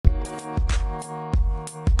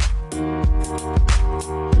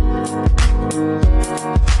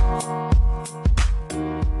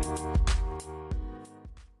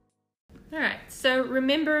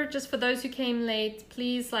remember, just for those who came late,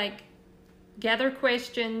 please like gather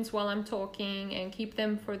questions while I'm talking and keep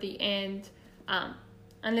them for the end,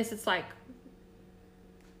 unless it's like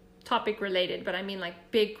topic related, but I mean like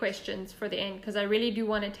big questions for the end, because I really do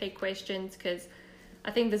want to take questions, because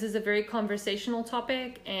I think this is a very conversational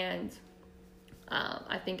topic, and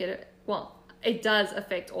I think it does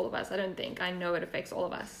affect all of us. I know it affects all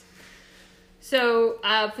of us. So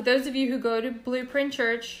for those of you who go to Blueprint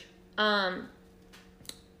Church,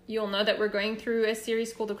 you'll know that we're going through a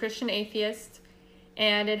series called The Christian Atheist,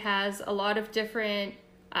 and it has a lot of different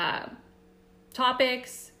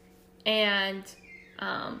topics, and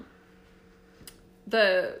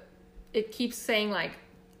it keeps saying like,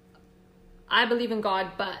 I believe in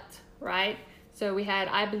God, but, right? So we had,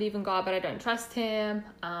 I believe in God, but I don't trust him.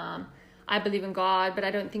 I believe in God, but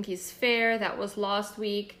I don't think he's fair. That was last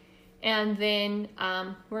week. And then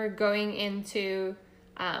we're going into,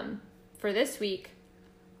 for this week,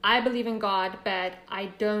 I believe in God, but I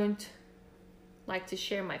don't like to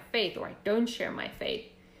share my faith, or I don't share my faith.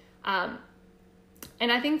 And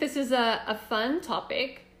I think this is a fun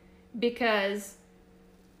topic, because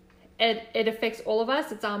it affects all of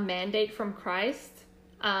us. It's our mandate from Christ,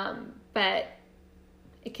 but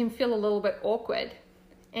it can feel a little bit awkward.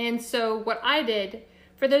 And so what I did,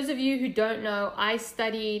 for those of you who don't know, I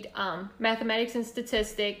studied mathematics and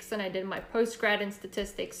statistics, and I did my postgrad in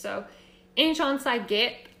statistics. So any chance I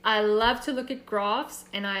get, I love to look at graphs,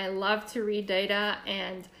 and I love to read data,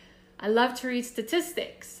 and I love to read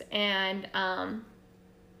statistics. And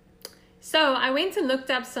so I went and looked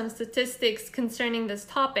up some statistics concerning this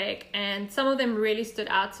topic, and some of them really stood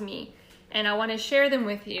out to me, and I want to share them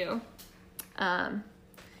with you.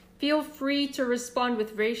 Feel free to respond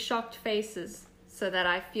with very shocked faces so that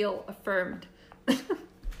I feel affirmed.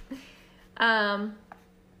 I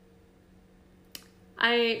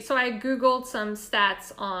Googled some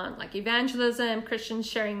stats on like evangelism, Christians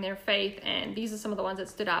sharing their faith, and these are some of the ones that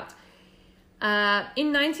stood out.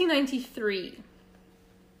 In 1993,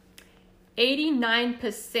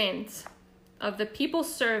 89% of the people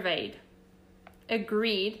surveyed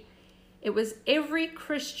agreed it was every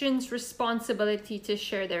Christian's responsibility to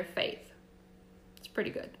share their faith. It's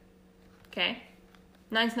pretty good. Okay?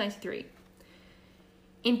 1993.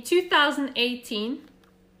 In 2018,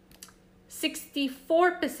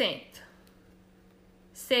 64%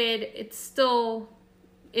 said it still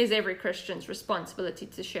is every Christian's responsibility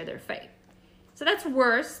to share their faith. So that's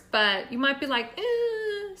worse, but you might be like,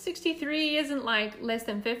 63 isn't like less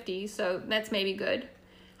than 50, so that's maybe good.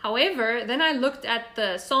 However, then I looked at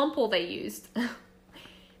the sample they used,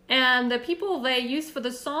 and the people they used for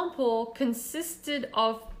the sample consisted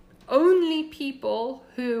of only people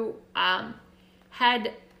who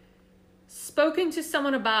had spoken to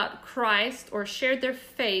someone about Christ or shared their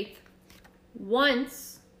faith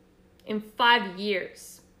once in 5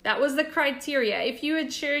 years. That was the criteria. If you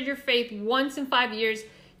had shared your faith once in 5 years,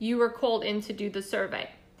 you were called in to do the survey.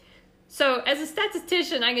 So as a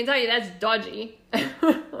statistician, I can tell you that's dodgy,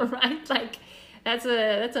 right? Like that's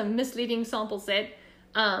a misleading sample set,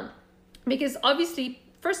 because obviously,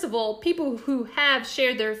 first of all, people who have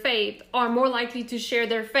shared their faith are more likely to share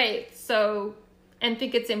their faith, and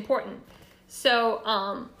think it's important. So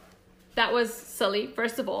that was silly,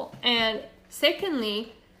 first of all. And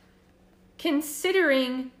secondly,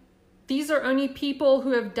 considering these are only people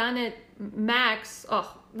who have done it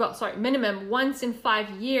minimum once in 5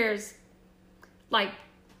 years, like,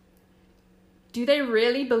 do they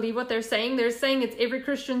really believe what they're saying? They're saying it's every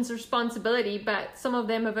Christian's responsibility, but some of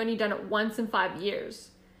them have only done it once in 5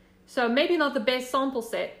 years. So maybe not the best sample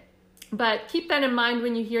set, but keep that in mind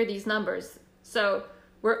when you hear these numbers. So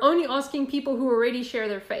we're only asking people who already share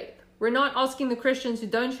their faith. We're not asking the Christians who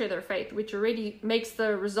don't share their faith, which already makes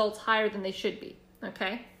the results higher than they should be,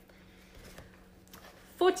 okay?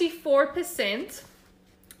 44%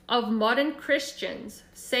 of modern Christians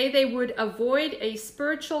say they would avoid a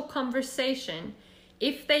spiritual conversation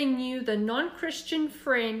if they knew the non-Christian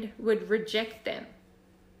friend would reject them.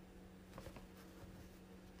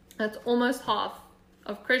 That's almost half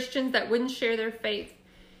of Christians that wouldn't share their faith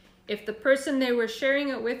if the person they were sharing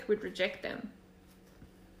it with would reject them.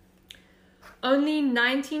 Only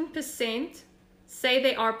 19% say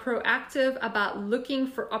they are proactive about looking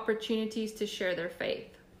for opportunities to share their faith.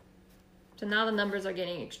 So now the numbers are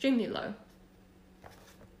getting extremely low.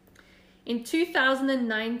 In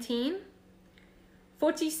 2019,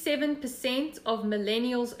 47% of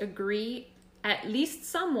millennials agree, at least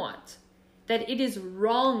somewhat, that it is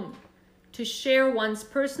wrong to share one's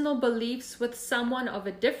personal beliefs with someone of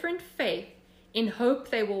a different faith in hope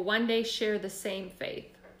they will one day share the same faith.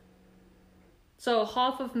 So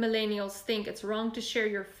half of millennials think it's wrong to share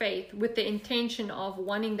your faith with the intention of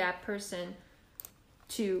wanting that person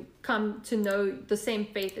to come to know the same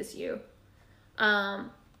faith as you. I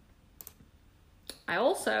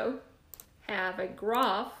also have a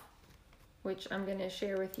graph, which I'm going to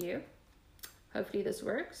share with you. Hopefully this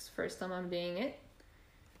works. First time I'm doing it.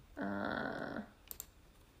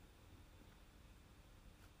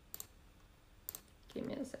 Give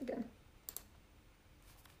me a second.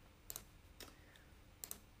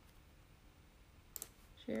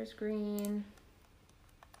 Share screen.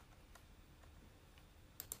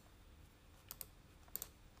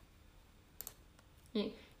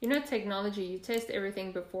 You know, technology, you test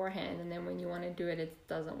everything beforehand, and then when you want to do it, it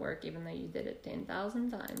doesn't work, even though you did it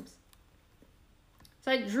 10,000 times.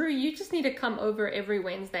 So, Drew, you just need to come over every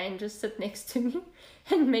Wednesday and just sit next to me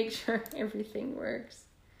and make sure everything works.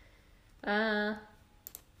 Let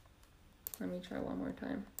me try one more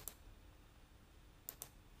time.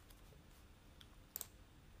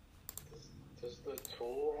 Does the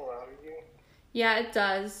tool allow you? Yeah, it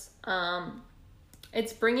does.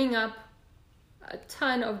 It's bringing up a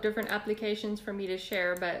ton of different applications for me to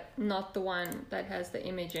share, but not the one that has the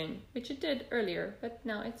image in, which it did earlier, but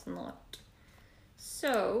now it's not.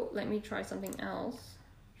 So let me try something else.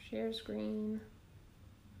 Share screen.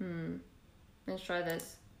 Let's try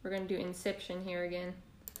this. We're going to do Inception here again.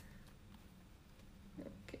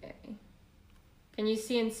 Okay. Can you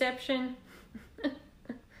see Inception?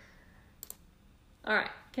 All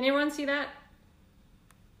right. Can anyone see that?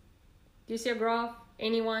 Do you see a graph?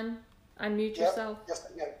 Anyone? Unmute yourself. Yes,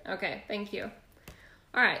 I can. Okay, thank you.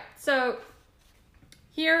 All right, so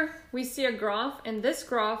here we see a graph, and this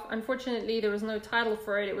graph, unfortunately, there was no title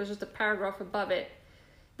for it. It was just a paragraph above it.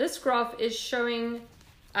 This graph is showing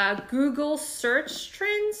Google search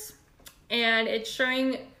trends, and it's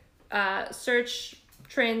showing search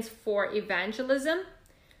trends for evangelism.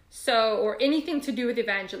 So, or anything to do with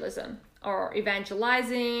evangelism or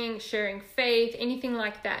evangelizing, sharing faith, anything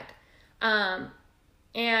like that.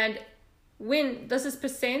 And when this is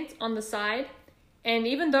percent on the side, and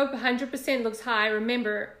even though 100% looks high,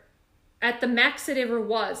 remember at the max it ever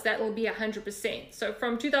was, that will be 100%. So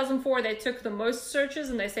from 2004, they took the most searches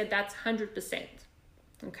and they said that's 100%.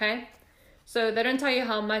 Okay, so they don't tell you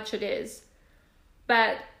how much it is,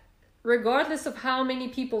 but regardless of how many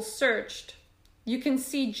people searched, you can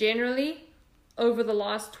see generally over the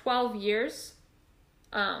last 12 years,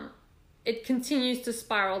 it continues to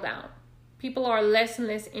spiral down. People are less and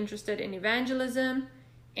less interested in evangelism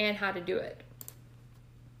and how to do it.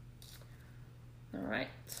 All right.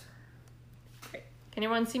 Great. Can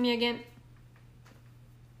everyone see me again?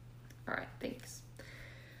 All right, thanks.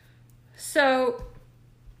 So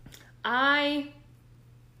I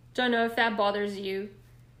don't know if that bothers you,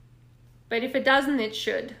 but if it doesn't, it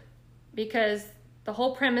should, because the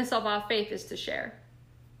whole premise of our faith is to share.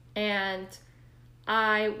 And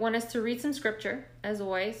I want us to read some scripture, as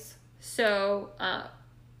always. So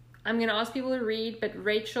I'm going to ask people to read, but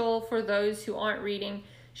Rachel, for those who aren't reading,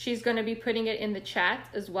 she's going to be putting it in the chat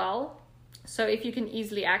as well. So if you can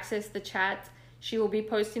easily access the chat, she will be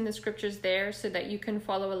posting the scriptures there so that you can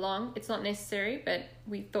follow along. It's not necessary, but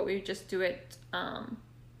we thought we would just do it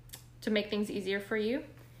to make things easier for you.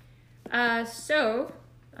 So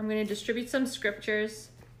I'm going to distribute some scriptures.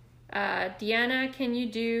 Deanna, can you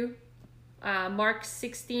do Mark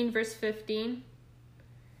 16, verse 15?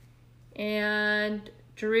 And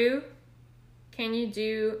Drew, can you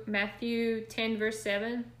do Matthew 10, verse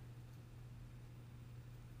 7?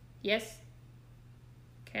 Yes?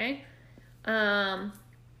 Okay.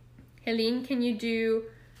 Helene, can you do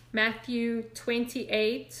Matthew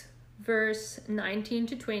 28, verse 19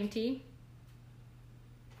 to 20?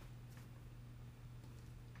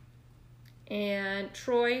 And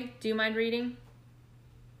Troy, do you mind reading?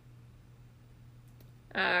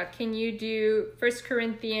 Can you do 1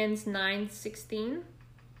 Corinthians 9:16?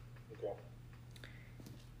 Okay.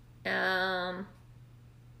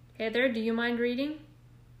 Heather, do you mind reading?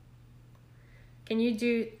 Can you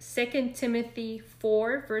do 2 Timothy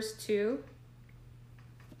 4, verse 2?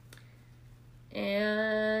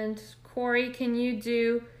 And Corey, can you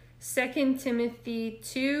do 2 Timothy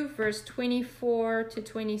 2, verse 24 to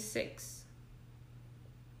 26?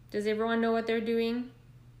 Does everyone know what they're doing?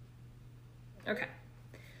 Okay.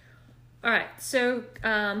 All right, so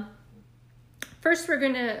first we're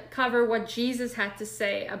going to cover what Jesus had to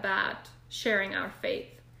say about sharing our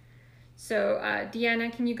faith. So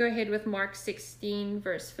Deanna, can you go ahead with Mark 16,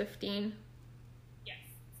 verse 15? Yes.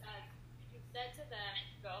 He said to them,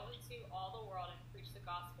 "Go into all the world and preach the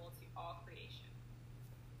gospel to all creation."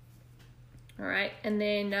 All right, and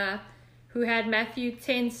then who had Matthew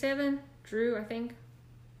 10:7? Drew, I think.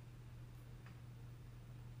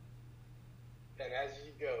 And as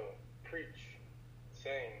ye go, preach,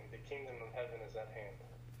 saying, the kingdom of heaven is at hand.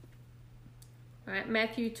 All right,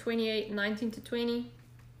 Matthew 28:19-20.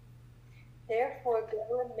 Therefore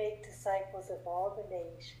go and make disciples of all the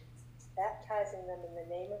nations, baptizing them in the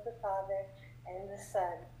name of the Father, and the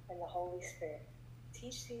Son, and the Holy Spirit.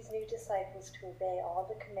 Teach these new disciples to obey all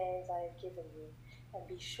the commands I have given you, and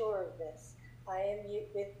be sure of this, I am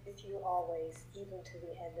with you always, even to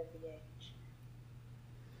the end of the age.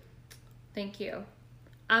 Thank you.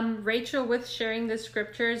 Rachel, with sharing the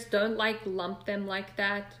scriptures, don't lump them like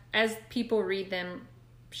that. As people read them,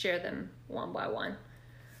 share them one by one.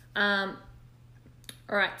 All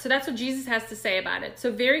right, so that's what Jesus has to say about it.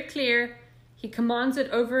 So very clear, he commands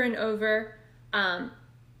it over and over.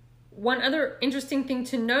 One other interesting thing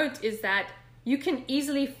to note is that you can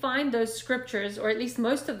easily find those scriptures, or at least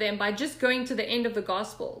most of them, by just going to the end of the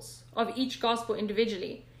Gospels, of each Gospel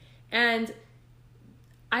individually. And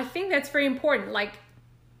I think that's very important.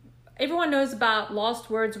 Everyone knows about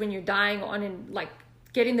last words when you're dying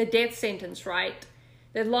getting the death sentence, right?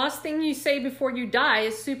 The last thing you say before you die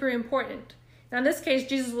is super important. Now, in this case,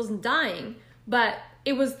 Jesus wasn't dying, but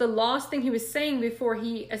it was the last thing he was saying before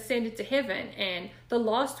he ascended to heaven. And the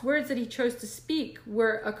last words that he chose to speak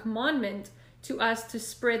were a commandment to us to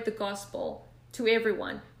spread the gospel to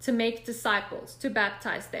everyone, to make disciples, to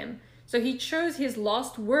baptize them. So he chose his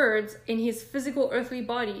last words in his physical earthly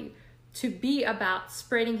body to be about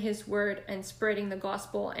spreading his word and spreading the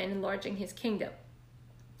gospel and enlarging his kingdom.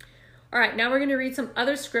 All right, now we're going to read some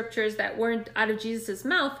other scriptures that weren't out of Jesus'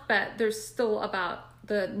 mouth, but they're still about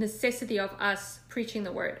the necessity of us preaching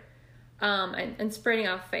the word and spreading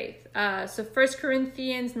our faith. So 1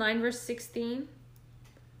 Corinthians 9, verse 16.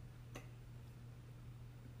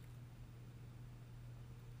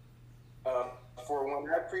 For when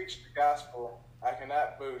I preach the gospel, I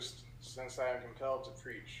cannot boast, since I am compelled to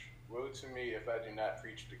preach. Woe to me if I do not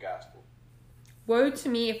preach the gospel. Woe to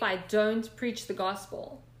me if I don't preach the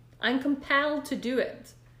gospel. I'm compelled to do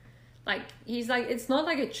it. It's not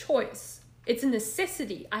like a choice. It's a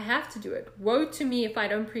necessity. I have to do it. Woe to me if I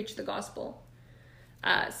don't preach the gospel.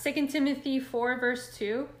 2 Timothy 4, verse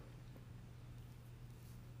 2.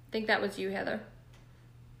 I think that was you, Heather.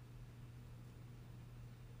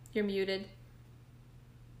 You're muted.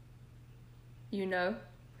 You know.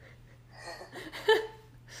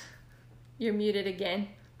 You're muted again.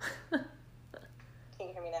 Can you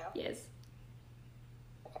hear me now? Yes.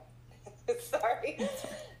 Okay. Sorry.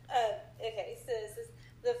 Okay, so this is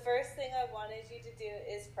the first thing I wanted you to do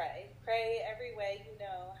is pray. Pray every way you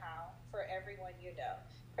know how, for everyone you know.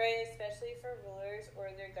 Pray especially for rulers or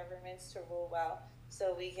their governments to rule well,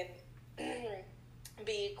 so we can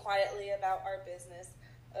be quietly about our business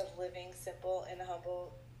of living simple and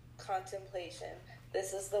humble contemplation.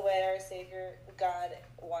 This is the way our Savior God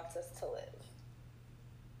wants us to live.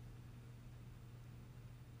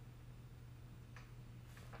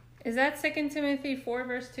 Is that 2 Timothy 4,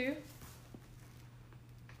 verse 2?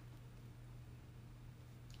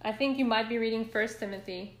 I think you might be reading 1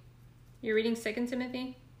 Timothy. You're reading 2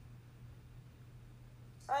 Timothy?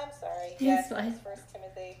 I'm sorry. It's Yes, fine. it's 1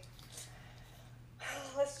 Timothy.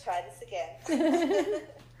 Let's try this again.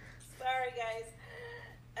 Sorry, guys.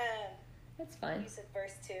 That's fine. You said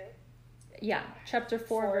verse 2? Yeah, chapter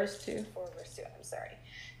 4, verse 2. 4 verse 2, I'm sorry.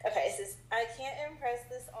 Okay, it says, I can't impress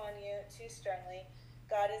this on you too strongly.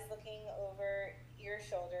 God is looking over your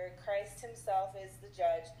shoulder. Christ himself is the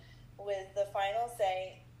judge with the final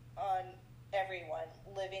say on everyone,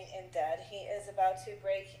 living and dead. He is about to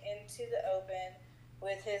break into the open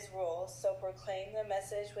with his rules, so proclaim the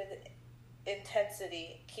message with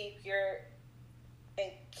intensity. Keep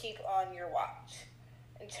on your watch.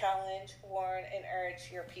 And challenge, warn, and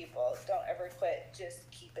urge your people. Don't ever quit.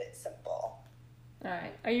 Just keep it simple. All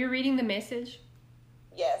right. Are you reading the Message?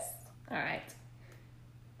 Yes. All right.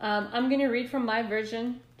 I'm going to read from my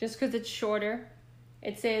version just because it's shorter.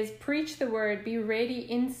 It says, preach the word, be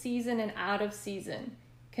ready in season and out of season.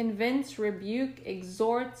 Convince, rebuke,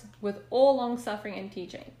 exhort with all long suffering and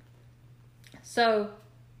teaching. So,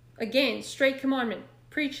 again, straight commandment.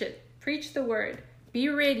 Preach it. Preach the word. Be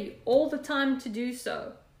ready all the time to do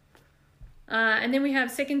so. And then we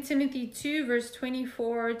have 2 Timothy 2, verse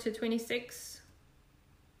 24 to 26.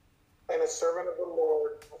 And a servant of the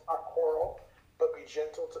Lord will not quarrel, but be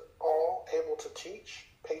gentle to all, able to teach,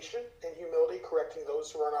 patient, in humility, correcting those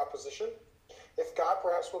who are in opposition. If God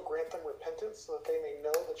perhaps will grant them repentance, so that they may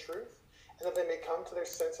know the truth, and that they may come to their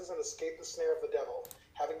senses and escape the snare of the devil,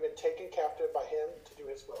 having been taken captive by him to do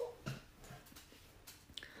his will.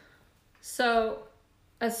 So,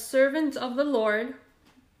 a servant of the Lord,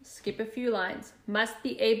 skip a few lines, must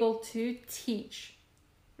be able to teach.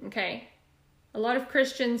 Okay? A lot of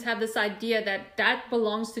Christians have this idea that that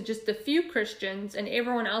belongs to just a few Christians and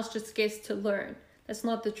everyone else just gets to learn. That's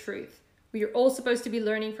not the truth. We are all supposed to be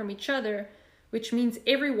learning from each other, which means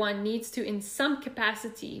everyone needs to, in some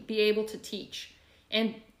capacity, be able to teach.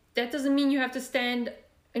 And that doesn't mean you have to stand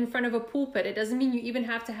in front of a pulpit. It doesn't mean you even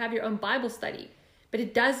have to have your own Bible study. But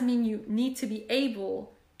it does mean you need to be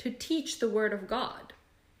able to teach the Word of God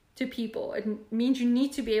to people. It means you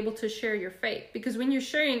need to be able to share your faith. Because when you're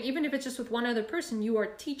sharing, even if it's just with one other person, you are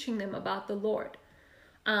teaching them about the Lord.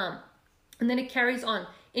 And then it carries on.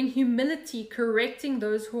 In humility, correcting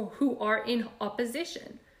those who are in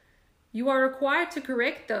opposition. You are required to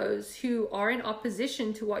correct those who are in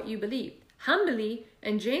opposition to what you believe. Humbly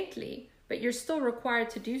and gently, but you're still required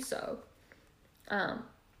to do so.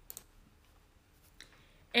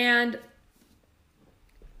 And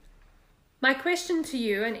my question to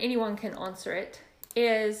you, and anyone can answer it,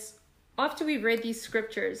 is after we've read these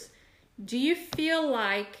scriptures, do you feel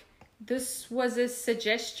like this was a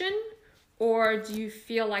suggestion or do you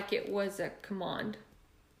feel like it was a command?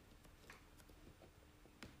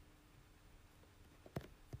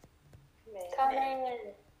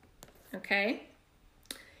 Command. Okay.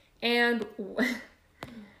 And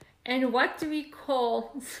what do we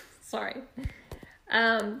call, sorry.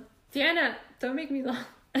 Deanna, don't make me laugh.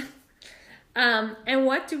 And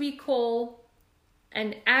what do we call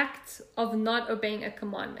an act of not obeying a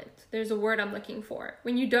commandment? There's a word I'm looking for.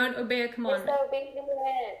 When you don't obey a commandment.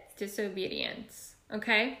 Disobedience.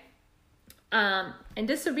 Okay? And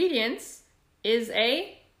disobedience is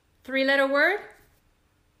a 3-letter word.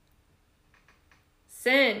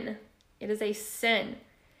 Sin. It is a sin.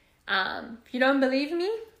 If you don't believe me,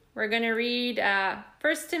 we're going to read 1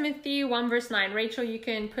 Timothy 1 verse 9. Rachel, you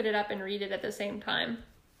can put it up and read it at the same time.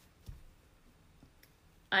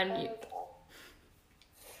 Unmute.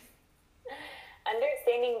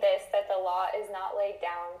 Understanding this, that the law is not laid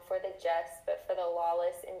down for the just, but for the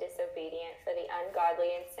lawless and disobedient, for the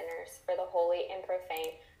ungodly and sinners, for the holy and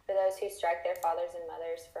profane, for those who strike their fathers and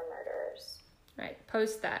mothers, for murderers. Right,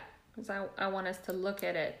 post that, because I want us to look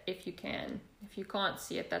at it if you can. If you can't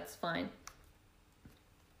see it, that's fine.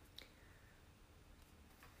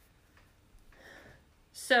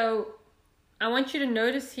 So I want you to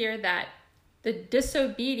notice here that the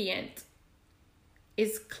disobedient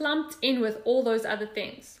is clumped in with all those other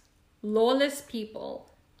things. Lawless people,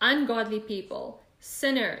 ungodly people,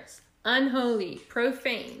 sinners, unholy,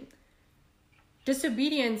 profane.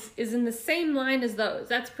 Disobedience is in the same line as those.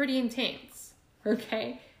 That's pretty intense.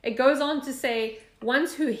 Okay? It goes on to say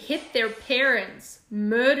ones who hit their parents,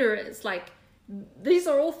 murderers, like these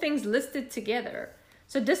are all things listed together.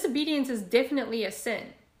 So disobedience is definitely a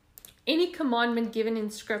sin. Any commandment given in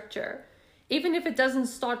scripture, even if it doesn't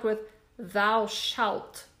start with thou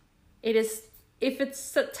shalt, it is, if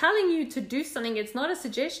it's telling you to do something, it's not a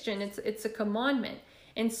suggestion, it's a commandment.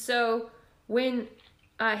 And so when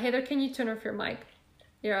Heather, can you turn off your mic?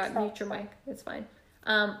 Mute your mic. It's fine.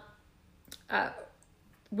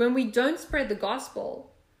 When we don't spread the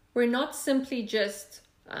gospel, we're not simply just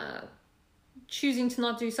choosing to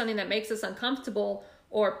not do something that makes us uncomfortable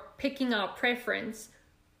or picking our preference.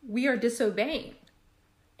 We are disobeying,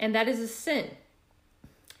 and that is a sin.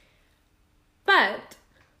 But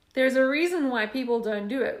there's a reason why people don't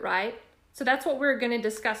do it, right? So that's what we're going to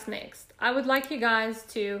discuss next. I would like you guys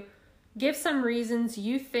to give some reasons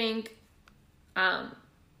you think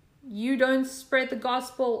you don't spread the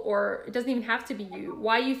gospel, or it doesn't even have to be you.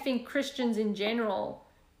 Why you think Christians in general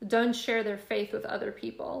don't share their faith with other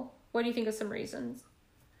people. What do you think are some reasons?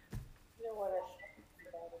 They don't want to offend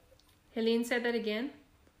anybody. Helene, say that again.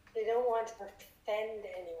 They don't want to offend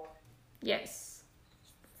anyone. Yes.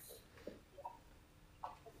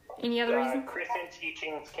 Any other reason? Christian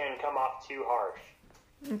teachings can come off too harsh.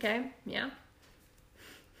 Okay, yeah.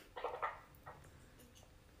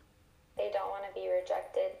 They don't want to be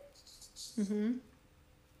rejected. Mm-hmm.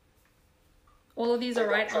 All of these are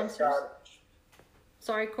right answers.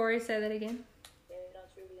 Sorry, Corey, say that again. They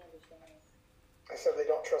don't truly understand. I said they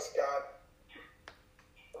don't trust God.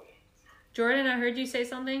 Jordan, I heard you say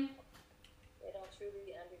something. They don't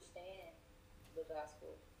truly understand the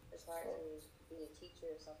gospel. It's hard to be a teacher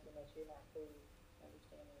of something that you're not fully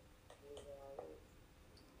understanding what it all is.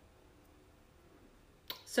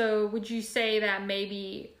 So would you say that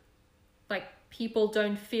maybe like people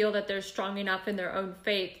don't feel that they're strong enough in their own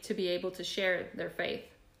faith to be able to share their faith?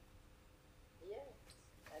 Yeah.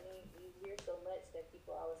 I mean, you hear so much that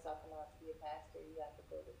people always talking about to be a pastor, you have to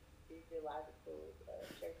go to theological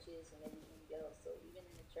churches and everything else. So even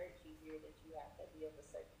in the church, you hear that you have to be of a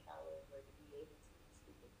certain caliber to be able to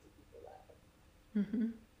speak, to be Mm-hmm.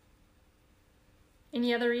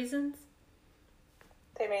 Any other reasons?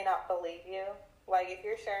 They may not believe you. Like if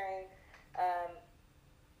you're sharing,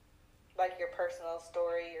 like your personal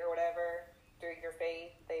story or whatever through your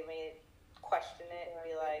faith, they may question it and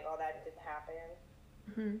be like, "Oh, that didn't happen."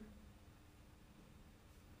 Mm-hmm.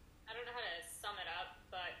 I don't know how to sum it up,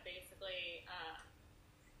 but basically,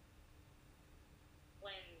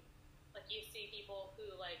 when like you see people who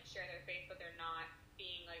like share their faith, but they're not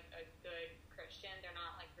being like a good Christian, they're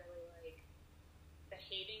not like really like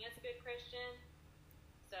behaving as a good Christian.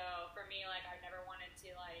 So for me, like I never wanted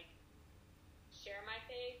to like share my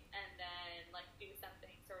faith and then like do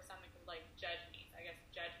something so someone could like judge me. So I guess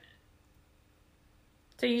judgment.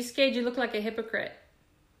 So you scared you look like a hypocrite?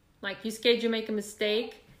 Like you scared you make a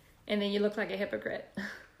mistake and then you look like a hypocrite?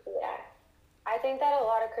 Yeah. I think that a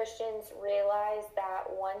lot of Christians realize that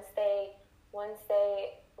once they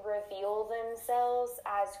reveal themselves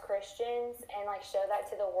as Christians and like show that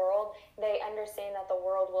to the world, they understand that the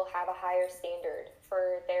world will have a higher standard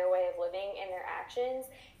for their way of living and their actions.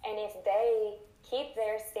 And if they keep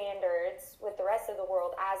their standards with the rest of the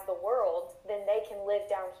world as the world, then they can live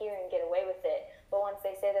down here and get away with it. But once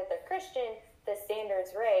they say that they're Christian, the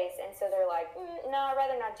standards raise, and so they're like, no, I'd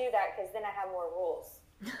rather not do that because then I have more rules.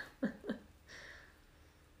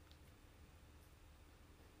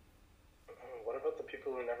 What about the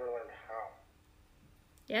people who never learned how?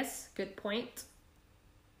 Yes, good point.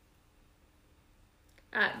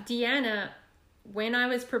 Deanna, when I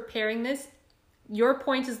was preparing this, your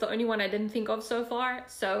point is the only one I didn't think of so far.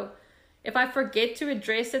 So if I forget to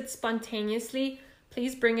address it spontaneously,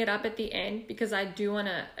 please bring it up at the end because I do want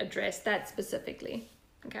to address that specifically.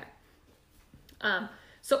 Okay.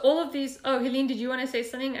 So all of these... Oh, Helene, did you want to say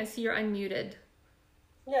something? I see you're unmuted.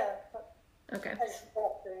 Yeah. Okay. I just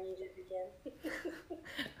got muted again.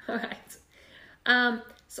 All right.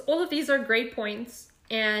 So all of these are great points,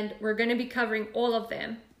 and we're going to be covering all of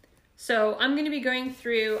them. So I'm going to be going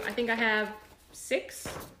through, I think I have 7.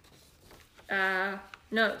 I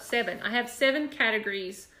have 7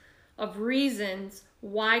 categories of reasons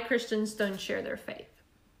why Christians don't share their faith.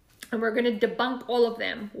 And we're going to debunk all of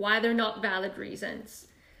them, why they're not valid reasons.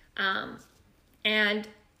 And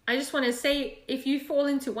I just want to say, if you fall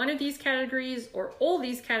into one of these categories or all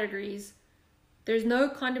these categories, there's no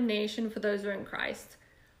condemnation for those who are in Christ.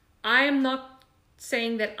 I am not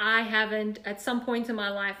saying that I haven't at some point in my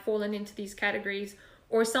life fallen into these categories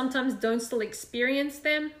or sometimes don't still experience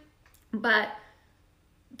them, but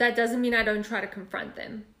that doesn't mean I don't try to confront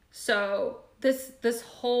them. So this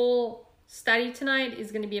whole study tonight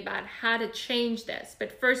is going to be about how to change this.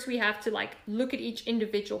 But first we have to like look at each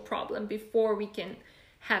individual problem before we can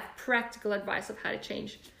have practical advice of how to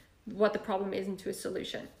change what the problem is into a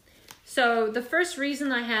solution. So the first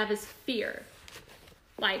reason I have is fear.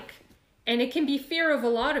 And it can be fear of a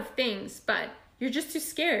lot of things, but you're just too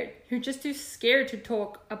scared. You're just too scared to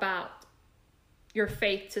talk about your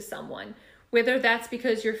faith to someone. Whether that's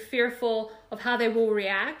because you're fearful of how they will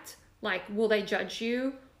react, like will they judge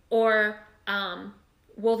you? Or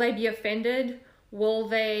will they be offended? Will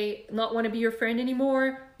they not want to be your friend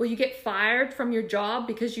anymore? Will you get fired from your job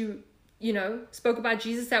because you spoke about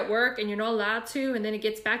Jesus at work and you're not allowed to, and then it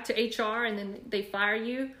gets back to HR and then they fire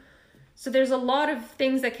you? So there's a lot of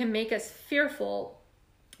things that can make us fearful,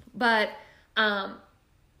 but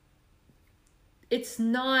it's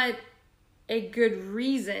not a good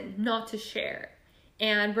reason not to share.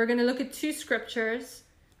 And we're going to look at 2 scriptures.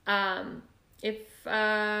 Eric,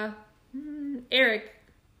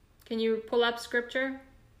 can you pull up scripture?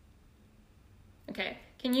 Okay.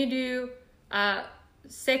 Can you do 2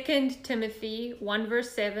 Timothy 1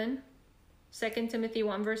 verse 7? 2 Timothy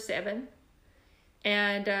 1 verse 7.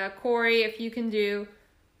 And Corey, if you can do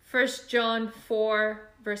 1 John 4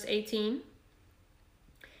 verse 18.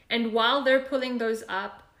 And while they're pulling those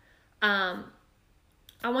up, I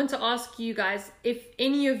want to ask you guys if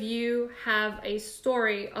any of you have a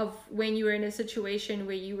story of when you were in a situation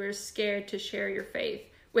where you were scared to share your faith.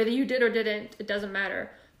 Whether you did or didn't, it doesn't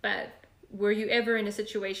matter. But were you ever in a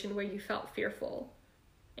situation where you felt fearful?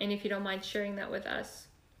 And if you don't mind sharing that with us.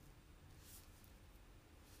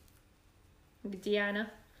 Deanna?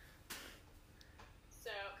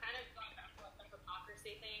 So kind of going back to the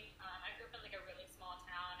hypocrisy thing, I grew up in like a really small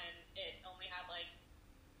town, and it only had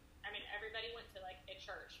everybody went to like a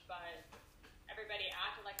church, but everybody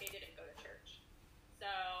acted like they didn't go to church. So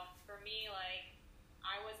for me, like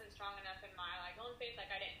I wasn't strong enough in my like own faith.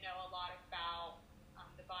 Like I didn't know a lot about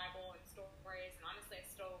the Bible and stories, and honestly, I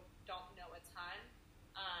still don't know a ton.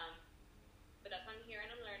 But that's why I'm here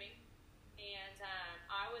and I'm learning. And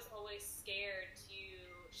I was always scared to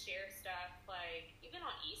share stuff, like even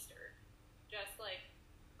on Easter. just like,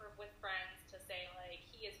 or with friends to say like,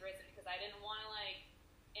 he is risen, because I didn't want to like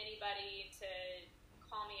anybody to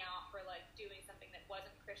call me out for like doing something that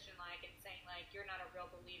wasn't Christian-like and saying like, you're not a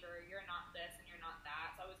real believer, you're not this and you're not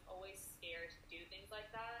that. So I was always scared to do things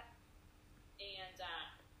like that, and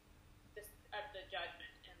just of the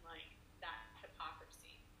judgment and like that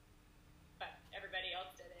hypocrisy. But everybody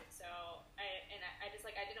else did it, so I just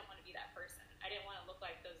like, I didn't want to be that person. I didn't want to look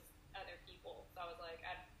like those other people. So I was like,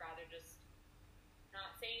 I'd rather just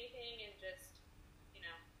not say anything and just, you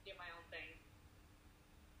know, do my own thing.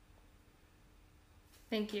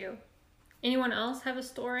 Thank you. Anyone else have a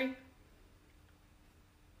story?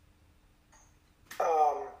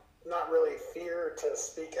 Not really fear to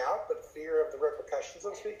speak out, but fear of the repercussions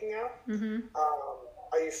of speaking out. Mm-hmm.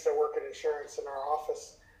 I used to work in insurance in our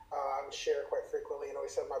office. I would share quite frequently and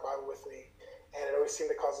always have my Bible with me. And it always seemed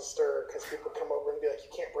to cause a stir because people would come over and be like,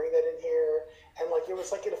 you can't bring that in here. And like, it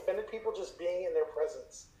was like it offended people just being in their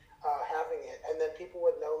presence, having it. And then people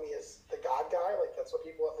would know me as the God guy. Like, that's what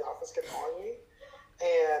people at the office kept calling me.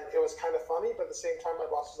 And it was kind of funny, but at the same time, my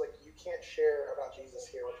boss was like, you can't share about Jesus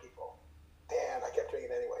here with people. And I kept doing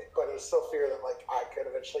it anyway. But it was still fear that, like, I could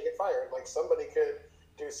eventually get fired. Like, somebody could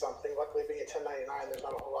do something. Luckily, being a 1099, there's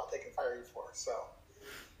not a whole lot they can fire you for. So,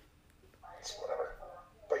 it's whatever.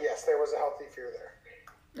 But yes, there was a healthy fear there.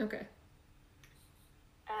 Okay.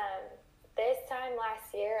 This time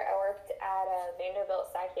last year, I worked at a Vanderbilt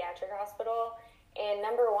Psychiatric Hospital. And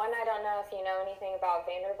number one, I don't know if you know anything about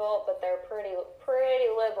Vanderbilt, but they're pretty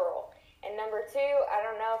liberal. And number two, I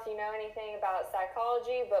don't know if you know anything about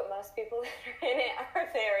psychology, but most people that are in it are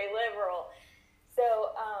very liberal.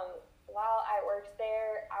 So while I worked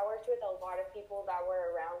there, I worked with a lot of people that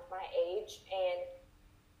were around my age, and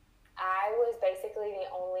I was basically the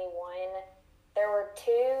only one. There were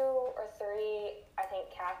 2 or 3, I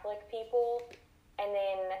think, Catholic people, and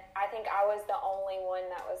then I think I was the only one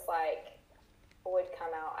that was like, would come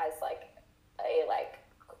out as like a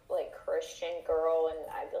like Christian girl, and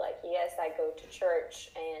I'd be like, yes, I go to church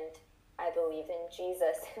and I believe in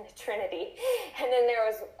Jesus and the Trinity. And then there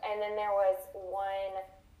was one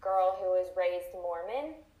girl who was raised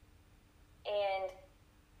Mormon, and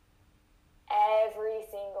every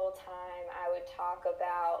single time I would talk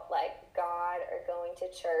about like God or going to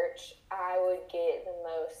church, I would get the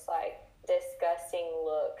most like disgusting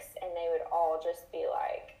looks, and they would all just be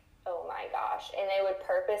like, oh my gosh. And they would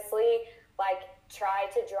purposely like try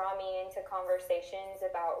to draw me into conversations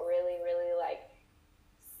about really, really like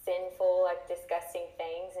sinful, like disgusting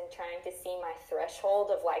things, and trying to see my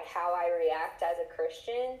threshold of like how I react as a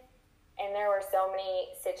Christian. And there were so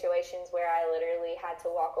many situations where I literally had to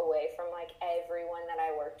walk away from like everyone that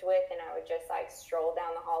I worked with, and I would just like stroll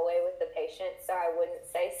down the hallway with the patient so I wouldn't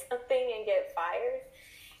say something and get fired,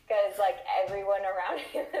 because like everyone around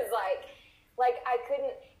me was like I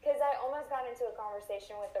couldn't, because I almost got into a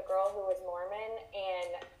conversation with a girl who was Mormon,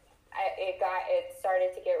 and it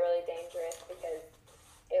started to get really dangerous because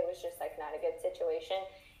it was just like not a good situation.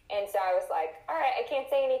 And so I was like, all right, I can't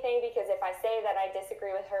say anything, because if I say that I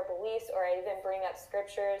disagree with her beliefs, or I even bring up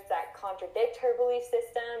scriptures that contradict her belief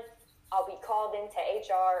system, I'll be called into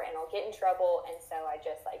HR and I'll get in trouble. And so I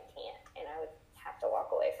just like can't, and I would have to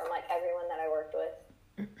walk away from like everyone that I worked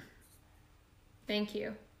with. Thank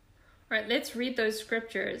you. All right, let's read those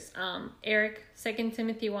scriptures. Eric, 2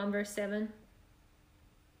 Timothy 1 verse 7.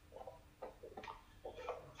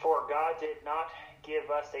 For God did not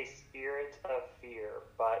give us a spirit of fear,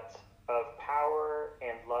 but of power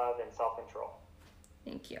and love and self-control.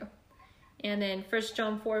 Thank you. And then 1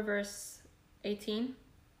 John 4 verse 18.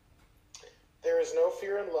 There is no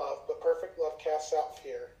fear in love, but perfect love casts out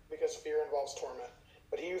fear, because fear involves torment.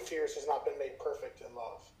 But he who fears has not been made perfect in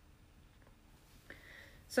love.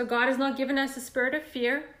 So God has not given us a spirit of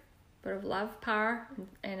fear, but of love, power,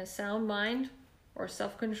 and a sound mind, or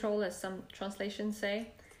self-control, as some translations say.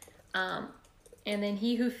 And then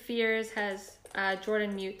he who fears has,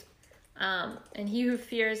 Jordan mute, and he who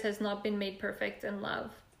fears has not been made perfect in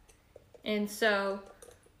love. And so,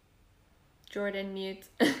 Jordan mute,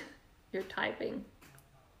 you're typing.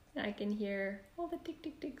 I can hear all the tick,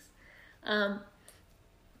 tick, ticks.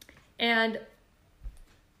 And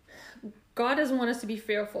God doesn't want us to be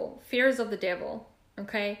fearful. Fear is of the devil,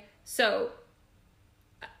 okay? So,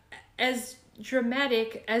 as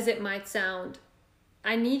dramatic as it might sound,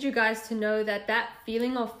 I need you guys to know that that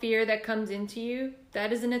feeling of fear that comes into you,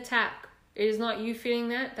 that is an attack. It is not you feeling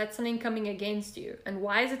that. That's something coming against you. And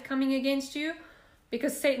why is it coming against you?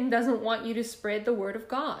 Because Satan doesn't want you to spread the word of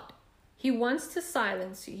God. He wants to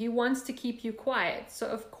silence you. He wants to keep you quiet. So,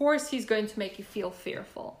 of course, he's going to make you feel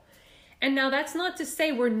fearful. And now that's not to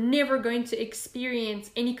say we're never going to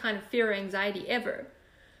experience any kind of fear or anxiety ever.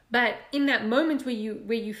 But in that moment where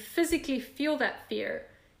you physically feel that fear,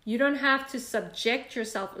 you don't have to subject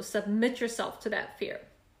yourself or submit yourself to that fear.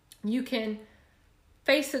 You can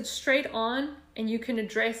face it straight on and you can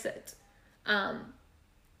address it.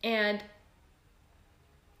 And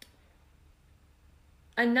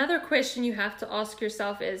another question you have to ask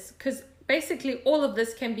yourself is, because basically all of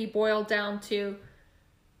this can be boiled down to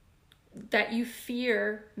that you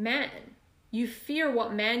fear man. You fear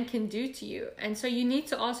what man can do to you. And so you need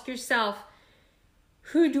to ask yourself,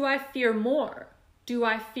 who do I fear more? Do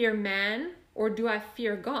I fear man or do I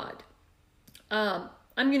fear God? I'm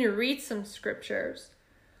going to read some scriptures.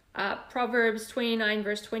 Proverbs 29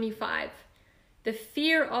 verse 25. The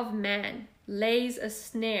fear of man lays a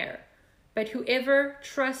snare, but whoever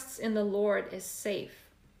trusts in the Lord is safe.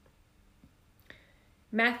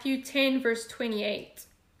 Matthew 10 verse 28.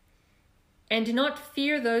 And do not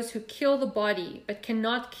fear those who kill the body, but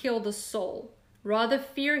cannot kill the soul. Rather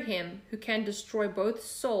fear him who can destroy both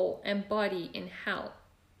soul and body in hell.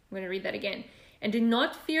 I'm going to read that again. And do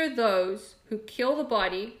not fear those who kill the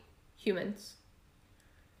body, humans,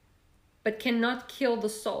 but cannot kill the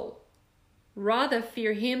soul. Rather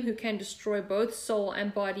fear him who can destroy both soul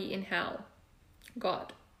and body in hell,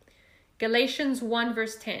 God. Galatians 1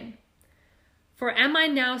 verse 10. For am I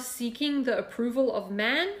now seeking the approval of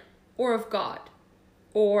man or of God?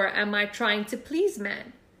 Or am I trying to please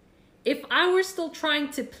man? If I were still trying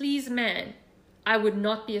to please man, I would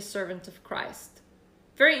not be a servant of Christ.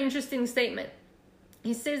 Very interesting statement.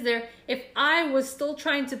 He says there, if I was still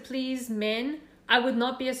trying to please men, I would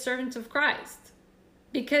not be a servant of Christ.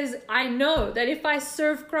 Because I know that if I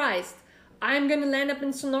serve Christ, I'm going to land up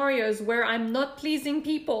in scenarios where I'm not pleasing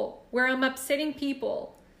people, where I'm upsetting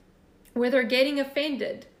people, where they're getting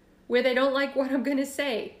offended, where they don't like what I'm going to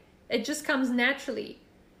say. It just comes naturally.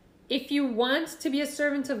 If you want to be a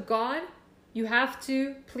servant of God, you have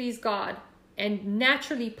to please God. And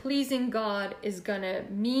naturally pleasing God is going to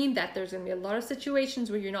mean that there's going to be a lot of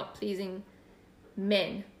situations where you're not pleasing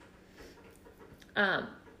men.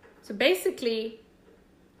 So basically,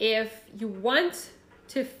 if you want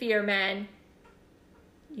to fear man,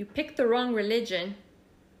 you pick the wrong religion,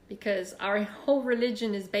 because our whole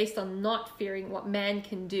religion is based on not fearing what man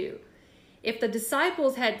can do. If the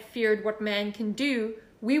disciples had feared what man can do,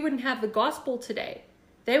 we wouldn't have the gospel today.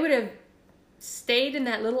 They would have stayed in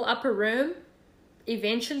that little upper room,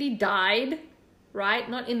 eventually died, right?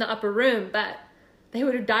 Not in the upper room, but they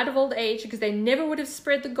would have died of old age because they never would have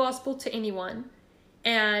spread the gospel to anyone.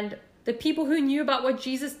 And the people who knew about what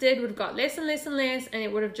Jesus did would have got less and less and less, and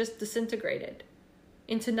it would have just disintegrated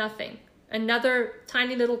into nothing. Another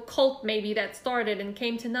tiny little cult maybe that started and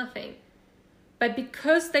came to nothing. But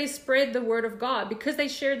because they spread the word of God, because they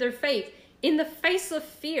shared their faith in the face of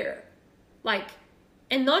fear,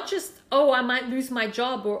 and not just, oh, I might lose my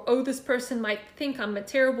job, or, oh, this person might think I'm a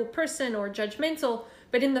terrible person or judgmental,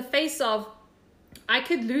 but in the face of, I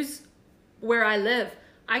could lose where I live.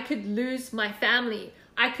 I could lose my family.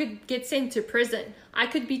 I could get sent to prison. I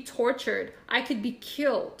could be tortured. I could be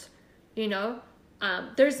killed.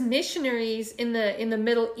 There's missionaries in the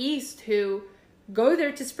Middle East who go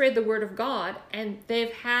there to spread the word of God, and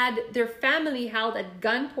they've had their family held at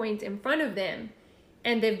gunpoint in front of them,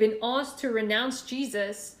 and they've been asked to renounce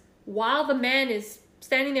Jesus while the man is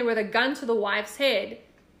standing there with a gun to the wife's head,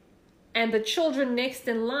 and the children next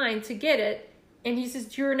in line to get it, and he says,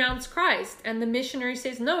 do you renounce Christ? And the missionary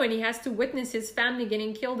says no, and he has to witness his family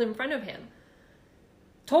getting killed in front of him.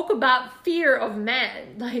 Talk about fear of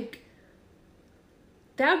man.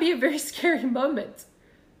 That would be a very scary moment.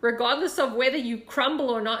 Regardless of whether you crumble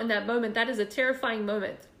or not in that moment, that is a terrifying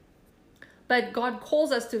moment. But God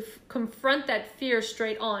calls us to confront that fear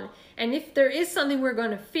straight on. And if there is something we're going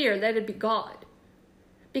to fear, let it be God.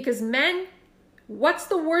 Because man, what's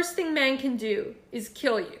the worst thing man can do is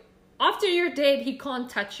kill you. After you're dead, he can't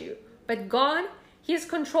touch you. But God, he has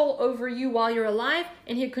control over you while you're alive,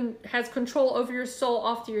 and he has control over your soul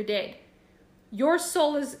after you're dead. Your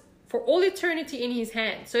soul is for all eternity in his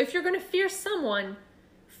hands. So if you're going to fear someone,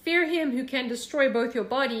 fear him who can destroy both your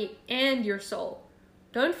body and your soul.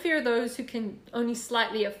 Don't fear those who can only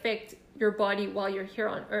slightly affect your body while you're here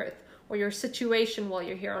on earth, or your situation while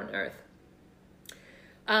you're here on earth.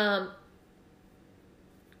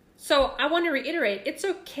 So I want to reiterate, it's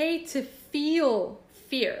okay to feel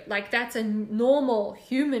fear. That's a normal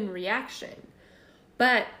human reaction.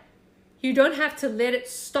 But you don't have to let it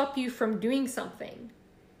stop you from doing something.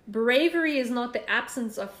 Bravery is not the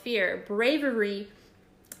absence of fear. Bravery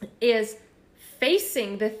is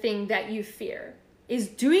facing the thing that you fear, is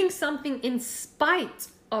doing something in spite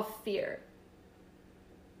of fear.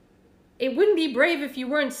 It wouldn't be brave if you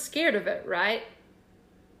weren't scared of it, right?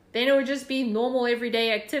 Then it would just be normal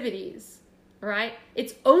everyday activities, right?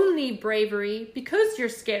 It's only bravery because you're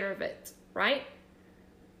scared of it, right?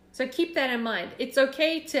 So keep that in mind. It's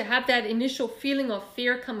okay to have that initial feeling of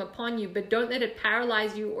fear come upon you, but don't let it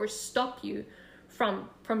paralyze you or stop you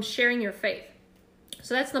from sharing your faith.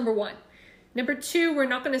 So that's number one. Number two, we're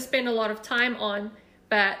not going to spend a lot of time on,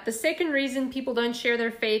 but the second reason people don't share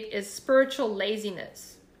their faith is spiritual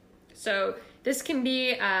laziness. So this can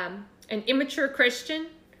be an immature Christian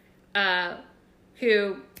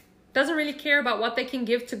who doesn't really care about what they can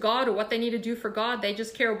give to God or what they need to do for God. They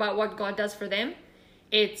just care about what God does for them.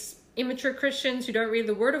 It's immature Christians who don't read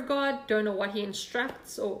the Word of God, don't know what He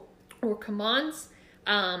instructs or commands.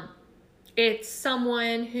 It's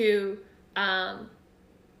someone who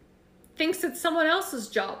thinks it's someone else's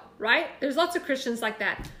job, right? There's lots of Christians like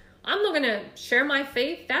that. I'm not going to share my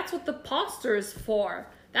faith. That's what the pastor is for.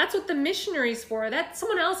 That's what the missionary is for. That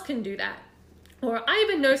someone else can do that. Or I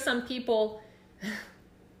even know some people,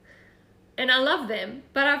 and I love them,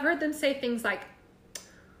 but I've heard them say things like,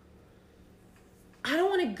 I don't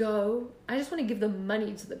want to go. I just want to give the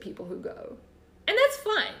money to the people who go. And that's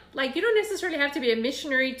fine. Like, you don't necessarily have to be a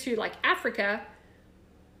missionary to like Africa,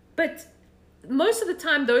 but most of the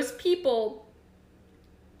time those people,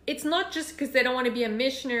 it's not just because they don't want to be a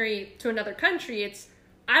missionary to another country. It's,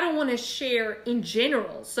 I don't want to share in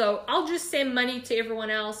general. So I'll just send money to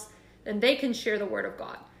everyone else and they can share the Word of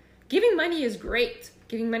God. Giving money is great.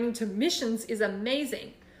 Giving money to missions is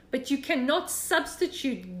amazing. But you cannot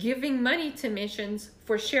substitute giving money to missions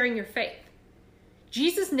for sharing your faith.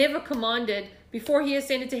 Jesus never commanded, before He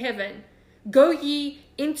ascended to heaven, go ye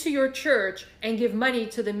into your church and give money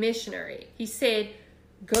to the missionary. He said,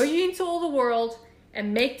 go ye into all the world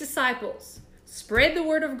and make disciples. Spread the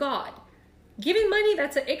Word of God. Giving money,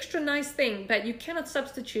 that's an extra nice thing, but you cannot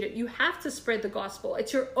substitute it. You have to spread the gospel.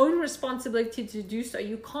 It's your own responsibility to do so.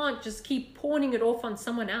 You can't just keep pawning it off on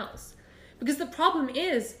someone else. Because the problem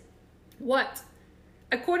is, what?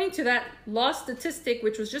 According to that last statistic,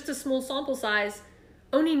 which was just a small sample size,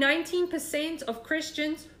 only 19% of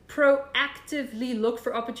Christians proactively look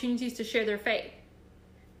for opportunities to share their faith.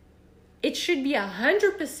 It should be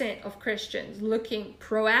 100% of Christians looking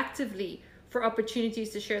proactively for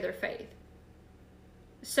opportunities to share their faith.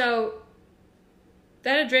 So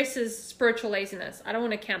that addresses spiritual laziness. I don't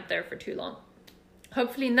want to camp there for too long.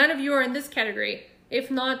 Hopefully none of you are in this category.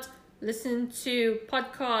 If not, listen to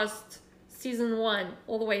podcast season 1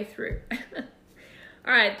 all the way through.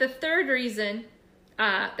 All right, the third reason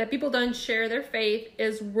that people don't share their faith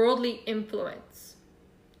is worldly influence.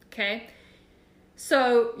 Okay?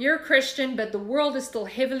 So you're a Christian, but the world is still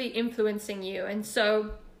heavily influencing you. And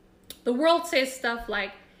so the world says stuff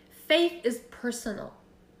like, faith is personal.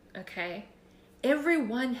 Okay?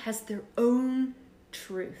 Everyone has their own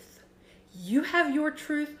truth. You have your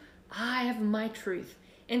truth, I have my truth.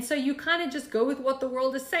 And so you kind of just go with what the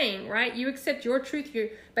world is saying, right? You accept your truth,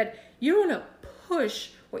 but you don't want to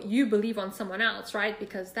push what you believe on someone else, right?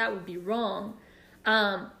 Because that would be wrong.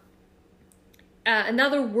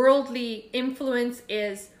 Another worldly influence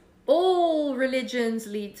is all religions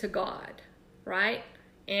lead to God, right?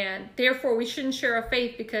 And therefore we shouldn't share our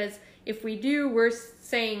faith, because if we do, we're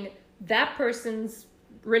saying that person's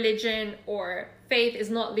religion or faith is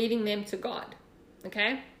not leading them to God,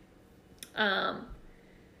 okay?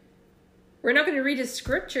 We're not going to read a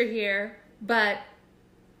scripture here, but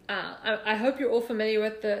I hope you're all familiar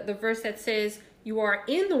with the verse that says, you are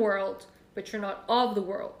in the world, but you're not of the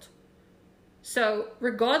world. So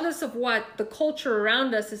regardless of what the culture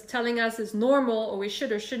around us is telling us is normal or we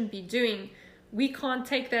should or shouldn't be doing, we can't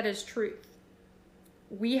take that as truth.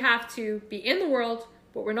 We have to be in the world,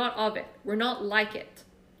 but we're not of it. We're not like it.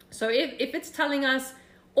 So if it's telling us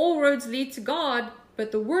all roads lead to God,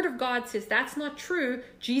 but the Word of God says that's not true,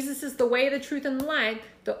 Jesus is the way, the truth, and the light,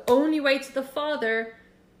 the only way to the Father,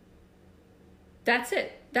 that's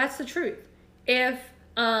it. That's the truth. If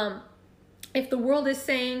the world is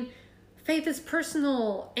saying faith is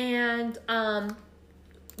personal and,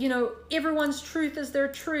 everyone's truth is their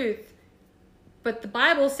truth, but the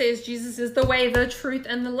Bible says Jesus is the way, the truth,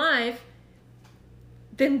 and the life,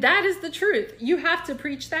 then that is the truth. You have to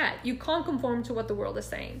preach that. You can't conform to what the world is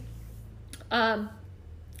saying.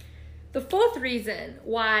 The fourth reason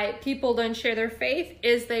why people don't share their faith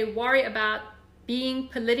is they worry about being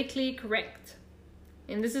politically correct.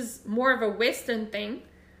 And this is more of a Western thing,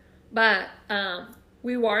 but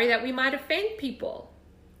we worry that we might offend people,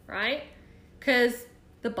 right? Because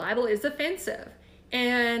the Bible is offensive.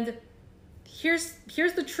 And here's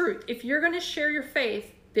the truth. If you're going to share your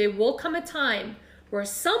faith, there will come a time where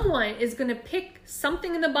someone is going to pick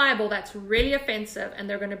something in the Bible that's really offensive and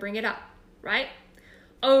they're going to bring it up, right?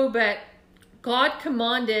 Oh, but God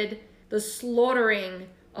commanded the slaughtering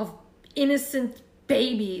of innocent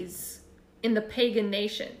babies in the pagan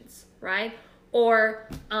nations, right? Or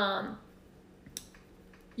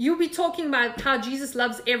you'll be talking about how Jesus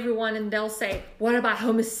loves everyone and they'll say, what about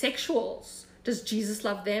homosexuals? Does Jesus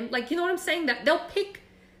love them? Like, you know what I'm saying? That they'll pick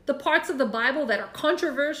the parts of the Bible that are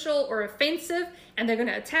controversial or offensive and they're going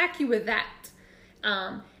to attack you with that.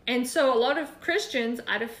 And so a lot of Christians,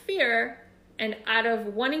 out of fear and out of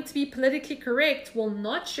wanting to be politically correct, will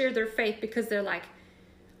not share their faith because they're like,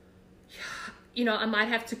 you know, I might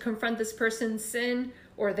have to confront this person's sin,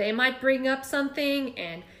 or they might bring up something,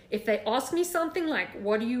 and if they ask me something like,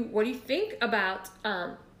 what do you think about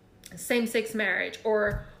same-sex marriage,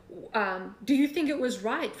 or do you think it was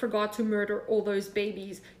right for God to murder all those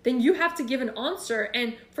babies? Then you have to give an answer.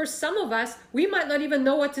 And for some of us, we might not even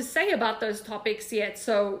know what to say about those topics yet.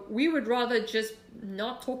 So we would rather just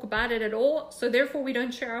not talk about it at all. So therefore, we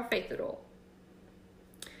don't share our faith at all.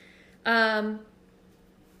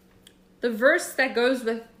 The verse that goes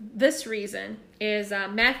with this reason is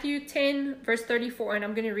Matthew 10, verse 34, and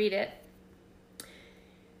I'm going to read it.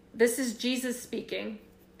 This is Jesus speaking.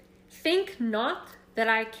 Think not that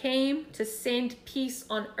I came to send peace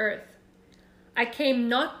on earth. I came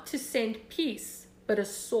not to send peace, but a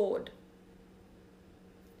sword.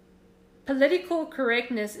 Political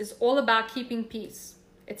correctness is all about keeping peace.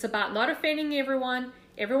 It's about not offending everyone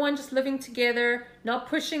just living together, not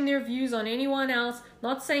pushing their views on anyone else,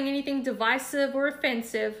 not saying anything divisive or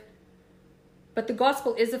offensive. But the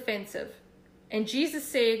gospel is offensive. And Jesus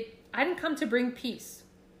said, I didn't come to bring peace.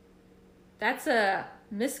 That's a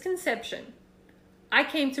misconception. I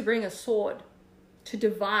came to bring a sword, to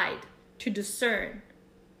divide, to discern.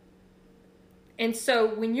 And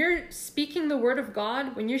so when you're speaking the word of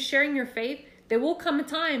God, when you're sharing your faith, there will come a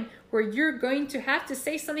time where you're going to have to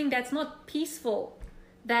say something that's not peaceful,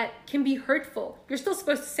 that can be hurtful. You're still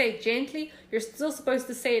supposed to say it gently. You're still supposed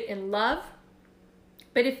to say it in love.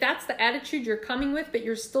 But if that's the attitude you're coming with, but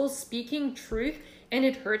you're still speaking truth and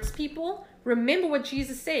it hurts people, remember what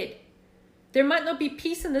Jesus said. There might not be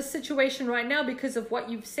peace in this situation right now because of what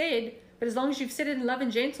you've said, but as long as you've said it in love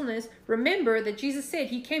and gentleness, remember that Jesus said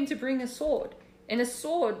he came to bring a sword. And a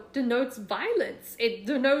sword denotes violence. It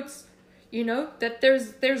denotes, that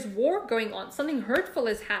there's war going on. Something hurtful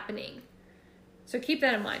is happening. So keep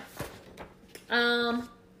that in mind.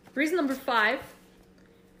 Reason number 5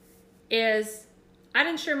 is I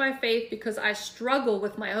didn't share my faith because I struggle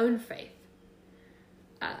with my own faith.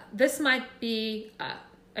 This might be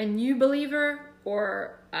a new believer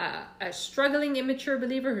or a struggling immature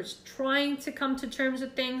believer who's trying to come to terms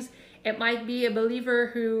with things. It might be a believer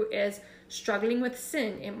who is struggling with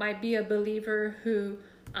sin. It might be a believer who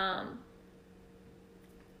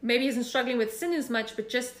maybe isn't struggling with sin as much, but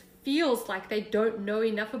just feels like they don't know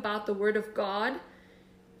enough about the Word of God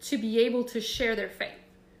to be able to share their faith.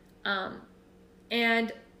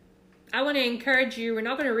 And I want to encourage you, we're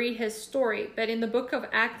not going to read his story, but in the book of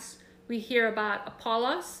Acts, we hear about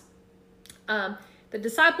Apollos. The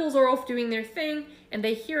disciples are off doing their thing, and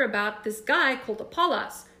they hear about this guy called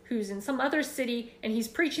Apollos, who's in some other city, and he's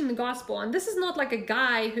preaching the gospel. And this is not like a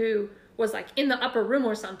guy who was like in the upper room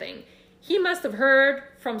or something. He must have heard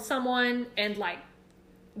from someone, and like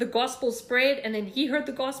the gospel spread, and then he heard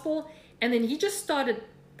the gospel, and then he just started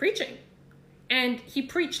preaching. And he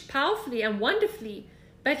preached powerfully and wonderfully,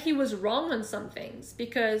 but he was wrong on some things,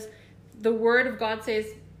 because the word of God says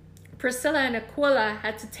Priscilla and Aquila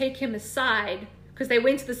had to take him aside, because they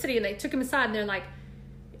went to the city and they took him aside, and they're like,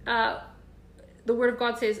 the word of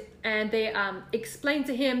God says, and they explained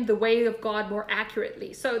to him the way of God more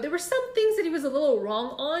accurately. So there were some things that he was a little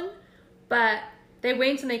wrong on, but they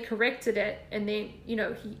went and they corrected it, and then,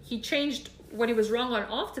 he changed what he was wrong on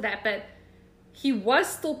after that, but he was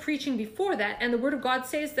still preaching before that, and the word of God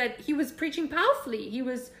says that he was preaching powerfully. He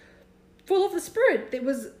was full of the Spirit.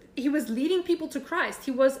 He was leading people to Christ.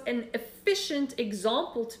 He was an efficient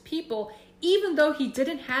example to people, even though he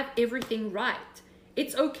didn't have everything right.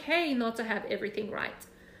 It's okay not to have everything right.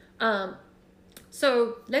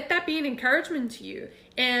 So let that be an encouragement to you.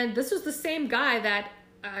 And this was the same guy that,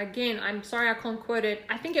 again, I'm sorry I can't quote it.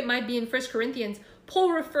 I think it might be in 1 Corinthians.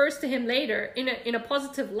 Paul refers to him later in a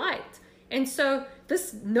positive light. And so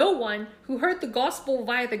this no one who heard the gospel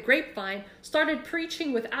via the grapevine started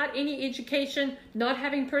preaching without any education, not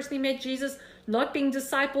having personally met Jesus, not being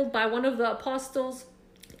discipled by one of the apostles,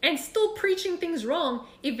 and still preaching things wrong,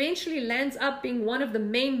 eventually lands up being one of the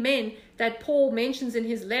main men that Paul mentions in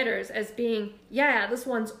his letters as being, yeah, this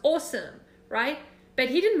one's awesome, right? But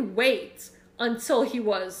he didn't wait until he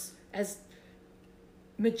was as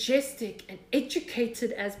majestic and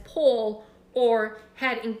educated as Paul, or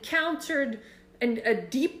had encountered a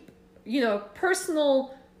deep,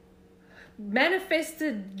 personal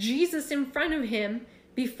manifested Jesus in front of him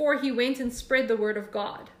before he went and spread the word of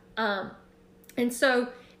God. And so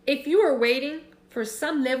if you are waiting for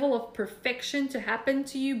some level of perfection to happen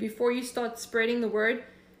to you before you start spreading the word,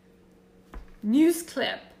 news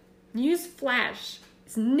flash,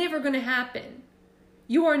 it's never going to happen.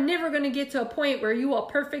 You are never going to get to a point where you are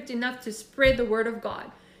perfect enough to spread the word of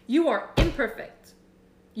God. You are imperfect.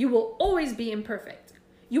 You will always be imperfect.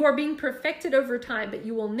 You are being perfected over time, but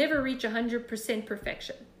you will never reach 100%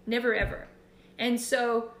 perfection. Never, ever. And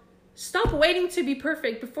so stop waiting to be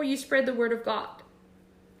perfect before you spread the word of God.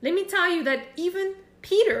 Let me tell you that even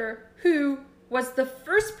Peter, who was the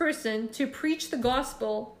first person to preach the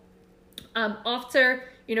gospel after,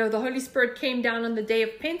 the Holy Spirit came down on the day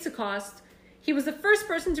of Pentecost, he was the first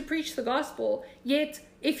person to preach the gospel. Yet,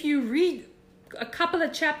 if you read a couple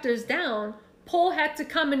of chapters down, Paul had to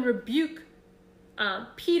come and rebuke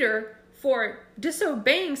Peter for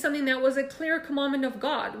disobeying something that was a clear commandment of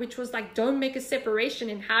God, which was like, don't make a separation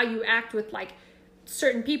in how you act with like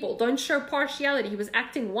certain people. Don't show partiality. He was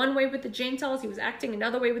acting one way with the Gentiles. He was acting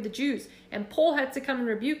another way with the Jews. And Paul had to come and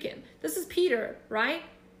rebuke him. This is Peter, right?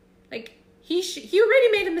 Like, he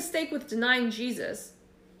already made a mistake with denying Jesus.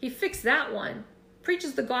 He fixed that one,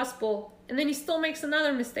 preaches the gospel, and then he still makes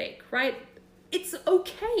another mistake, right? It's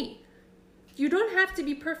okay. You don't have to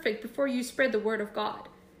be perfect before you spread the word of God.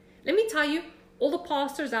 Let me tell you, all the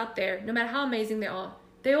pastors out there, no matter how amazing they are,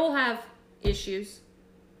 they all have issues.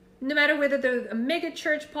 No matter whether they're a mega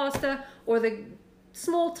church pastor or the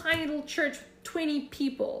small, tiny little church, 20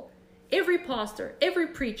 people, every pastor, every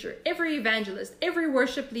preacher, every evangelist, every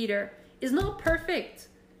worship leader is not perfect.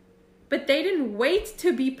 But they didn't wait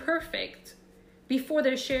to be perfect before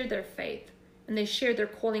they shared their faith and they shared their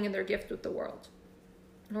calling and their gift with the world.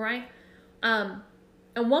 All right? And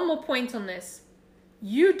one more point on this.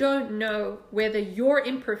 You don't know whether your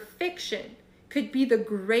imperfection could be the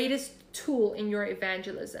greatest tool in your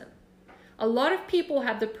evangelism. A lot of people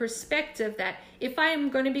have the perspective that if I am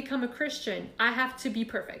going to become a Christian, I have to be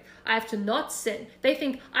perfect. I have to not sin. They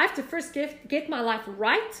think I have to first get my life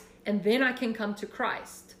right and then I can come to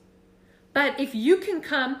Christ. But if you can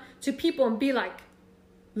come to people and be like,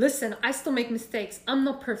 listen, I still make mistakes. I'm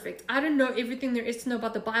not perfect. I don't know everything there is to know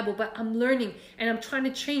about the Bible, but I'm learning and I'm trying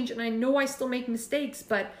to change. And I know I still make mistakes,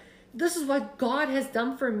 but this is what God has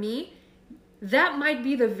done for me. That might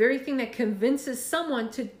be the very thing that convinces someone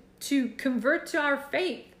to convert to our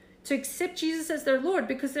faith, to accept Jesus as their Lord,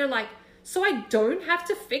 because they're like, so I don't have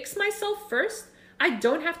to fix myself first. I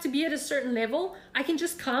don't have to be at a certain level. I can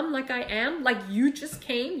just come like I am, like you just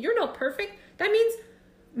came. You're not perfect. That means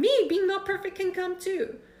me being not perfect can come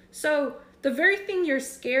too. So the very thing you're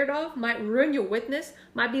scared of might ruin your witness,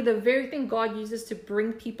 might be the very thing God uses to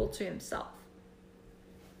bring people to himself.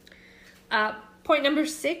 Point number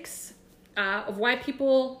 6 of why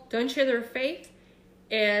people don't share their faith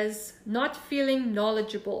is not feeling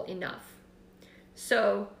knowledgeable enough.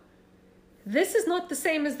 So this is not the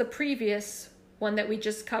same as the previous one that we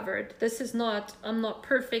just covered. This is not, I'm not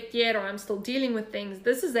perfect yet, or I'm still dealing with things.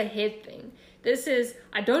 This is a head thing. This is,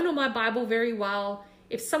 I don't know my Bible very well.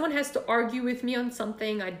 If someone has to argue with me on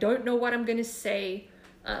something, I don't know what I'm going to say.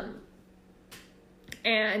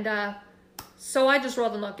 So I just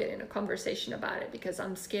rather not get in a conversation about it because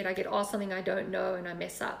I'm scared I get asked something I don't know and I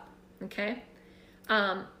mess up. Okay?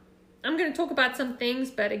 I'm going to talk about some things,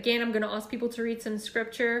 but again, I'm going to ask people to read some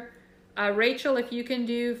scripture. Rachel, if you can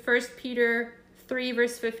do 1 Peter 3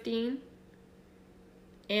 verse 15.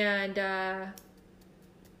 And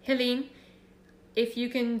Helene, if you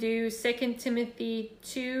can do 2 Timothy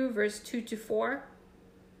 2 verse 2 to 4.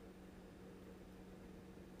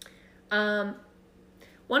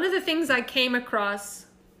 One of the things I came across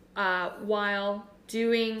while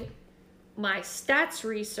doing my stats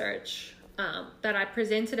research that I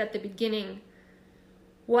presented at the beginning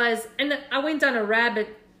was, and I went down a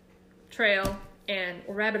rabbit trail and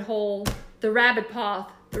or rabbit hole, the rabbit path,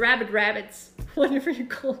 the rabid rabbits, whatever you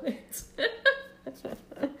call it.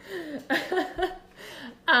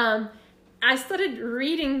 I started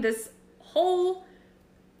reading this whole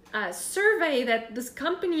survey that this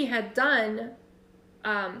company had done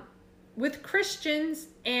with Christians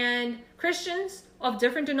and Christians of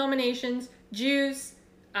different denominations, Jews,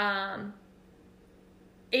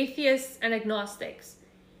 atheists, and agnostics.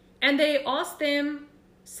 And they asked them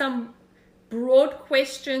some broad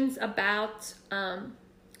questions about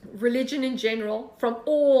religion in general from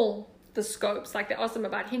all the scopes. Like they asked them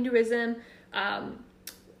about Hinduism,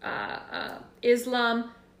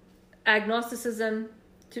 Islam, agnosticism,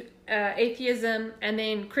 to atheism, and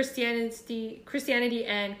then Christianity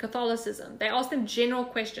and Catholicism. They ask them general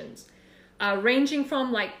questions, ranging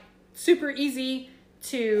from like super easy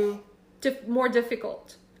to more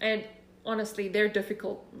difficult. And honestly, they're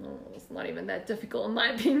difficult. No, it's not even that difficult in my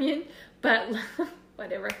opinion, but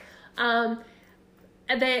whatever. And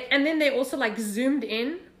then they also like zoomed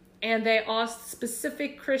in and they asked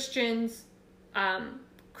specific Christian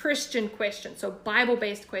questions, so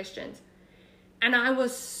Bible-based questions. And I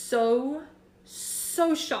was so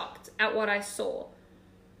shocked at what I saw.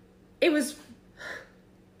 It was,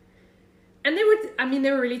 and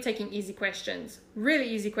they were really taking easy questions, really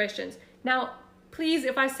easy questions. Now, please,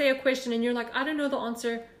 if I say a question and you're like, I don't know the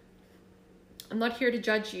answer, I'm not here to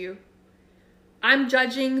judge you. I'm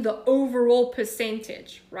judging the overall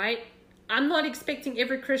percentage, right? I'm not expecting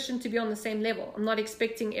every Christian to be on the same level. I'm not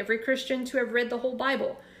expecting every Christian to have read the whole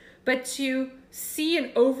Bible. But to see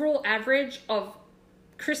an overall average of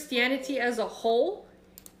Christianity as a whole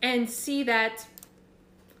and see that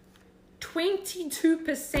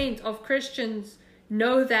 22% of Christians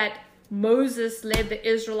know that Moses led the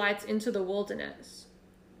Israelites into the wilderness.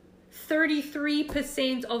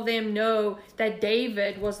 33% of them know that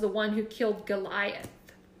David was the one who killed Goliath,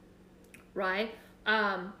 right?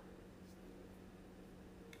 A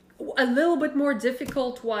little bit more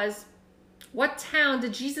difficult was, what town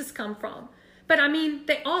did Jesus come from? But I mean,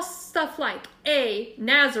 they asked stuff like A,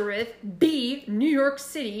 Nazareth, B, New York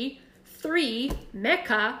City, 3,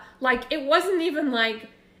 Mecca. Like, it wasn't even like,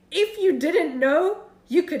 if you didn't know,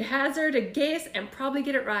 you could hazard a guess and probably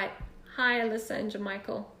get it right. Hi, Alyssa and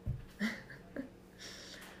Jamichael.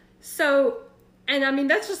 So, and I mean,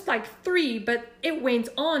 that's just like 3, but it went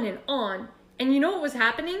on and on. And you know what was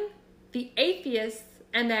happening? The atheists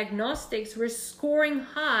and the agnostics were scoring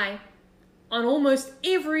high on almost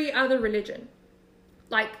every other religion,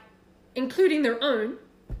 like including their own.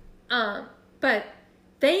 But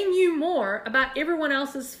they knew more about everyone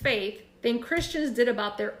else's faith than Christians did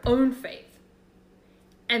about their own faith.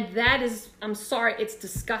 And that is, I'm sorry, it's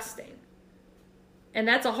disgusting. And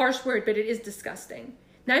that's a harsh word, but it is disgusting.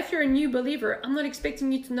 Now, if you're a new believer, I'm not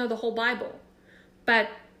expecting you to know the whole Bible. But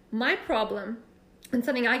my problem, and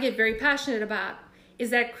something I get very passionate about,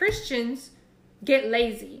 is that Christians get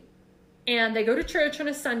lazy. And they go to church on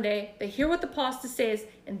a Sunday, they hear what the pastor says,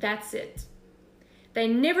 and that's it. They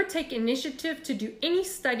never take initiative to do any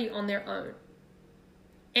study on their own.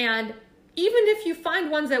 And even if you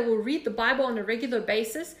find ones that will read the Bible on a regular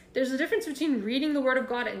basis, there's a difference between reading the Word of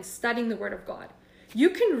God and studying the Word of God.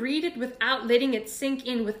 You can read it without letting it sink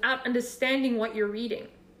in, without understanding what you're reading.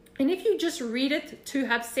 And if you just read it to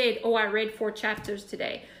have said, oh, I read 4 chapters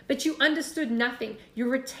today, but you understood nothing, you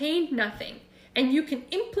retained nothing, and you can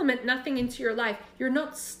implement nothing into your life, you're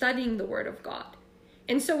not studying the Word of God.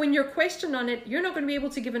 And so when you're questioned on it, you're not going to be able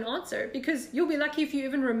to give an answer, because you'll be lucky if you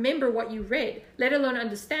even remember what you read, let alone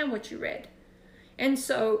understand what you read. And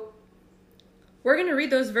so we're going to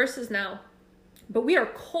read those verses now. But we are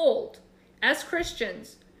called as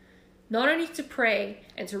Christians not only to pray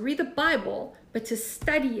and to read the Bible, but to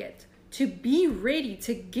study it, to be ready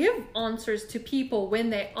to give answers to people when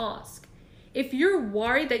they ask. If you're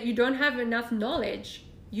worried that you don't have enough knowledge,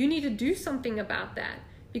 you need to do something about that,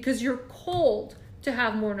 because you're called to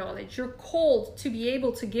have more knowledge. You're called to be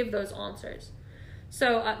able to give those answers.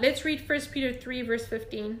 So let's read 1 Peter 3, verse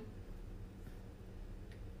 15.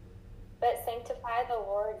 But sanctify the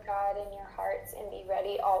Lord God in your hearts, and be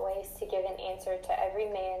ready always to give an answer to every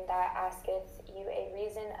man that asketh you a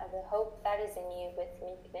reason of the hope that is in you, with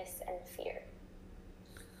meekness and fear.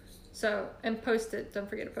 So, and post it. Don't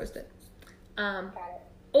forget to post it. Got it.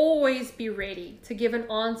 Always be ready to give an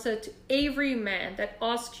answer to every man that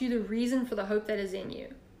asks you the reason for the hope that is in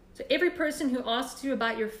you. So every person who asks you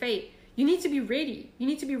about your faith, you need to be ready. You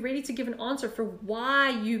need to be ready to give an answer for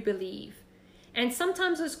why you believe. And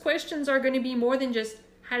sometimes those questions are going to be more than just,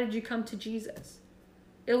 how did you come to Jesus?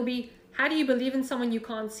 It'll be, how do you believe in someone you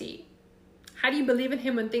can't see? How do you believe in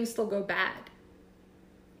him when things still go bad?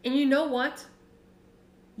 And you know what?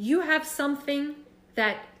 You have something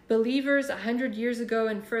that believers 100 years ago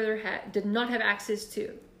and further did not have access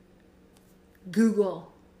to.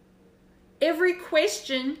 Google. Every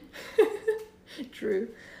question, true,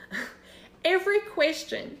 every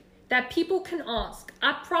question that people can ask,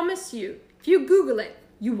 I promise you, if you Google it,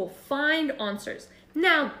 you will find answers.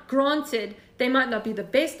 Now, granted, they might not be the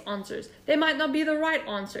best answers. They might not be the right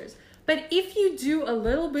answers. But if you do a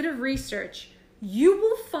little bit of research, you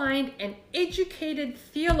will find an educated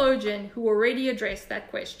theologian who already addressed that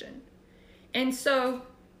question. And so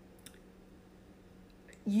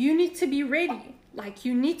you need to be ready Like,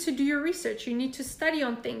 you need to do your research. You need to study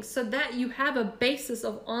on things so that you have a basis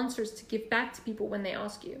of answers to give back to people when they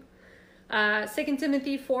ask you. 2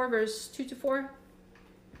 Timothy 4, verse 2-4.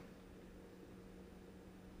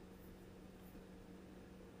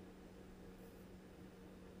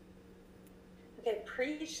 Okay,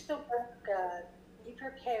 preach the word of God. Be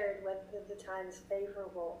prepared whether the time is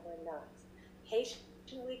favorable or not.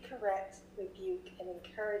 Patiently correct, rebuke, and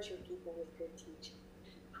encourage your people with good teaching.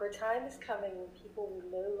 For a time is coming when people will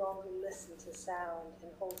no longer listen to sound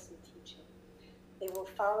and wholesome teaching. They will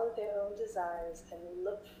follow their own desires and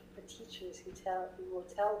will look for teachers who will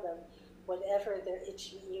tell them whatever their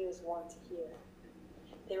itchy ears want to hear.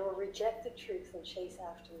 They will reject the truth and chase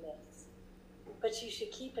after myths. But you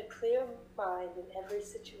should keep a clear mind in every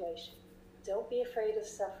situation. Don't be afraid of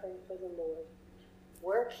suffering for the Lord.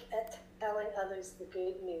 Work at telling others the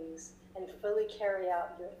good news and fully carry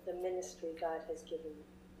out the ministry God has given you.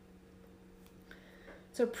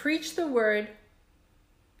 So preach the word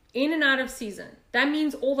in and out of season. That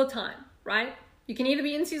means all the time, right? You can either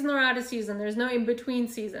be in season or out of season. There's no in between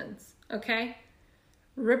seasons, okay?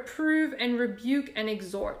 Reprove and rebuke and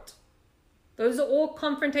exhort. Those are all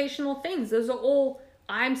confrontational things. Those are all,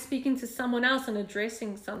 I'm speaking to someone else and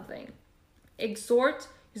addressing something. Exhort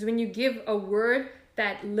is when you give a word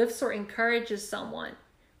that lifts or encourages someone.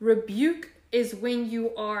 Rebuke is when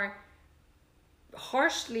you are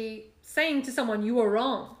harshly saying to someone, you are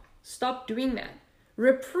wrong. Stop doing that.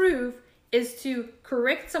 Reprove is to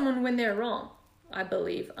correct someone when they're wrong. I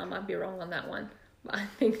believe. I might be wrong on that one, but I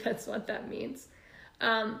think that's what that means.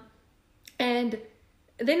 And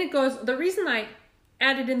then it goes, the reason I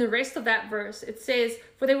added in the rest of that verse, it says,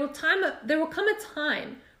 for there will come a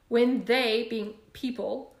time when they, being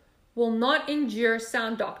people, will not endure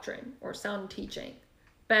sound doctrine or sound teaching,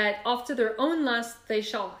 but after their own lust they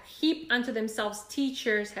shall heap unto themselves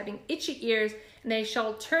teachers having itchy ears, and they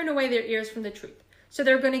shall turn away their ears from the truth. So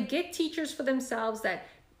they're going to get teachers for themselves that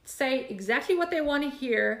say exactly what they want to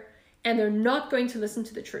hear, and they're not going to listen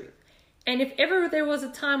to the truth. And if ever there was a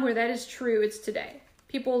time where that is true, it's today.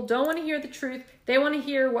 People don't want to hear the truth. They want to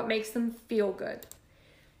hear what makes them feel good.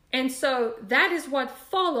 And so that is what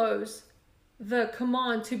follows the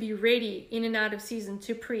command to be ready in and out of season,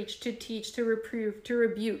 to preach, to teach, to reprove, to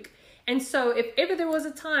rebuke. And so if ever there was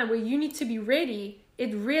a time where you need to be ready,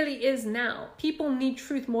 it really is now. People need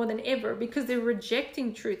truth more than ever because they're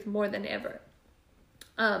rejecting truth more than ever.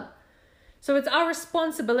 So it's our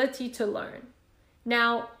responsibility to learn.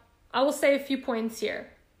 Now, I will say a few points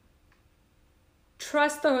here.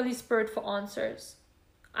 Trust the Holy Spirit for answers.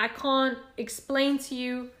 I can't explain to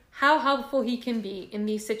you how helpful He can be in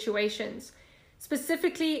these situations.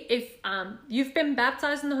 Specifically, if you've been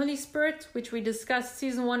baptized in the Holy Spirit, which we discussed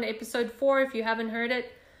season 1, episode 4, if you haven't heard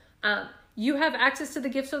it, you have access to the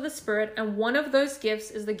gifts of the Spirit, and one of those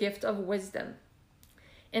gifts is the gift of wisdom.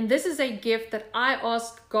 And this is a gift that I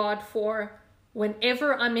ask God for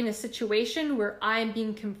whenever I'm in a situation where I'm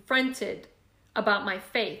being confronted about my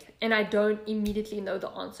faith and I don't immediately know the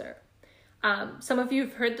answer. Some of you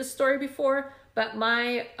have heard the story before, but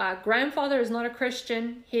my grandfather is not a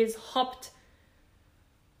Christian. He's hopped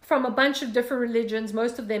from a bunch of different religions,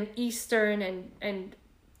 most of them Eastern and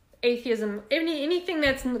atheism, anything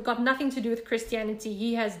that's got nothing to do with Christianity,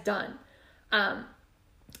 he has done.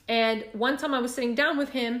 And one time I was sitting down with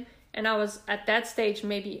him, and I was at that stage,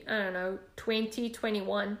 maybe, 20,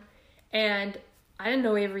 21, and I didn't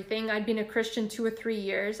know everything. I'd been a Christian 2 or 3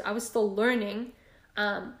 years. I was still learning.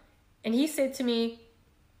 And he said to me,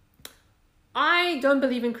 I don't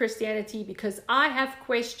believe in Christianity because I have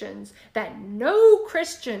questions that no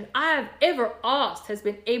Christian I have ever asked has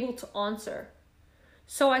been able to answer.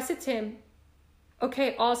 So I said to him,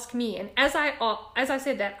 okay, ask me. And as I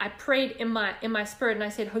said that, I prayed in my spirit, and I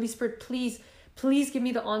said, Holy Spirit, please give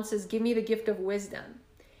me the answers. Give me the gift of wisdom.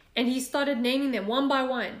 And he started naming them one by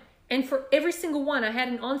one. And for every single one, I had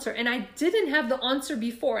an answer. And I didn't have the answer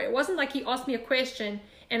before. It wasn't like he asked me a question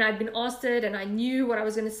and I'd been asked it and I knew what I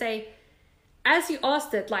was going to say. As he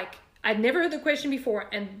asked it, like, I'd never heard the question before,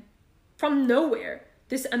 and from nowhere,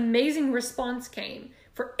 this amazing response came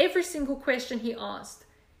for every single question he asked.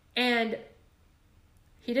 And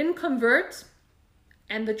he didn't convert.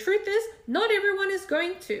 And the truth is, not everyone is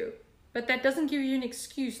going to. But that doesn't give you an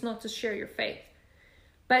excuse not to share your faith.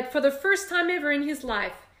 But for the first time ever in his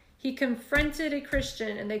life, he confronted a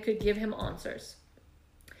Christian and they could give him answers.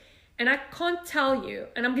 And I can't tell you,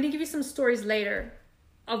 and I'm going to give you some stories later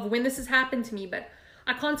of when this has happened to me, but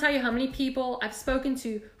I can't tell you how many people I've spoken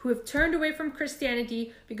to who have turned away from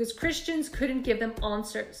Christianity because Christians couldn't give them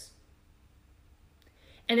answers.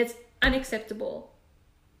 And it's unacceptable.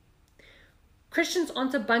 Christians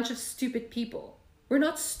aren't a bunch of stupid people. We're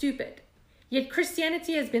not stupid. Yet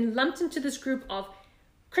Christianity has been lumped into this group of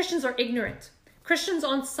Christians are ignorant. Christians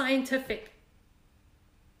aren't scientific.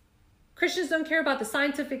 Christians don't care about the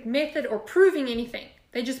scientific method or proving anything.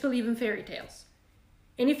 They just believe in fairy tales.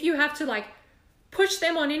 And if you have to like push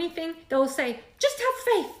them on anything, they'll say, just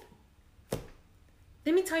have faith.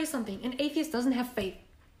 Let me tell you something. An atheist doesn't have faith.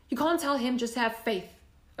 You can't tell him just have faith.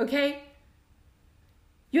 Okay?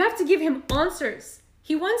 You have to give him answers.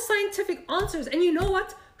 He wants scientific answers. And you know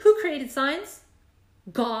what? Who created science?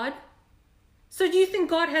 God. So do you think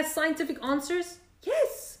God has scientific answers?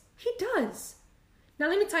 Yes, he does. Now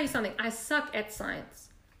let me tell you something. I suck at science.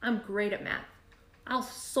 I'm great at math. I'll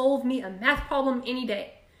solve me a math problem any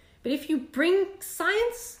day. But if you bring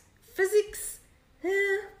science, physics,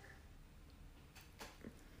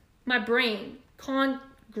 my brain can't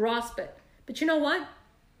grasp it. But you know what?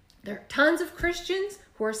 There are tons of Christians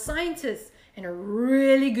who are scientists and are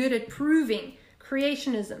really good at proving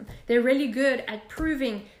creationism. They're really good at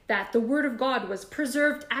proving that the Word of God was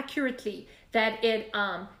preserved accurately, that it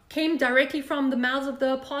came directly from the mouths of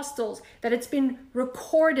the apostles, that it's been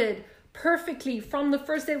recorded perfectly from the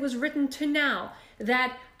first day it was written to now,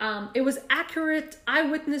 that it was accurate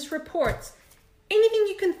eyewitness reports. Anything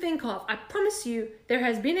you can think of, I promise you, there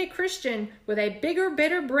has been a Christian with a bigger,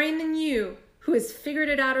 better brain than you who has figured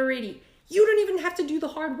it out already. You don't even have to do the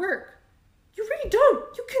hard work. You really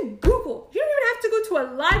don't. You can Google. You don't even have to go to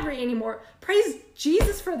a library anymore. Praise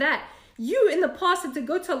Jesus for that. You in the past had to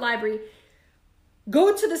go to a library,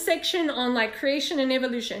 go to the section on like creation and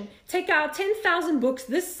evolution, take out 10,000 books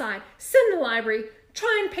this side, sit in the library,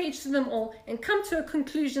 try and page through them all, and come to a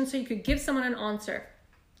conclusion so you could give someone an answer.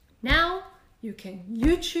 Now, you can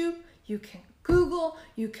YouTube, you can Google,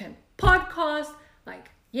 you can podcast, like,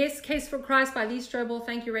 yes, Case for Christ by Lee Strobel.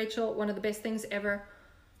 Thank you, Rachel. One of the best things ever.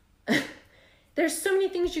 There's so many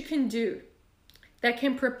things you can do that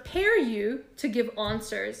can prepare you to give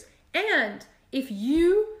answers. And if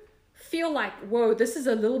you feel like, whoa, this is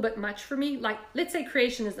a little bit much for me, like, let's say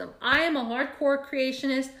creationism. I am a hardcore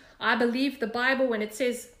creationist. I believe the Bible when it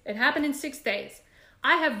says it happened in 6 days.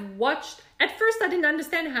 I have watched, at first I didn't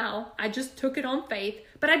understand how. I just took it on faith,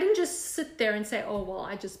 but I didn't just sit there and say, oh, well,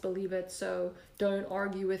 I just believe it, so don't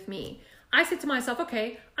argue with me. I said to myself,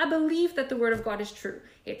 okay, I believe that the Word of God is true.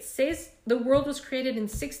 It says the world was created in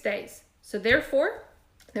 6 days. So therefore,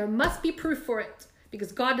 there must be proof for it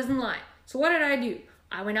because God doesn't lie. So what did I do?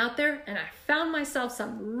 I went out there and I found myself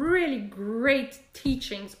some really great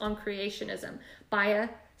teachings on creationism by a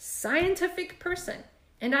scientific person.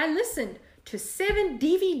 And I listened to 7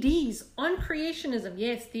 DVDs on creationism.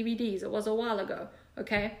 Yes, DVDs. It was a while ago.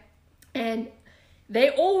 Okay. And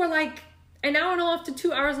they all were like an hour and a half to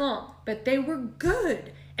 2 hours long, but they were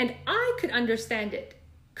good. And I could understand it.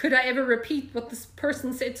 Could I ever repeat what this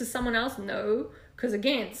person said to someone else? No. Because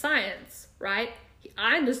again, science, right?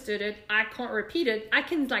 I understood it. I can't repeat it. I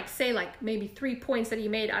can say maybe 3 points that he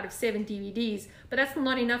made out of 7 DVDs, but that's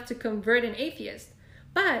not enough to convert an atheist.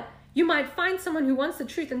 But you might find someone who wants the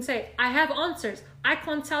truth and say, I have answers. I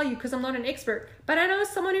can't tell you because I'm not an expert, but I know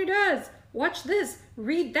someone who does. Watch this,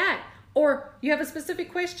 read that. Or you have a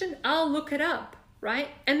specific question, I'll look it up, right?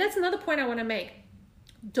 And that's another point I want to make.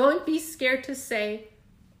 Don't be scared to say,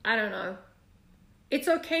 I don't know. It's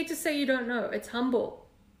okay to say you don't know. It's humble,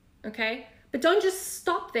 okay? But don't just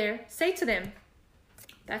stop there. Say to them,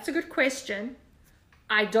 that's a good question.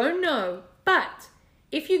 I don't know, but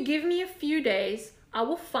if you give me a few days, I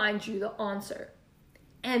will find you the answer.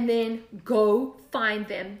 And then go find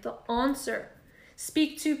them the answer.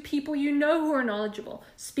 Speak to people you know who are knowledgeable.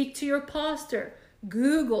 Speak to your pastor.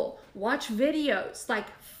 Google. Watch videos.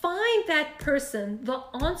 Find that person the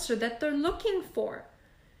answer that they're looking for.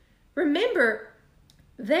 Remember,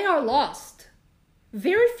 they are lost.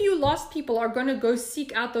 Very few lost people are going to go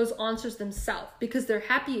seek out those answers themselves because they're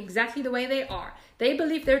happy exactly the way they are. They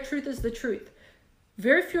believe their truth is the truth.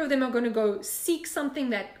 Very few of them are going to go seek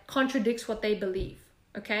something that contradicts what they believe,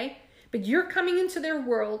 okay? But you're coming into their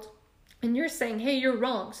world and you're saying, hey, you're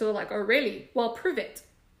wrong. So they're like, oh, really? Well, prove it.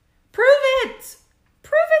 Prove it!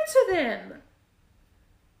 Prove it to them.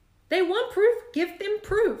 They want proof, give them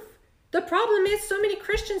proof. The problem is so many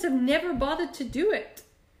Christians have never bothered to do it.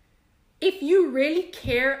 If you really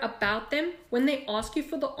care about them, when they ask you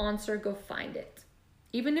for the answer, go find it.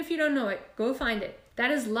 Even if you don't know it, go find it.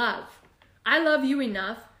 That is love. I love you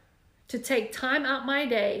enough to take time out my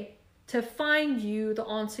day to find you the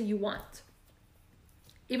answer you want.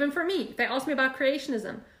 Even for me, if they ask me about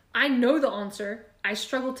creationism, I know the answer. I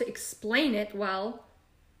struggle to explain it well,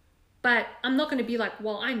 but I'm not going to be like,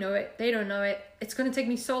 well, I know it. They don't know it. It's going to take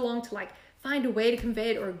me so long to find a way to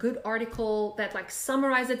convey it, or a good article that like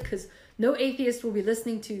summarize it, because no atheist will be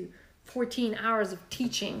listening to 14 hours of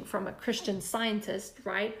teaching from a Christian scientist,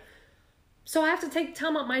 right? So I have to take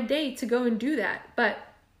time out my day to go and do that. But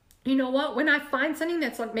you know what? When I find something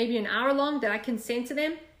that's like maybe an hour long that I can send to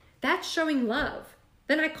them, that's showing love.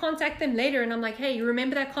 Then I contact them later and I'm like, hey, you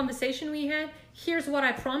remember that conversation we had? Here's what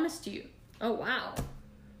I promised you. Oh, wow.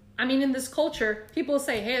 I mean, in this culture, people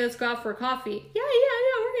say, hey, let's go out for a coffee. Yeah,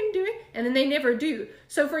 we're going to do it. And then they never do.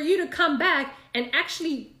 So for you to come back and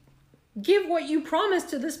actually give what you promised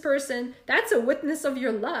to this person, that's a witness of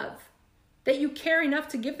your love, that you care enough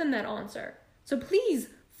to give them that answer. So please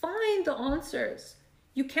find the answers.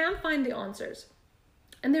 You can find the answers.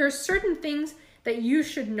 And there are certain things that you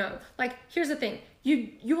should know. Like, here's the thing.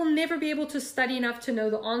 You will never be able to study enough to know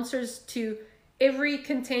the answers to every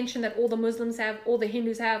contention that all the Muslims have, all the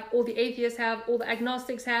Hindus have, all the atheists have, all the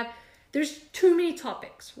agnostics have. There's too many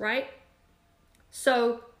topics, right?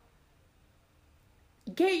 So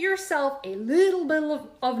get yourself a little bit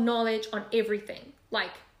of knowledge on everything.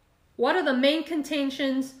 Like, what are the main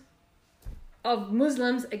contentions of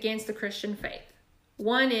Muslims against the Christian faith?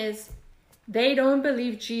 One is they don't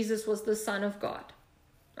believe Jesus was the Son of God.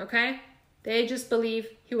 Okay? They just believe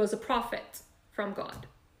he was a prophet from God.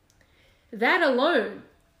 That alone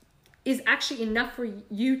is actually enough for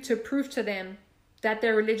you to prove to them that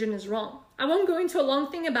their religion is wrong. I won't go into a long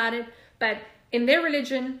thing about it, but in their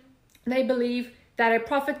religion, they believe that a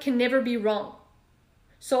prophet can never be wrong.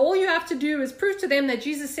 So all you have to do is prove to them that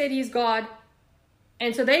Jesus said he's God,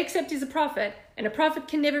 and so they accept he's a prophet, and a prophet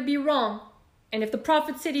can never be wrong. And if the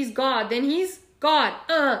prophet said he's God, then he's God.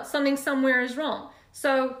 Something somewhere is wrong.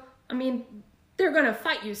 So, I mean, they're going to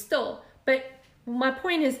fight you still. But my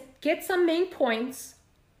point is, get some main points,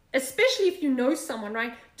 especially if you know someone,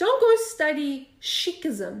 right? Don't go study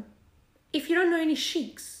Sikhism if you don't know any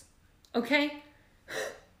Sikhs, okay?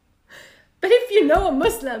 But if you know a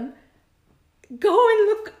Muslim, go and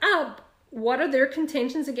look up what are their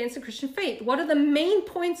contentions against the Christian faith. What are the main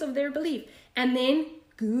points of their belief? And then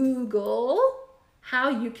Google how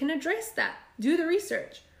you can address that. Do the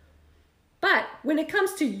research. But when it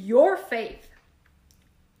comes to your faith,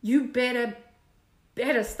 you better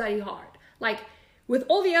study hard. Like, with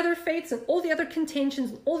all the other faiths and all the other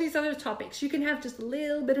contentions and all these other topics, you can have just a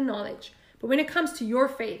little bit of knowledge. But when it comes to your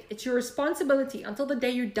faith, it's your responsibility until the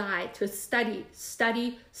day you die to study.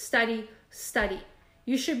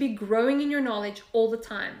 You should be growing in your knowledge all the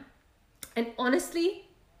time. And honestly,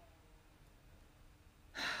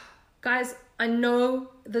 guys, I know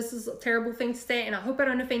this is a terrible thing to say, and I hope I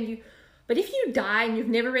don't offend you, but if you die and you've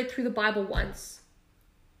never read through the Bible once,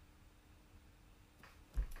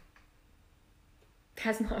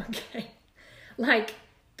 that's not okay. Like,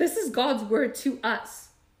 this is God's word to us,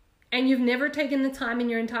 and you've never taken the time in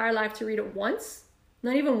your entire life to read it once,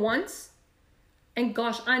 not even once. And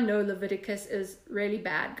gosh, I know Leviticus is really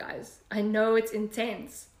bad, guys. I know it's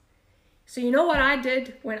intense. So you know what I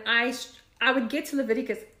did when I would get to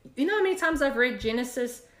Leviticus? You know how many times I've read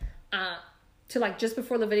Genesis to like just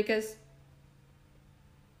before Leviticus?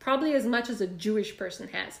 Probably as much as a Jewish person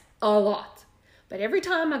has. A lot. But every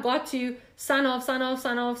time I got to son of,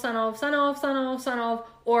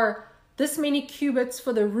 or this many cubits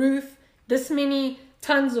for the roof, this many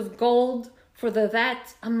tons of gold for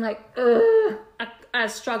that, I'm like, ugh, I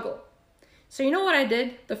struggle. So you know what I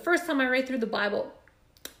did? The first time I read through the Bible,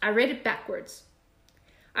 I read it backwards.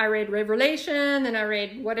 I read Revelation, then I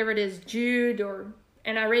read whatever it is, Jude,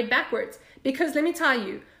 and I read backwards. Because let me tell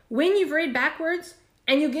you, when you've read backwards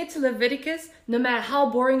and you get to Leviticus, no matter how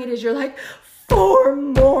boring it is, you're like, 4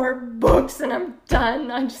 more books and I'm done.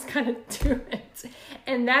 I'm just gonna do it.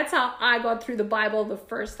 And that's how I got through the Bible the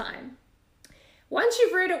first time. Once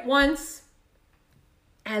you've read it once,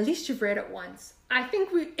 at least you've read it once. I think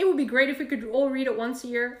it would be great if we could all read it once a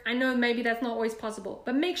year. I know maybe that's not always possible,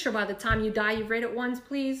 but make sure by the time you die, you've read it once,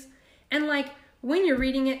 please. And like, when you're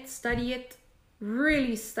reading it, study it,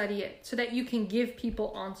 really study it so that you can give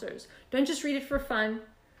people answers. Don't just read it for fun.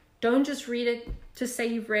 Don't just read it to say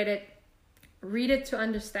you've read it. Read it to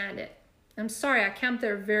understand it. I'm sorry, I camped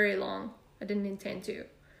there very long. I didn't intend to.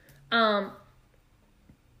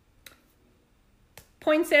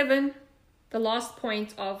 Point 7, the last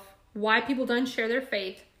point of why people don't share their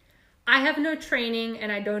faith. I have no training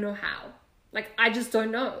and I don't know how. Like, I just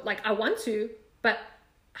don't know. Like, I want to, but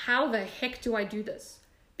how the heck do I do this?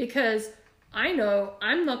 Because I know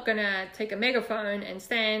I'm not gonna take a megaphone and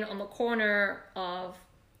stand on the corner of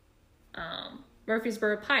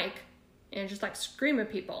Murfreesboro Pike and just like scream at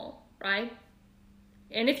people, right?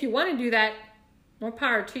 And if you want to do that, more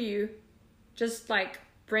power to you. Just like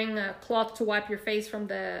bring a cloth to wipe your face from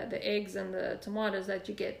the eggs and the tomatoes that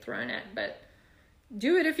you get thrown at. But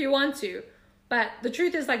do it if you want to. But the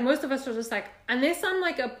truth is, like, most of us are just like, unless I'm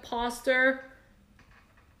like a pastor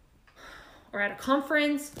or at a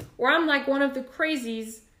conference, or I'm like one of the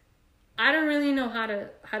crazies, I don't really know how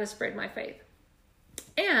to spread my faith.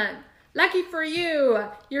 And lucky for you,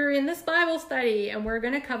 you're in this Bible study, and we're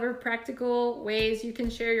going to cover practical ways you can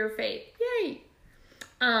share your faith. Yay!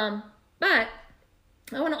 But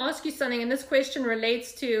I want to ask you something, and this question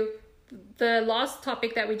relates to the last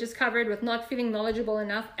topic that we just covered with not feeling knowledgeable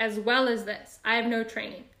enough, as well as this. I have no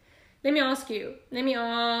training. Let me ask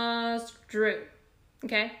Drew,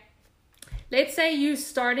 okay? Let's say you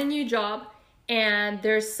start a new job and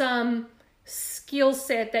there's some skill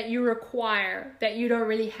set that you require that you don't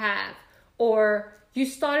really have, or you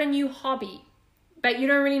start a new hobby but you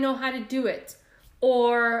don't really know how to do it,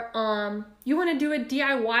 or you want to do a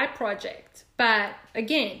DIY project but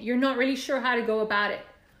again you're not really sure how to go about it.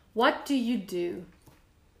 What do you do?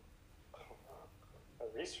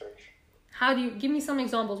 Research. How do you, give me some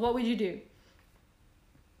examples. What would you do?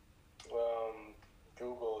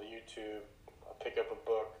 Google, YouTube, pick up a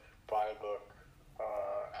book, buy a book,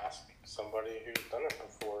 ask somebody who's done it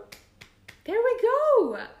before. There we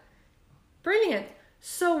go. Brilliant.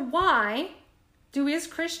 So why do we as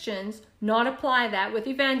Christians not apply that with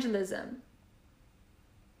evangelism?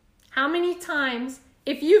 How many times,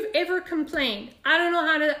 if you've ever complained, I don't know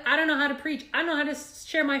how to preach, I don't know how to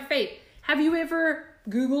share my faith, have you ever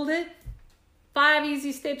Googled it? 5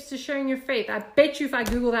 easy steps to sharing your faith. I bet you if I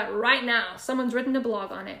Google that right now, someone's written a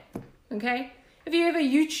blog on it. Okay? Have you ever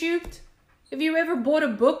YouTubed? Have you ever bought a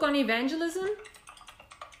book on evangelism?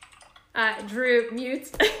 Drew, mute.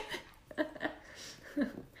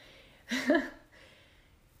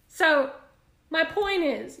 So, my point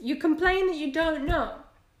is, you complain that you don't know.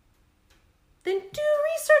 Then do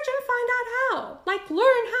research and find out how. Like,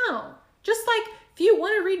 learn how. Just like if you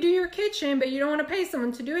want to redo your kitchen, but you don't want to pay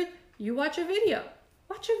someone to do it, you watch a video.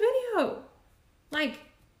 Watch a video. Like,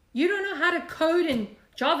 you don't know how to code in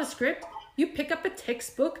JavaScript, you pick up a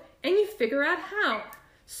textbook and you figure out how.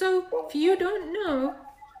 So, if you don't know...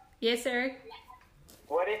 Yes, Eric?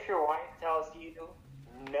 What if your wife tells you,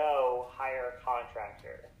 no, hire a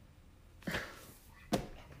contractor?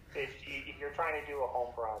 if you're trying to do a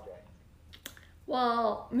home project.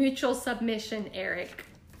 Well, mutual submission, Eric.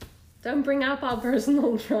 Don't bring up our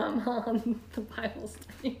personal drama on the Bible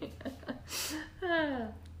study.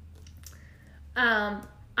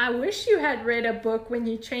 I wish you had read a book when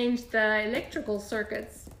you changed the electrical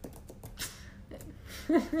circuits.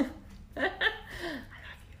 I love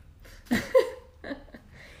you.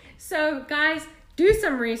 So, guys, do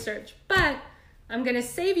some research. But I'm going to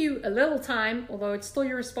save you a little time, although it's still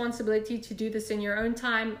your responsibility to do this in your own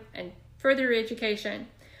time and further your education.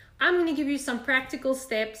 I'm going to give you some practical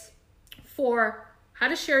steps for how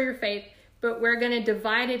to share your faith, but we're going to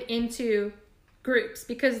divide it into groups,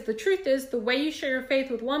 because the truth is the way you share your faith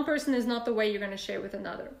with one person is not the way you're going to share with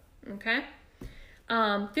another. Okay?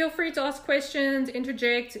 Feel free to ask questions,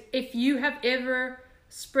 interject. If you have ever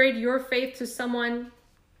spread your faith to someone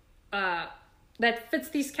that fits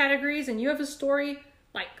these categories and you have a story,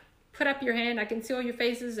 like, put up your hand. I can see all your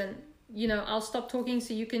faces, and I'll stop talking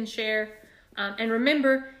so you can share. And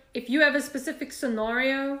remember, if you have a specific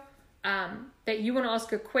scenario that you want to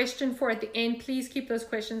ask a question for at the end, please keep those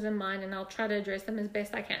questions in mind and I'll try to address them as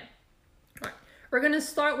best I can. All right, we're going to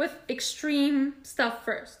start with extreme stuff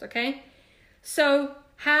first, okay? So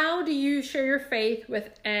how do you share your faith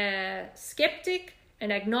with a skeptic,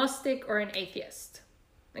 an agnostic, or an atheist?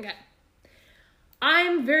 Okay.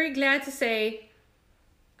 I'm very glad to say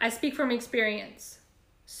I speak from experience.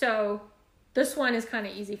 So this one is kind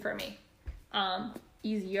of easy for me.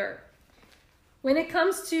 Easier. When it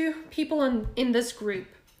comes to people in this group,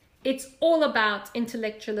 it's all about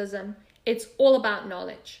intellectualism. It's all about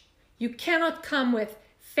knowledge. You cannot come with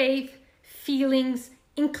faith, feelings,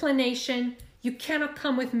 inclination. You cannot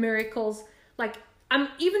come with miracles. Like,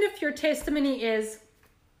 even if your testimony is,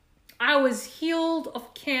 I was healed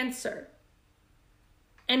of cancer,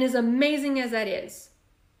 and as amazing as that is,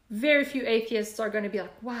 very few atheists are going to be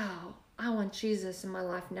like, wow, I want Jesus in my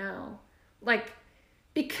life now. Like,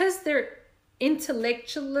 because they're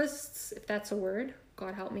intellectualists, if that's a word,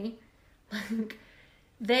 God help me, like,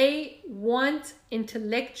 they want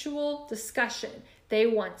intellectual discussion. They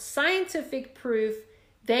want scientific proof.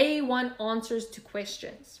 They want answers to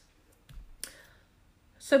questions.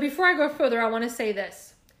 So before I go further, I want to say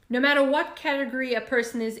this. No matter what category a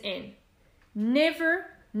person is in, never,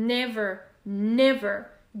 never,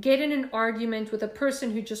 never get in an argument with a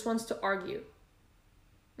person who just wants to argue.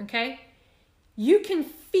 Okay? you can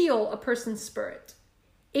feel a person's spirit.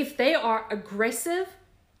 If they are aggressive,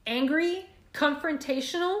 angry,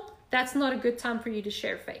 confrontational, that's not a good time for you to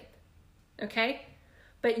share faith. Okay?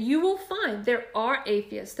 But you will find there are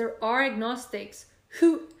atheists, there are agnostics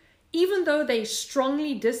who, even though they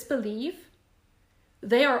strongly disbelieve,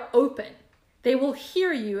 they are open. They will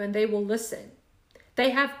hear you and they will listen. They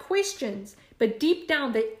have questions, but deep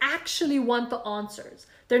down they actually want the answers.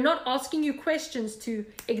 They're not asking you questions to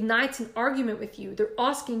ignite an argument with you. They're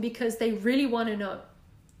asking because they really want to know.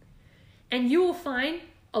 And you will find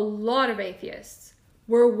a lot of atheists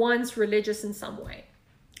were once religious in some way.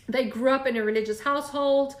 They grew up in a religious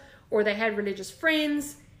household, or they had religious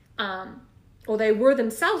friends, or they were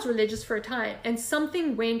themselves religious for a time, and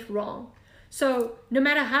something went wrong. So no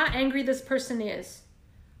matter how angry this person is,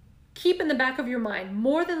 keep in the back of your mind,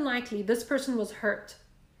 more than likely this person was hurt.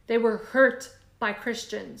 They were hurt by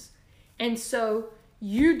Christians. And so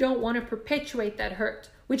you don't want to perpetuate that hurt,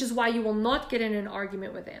 which is why you will not get in an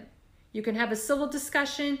argument with them. You can have a civil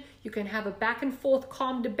discussion, you can have a back and forth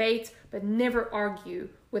calm debate, but never argue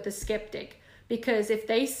with a skeptic. Because if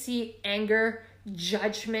they see anger,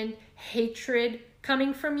 judgment, hatred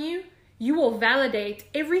coming from you, you will validate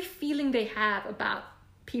every feeling they have about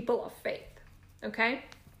people of faith. Okay?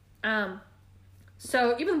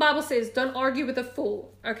 So even the Bible says, don't argue with a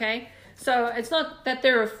fool. Okay? So it's not that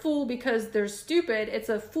they're a fool because they're stupid. It's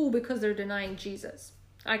a fool because they're denying Jesus.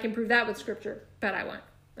 I can prove that with scripture, but I won't.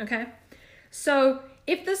 Okay? So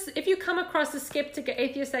if you come across a skeptic, an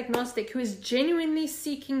atheist, agnostic who is genuinely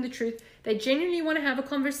seeking the truth, they genuinely want to have a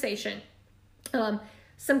conversation.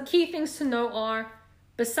 Some key things to know are,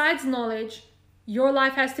 besides knowledge, your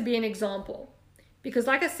life has to be an example. Because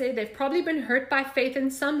like I said, they've probably been hurt by faith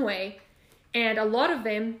in some way. And a lot of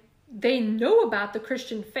them, they know about the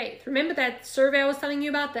Christian faith. Remember that survey I was telling you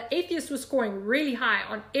about? The atheist was scoring really high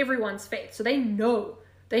on everyone's faith. So they know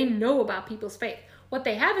about people's faith. What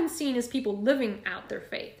they haven't seen is people living out their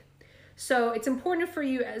faith. So it's important for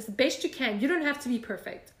you, as best you can, you don't have to be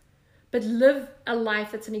perfect, but live a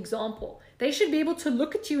life that's an example. They should be able to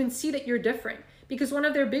look at you and see that you're different, because one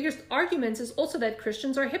of their biggest arguments is also that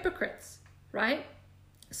Christians are hypocrites, right?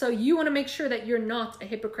 So you want to make sure that you're not a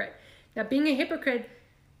hypocrite. Now, being a hypocrite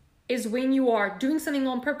is when you are doing something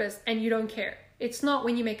on purpose and you don't care. It's not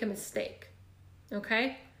when you make a mistake,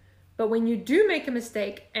 okay? But when you do make a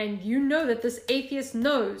mistake and you know that this atheist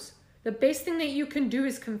knows, the best thing that you can do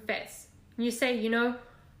is confess. And you say, you know,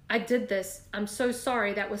 I did this. I'm so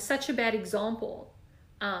sorry. That was such a bad example.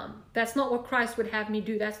 That's not what Christ would have me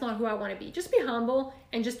do. That's not who I want to be. Just be humble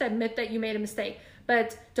and just admit that you made a mistake.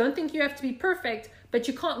 But don't think you have to be perfect, but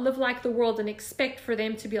you can't live like the world and expect for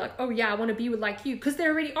them to be like, oh yeah, I want to be like you, because they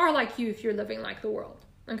already are like you if you're living like the world.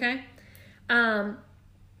 Okay?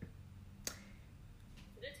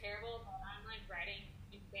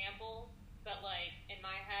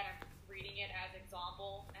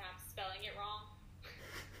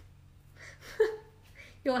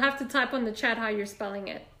 You'll have to type on the chat how you're spelling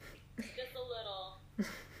it. Just a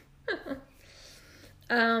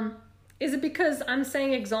little. Is it because I'm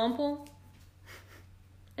saying example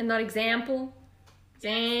and not example?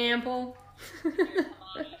 Example.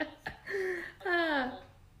 All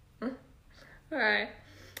right.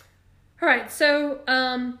 So,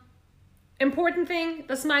 important thing,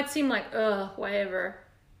 this might seem like, whatever.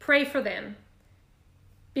 Pray for them.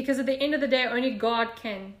 Because at the end of the day, only God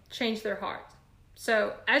can change their heart.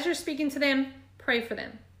 So as you're speaking to them, pray for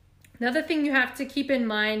them. Another thing you have to keep in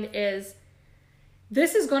mind is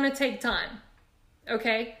this is going to take time,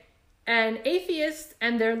 okay? An atheist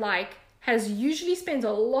and their like has usually spent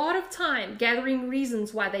a lot of time gathering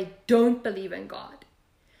reasons why they don't believe in God.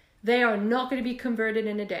 They are not going to be converted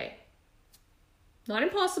in a day. Not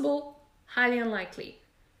impossible, highly unlikely.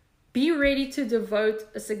 Be ready to devote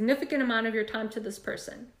a significant amount of your time to this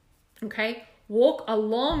person, okay? Walk a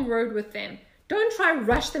long road with them. Don't try to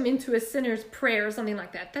rush them into a sinner's prayer or something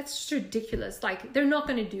like that. That's just ridiculous. Like, they're not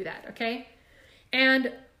going to do that, okay?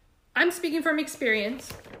 And I'm speaking from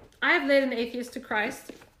experience. I have led an atheist to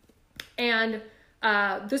Christ. And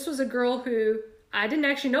this was a girl who I didn't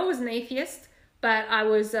actually know was an atheist. But I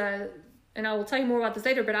was, and I will tell you more about this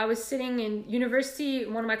later, but I was sitting in university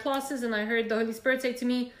in one of my classes and I heard the Holy Spirit say to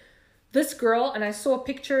me, this girl, and I saw a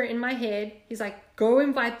picture in my head. He's like, go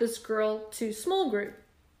invite this girl to small group.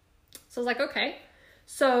 So I was like, okay.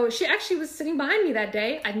 So she actually was sitting behind me that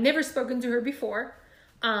day. I'd never spoken to her before.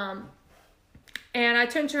 And I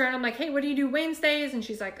turned to her and I'm like, hey, what do you do Wednesdays? And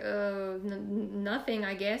she's like, nothing,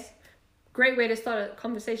 I guess. Great way to start a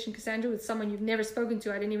conversation, Cassandra, with someone you've never spoken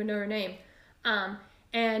to. I didn't even know her name.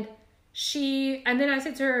 And and then I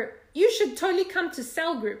said to her, you should totally come to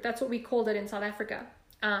cell group. That's what we called it in South Africa.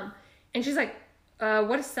 And she's like,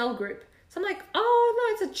 what is cell group? So I'm like, oh,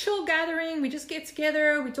 no, it's a chill gathering. We just get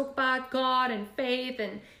together. We talk about God and faith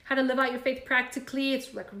and how to live out your faith practically.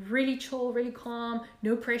 It's like really chill, really calm,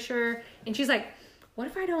 no pressure. And she's like, what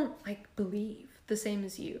if I don't like believe the same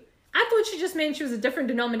as you? I thought she just meant she was a different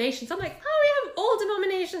denomination. So I'm like, oh, we have all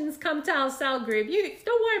denominations come to our cell group. You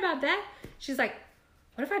don't worry about that. She's like,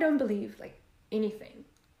 what if I don't believe like anything?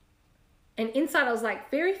 And inside I was like,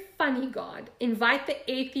 very funny, God. Invite the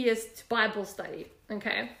atheist to Bible study.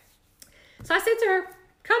 Okay. So I said to her,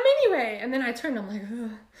 come anyway. And then I turned, I'm like,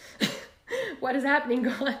 what is happening,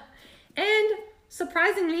 God? And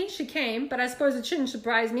surprisingly, she came, but I suppose it shouldn't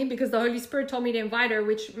surprise me because the Holy Spirit told me to invite her,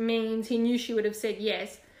 which means he knew she would have said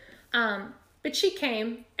yes. But she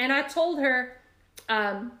came, and I told her,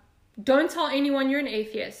 don't tell anyone you're an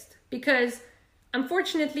atheist, because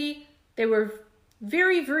unfortunately, they were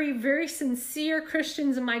very, very, very sincere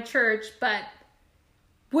Christians in my church, but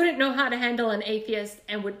wouldn't know how to handle an atheist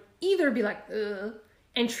and would either be like, ugh,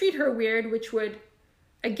 and treat her weird, which would,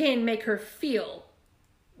 again, make her feel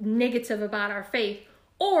negative about our faith,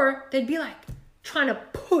 or they'd be like trying to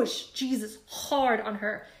push Jesus hard on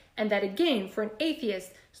her. And that, again, for an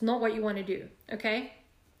atheist, is not what you want to do, okay?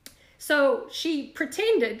 So she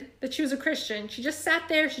pretended that she was a Christian. She just sat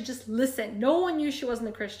there. She just listened. No one knew she wasn't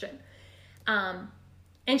a Christian.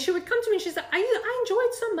 And she would come to me and she said, I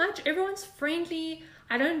enjoyed so much. Everyone's friendly.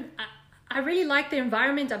 I really like the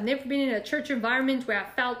environment. I've never been in a church environment where I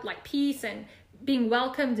felt like peace and being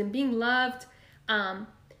welcomed and being loved.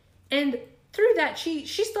 And through that, she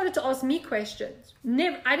started to ask me questions.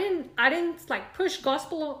 I didn't like push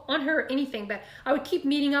gospel on her or anything, but I would keep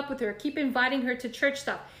meeting up with her, keep inviting her to church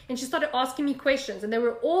stuff. And she started asking me questions. And they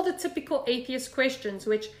were all the typical atheist questions,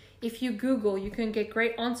 which if you Google, you can get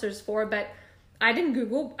great answers for. But I didn't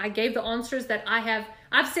Google. I gave the answers that I have.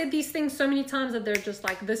 I've said these things so many times that they're just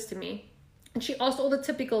like this to me. And she asked all the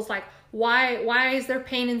typicals, like, why is there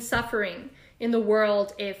pain and suffering in the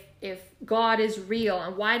world if God is real,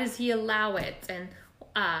 and why does he allow it, and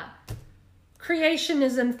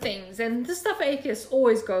creationism things, and the stuff atheists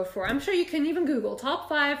always go for. I'm sure you can even Google top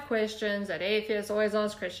 5 questions that atheists always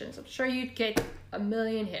ask Christians. I'm sure you'd get a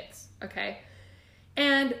million hits, okay?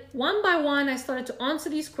 And one by one, I started to answer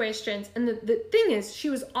these questions, and the thing is, she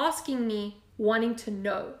was asking me, wanting to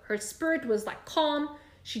know. Her spirit was like calm.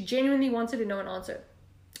 She genuinely wanted to know an answer.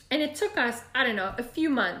 And it took us, I don't know, a few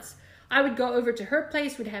months. I would go over to her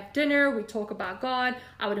place, we'd have dinner, we'd talk about God.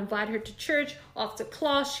 I would invite her to church. After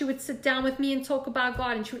class, she would sit down with me and talk about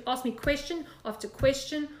God, and she would ask me question after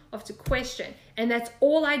question after question. And that's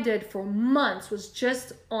all I did for months, was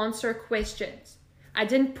just answer questions. I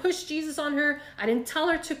didn't push Jesus on her. I didn't tell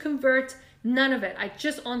her to convert, none of it. I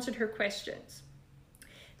just answered her questions.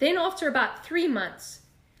 Then after about 3 months,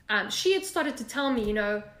 she had started to tell me,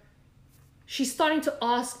 she's starting to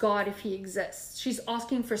ask God if he exists. She's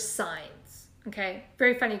asking for signs, okay?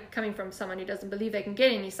 Very funny coming from someone who doesn't believe they can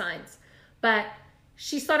get any signs. But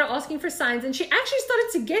she started asking for signs, and she actually started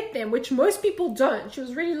to get them, which most people don't. She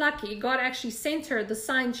was really lucky. God actually sent her the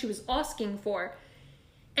signs she was asking for.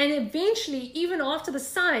 And eventually, even after the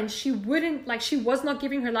signs, she was not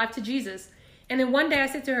giving her life to Jesus. And then one day I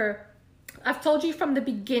said to her, I've told you from the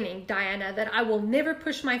beginning, Diana, that I will never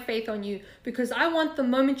push my faith on you because I want the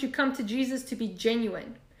moment you come to Jesus to be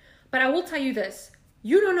genuine. But I will tell you this,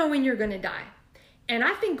 you don't know when you're going to die. And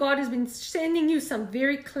I think God has been sending you some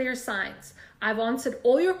very clear signs. I've answered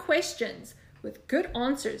all your questions with good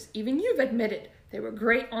answers. Even you've admitted they were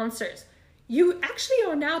great answers. You actually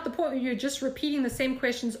are now at the point where you're just repeating the same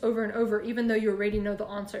questions over and over, even though you already know the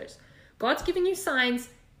answers. God's giving you signs.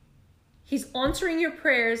 He's answering your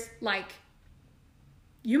prayers like,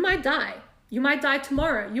 you might die. You might die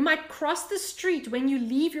tomorrow. You might cross the street when you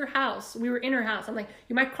leave your house. We were in her house. I'm like,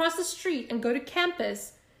 you might cross the street and go to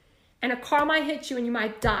campus, and a car might hit you and you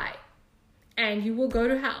might die. And you will go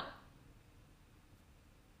to hell.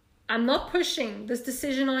 I'm not pushing this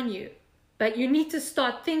decision on you, but you need to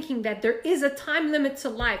start thinking that there is a time limit to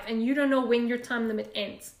life, and you don't know when your time limit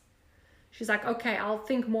ends. She's like, okay, I'll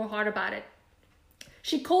think more hard about it.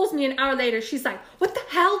 She calls me an hour later. She's like, what the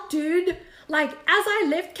hell, dude? Like, as I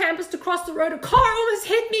left campus to cross the road, a car almost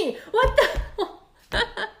hit me. What the hell? And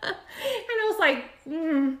I was like,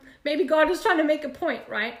 maybe God was trying to make a point,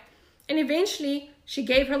 right? And eventually, she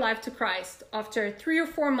gave her life to Christ after 3 or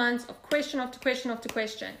 4 months of question after question after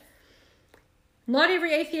question. Not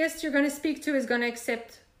every atheist you're going to speak to is going to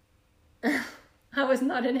accept. I was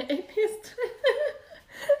not an atheist.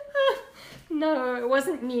 No, it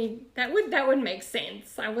wasn't me. That would make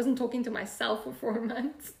sense. I wasn't talking to myself for 4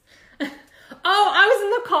 months. Oh, I was in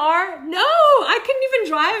the car? No, I couldn't even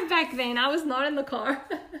drive back then. I was not in the car.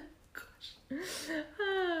 Gosh.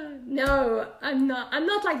 No, I'm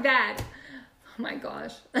not like that. Oh my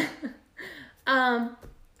gosh.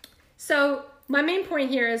 So my main point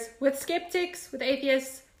here is with skeptics, with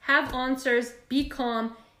atheists, have answers, be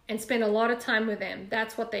calm, and spend a lot of time with them.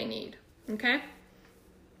 That's what they need. Okay?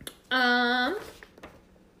 I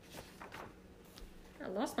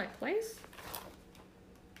lost my place.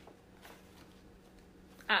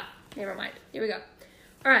 Never mind. Here we go.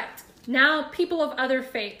 All right. Now, people of other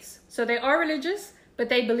faiths. So they are religious, but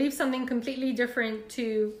they believe something completely different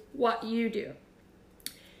to what you do.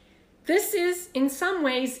 This is, in some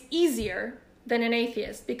ways, easier than an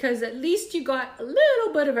atheist because at least you got a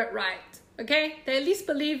little bit of it right. Okay? They at least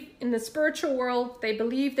believe in the spiritual world. They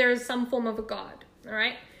believe there is some form of a God. All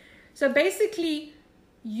right? So basically,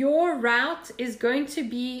 your route is going to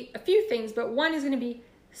be a few things, but one is going to be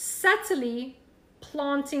subtly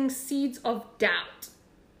planting seeds of doubt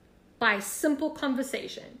by simple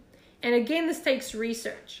conversation. And again, this takes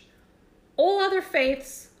research. All other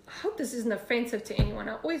faiths, I hope this isn't offensive to anyone.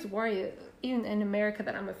 I always worry, even in America,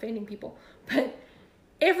 that I'm offending people. But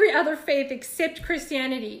every other faith except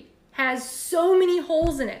Christianity has so many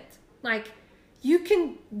holes in it. Like, you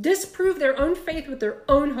can disprove their own faith with their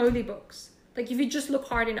own holy books. Like, if you just look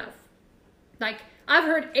hard enough. Like, I've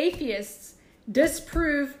heard atheists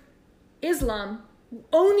disprove Islam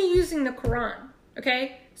only using the Quran,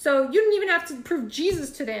 okay? So you don't even have to prove Jesus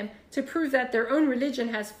to them to prove that their own religion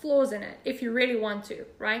has flaws in it, if you really want to,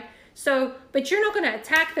 right? So, but you're not going to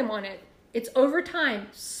attack them on it. It's over time,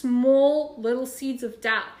 small little seeds of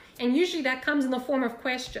doubt. And usually that comes in the form of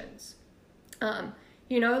questions.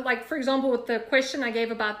 Like, for example, with the question I gave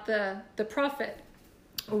about the prophet,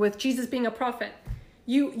 or with Jesus being a prophet,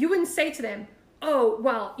 you wouldn't say to them, oh,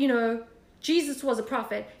 well, Jesus was a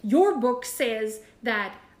prophet. Your book says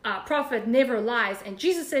that a prophet never lies, and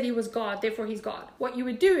Jesus said he was God, therefore he's God. What you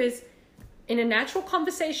would do is, in a natural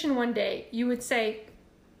conversation one day, you would say,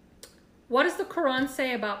 what does the Quran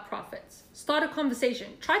say about prophets? Start a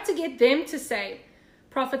conversation. Try to get them to say,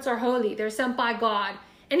 prophets are holy, they're sent by God.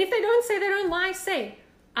 And if they don't say they don't lie, say,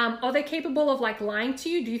 are they capable of lying to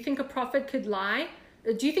you? Do you think a prophet could lie?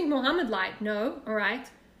 Do you think Muhammad lied? No. All right.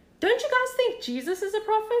 Don't you guys think Jesus is a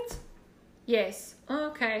prophet? Yes.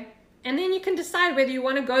 Okay. And then you can decide whether you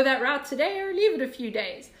want to go that route today or leave it a few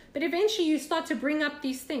days. But eventually you start to bring up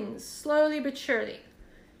these things slowly but surely.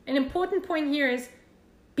 An important point here is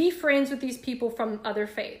be friends with these people from other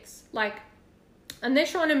faiths. Like,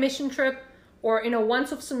 unless you're on a mission trip or in a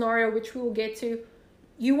once-off scenario, which we will get to,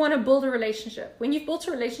 you want to build a relationship. When you've built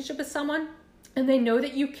a relationship with someone and they know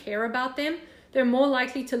that you care about them, they're more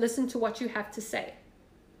likely to listen to what you have to say.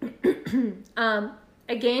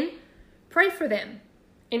 Again, pray for them.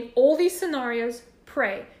 In all these scenarios,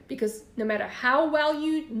 pray. Because no matter how well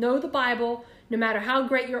you know the Bible, no matter how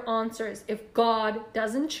great your answers, if God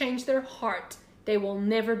doesn't change their heart, they will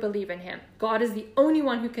never believe in him. God is the only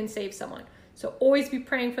one who can save someone. So always be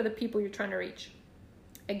praying for the people you're trying to reach.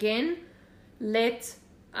 Again, let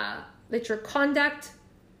your conduct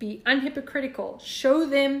be unhypocritical. Show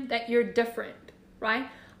them that you're different, right?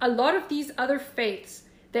 A lot of these other faiths,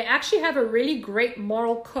 they actually have a really great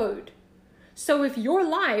moral code. So if your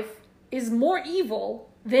life is more evil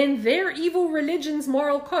than their evil religion's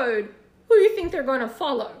moral code, who do you think they're going to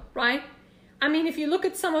follow, right? I mean, if you look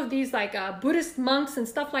at some of these Buddhist monks and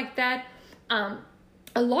stuff like that,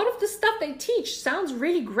 a lot of the stuff they teach sounds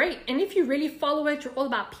really great. And if you really follow it, you're all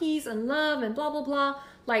about peace and love and blah, blah, blah.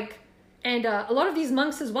 And a lot of these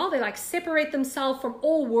monks as well, they separate themselves from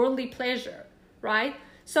all worldly pleasure, right?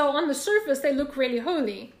 So on the surface, they look really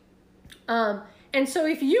holy. And so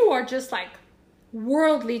if you are just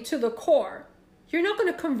worldly to the core, you're not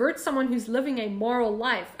going to convert someone who's living a moral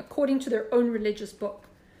life according to their own religious book.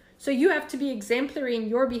 So you have to be exemplary in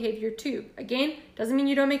your behavior too. Again, doesn't mean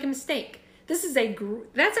you don't make a mistake.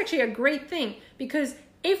 That's actually a great thing, because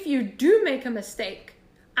if you do make a mistake,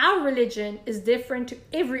 our religion is different to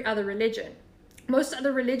every other religion. Most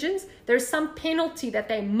other religions, there's some penalty that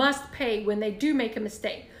they must pay when they do make a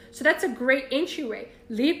mistake. So that's a great entryway.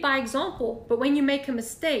 Lead by example, but when you make a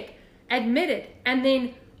mistake, admit it, and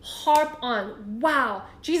then harp on, wow,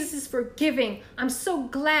 Jesus is forgiving. I'm so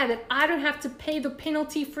glad that I don't have to pay the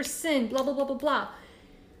penalty for sin, blah, blah, blah, blah, blah.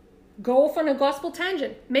 Go off on a gospel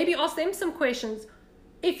tangent. Maybe ask them some questions.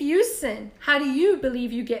 If you sin, how do you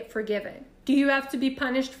believe you get forgiven? Do you have to be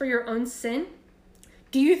punished for your own sin?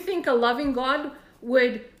 Do you think a loving God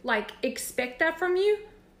would expect that from you?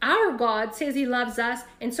 Our God says he loves us,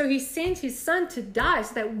 and so he sent his son to die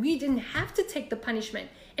so that we didn't have to take the punishment.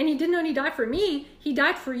 And he didn't only die for me, he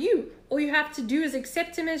died for you. All you have to do is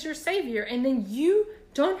accept him as your savior, and then you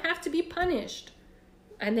don't have to be punished.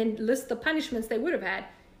 And then list the punishments they would have had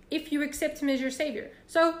if you accept him as your savior.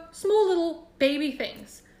 So small little baby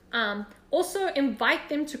things. Also invite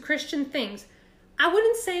them to Christian things. I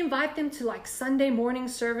wouldn't say invite them to like Sunday morning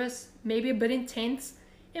service, maybe a bit intense.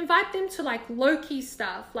 Invite them to like low-key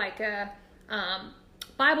stuff like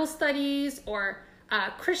Bible studies or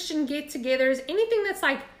Christian get-togethers, anything that's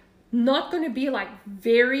like not going to be like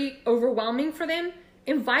very overwhelming for them.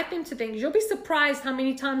 Invite them to things. You'll be surprised how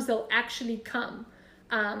many times they'll actually come.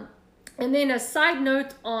 And then a side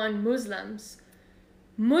note on Muslims.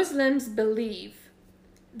 Muslims believe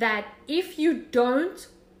that if you don't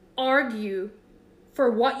argue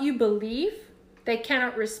for what you believe, they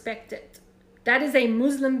cannot respect it. That is a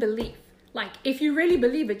Muslim belief. Like, if you really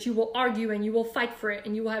believe it, you will argue and you will fight for it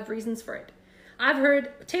and you will have reasons for it. I've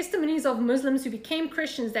heard testimonies of Muslims who became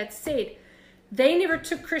Christians that said they never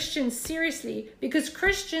took Christians seriously because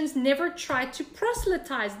Christians never tried to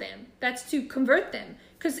proselytize them. That's to convert them.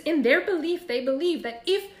 Because in their belief, they believe that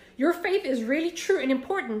if your faith is really true and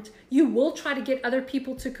important, you will try to get other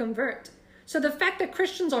people to convert. So the fact that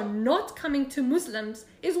Christians are not coming to Muslims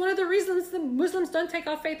is one of the reasons the Muslims don't take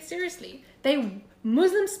our faith seriously.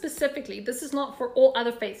 Muslims specifically, this is not for all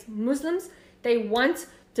other faiths. Muslims, they want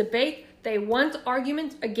debate, they want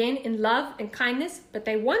argument, again, in love and kindness, but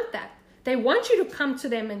they want that. They want you to come to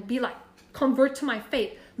them and be like, convert to my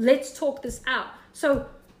faith. Let's talk this out. So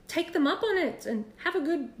take them up on it and have a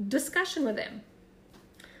good discussion with them.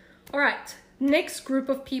 All right, next group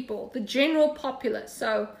of people, the general populace.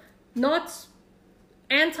 So not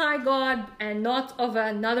anti-God and not of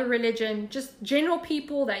another religion, just general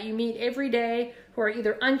people that you meet every day who are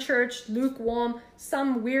either unchurched, lukewarm,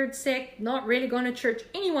 some weird sect, not really going to church,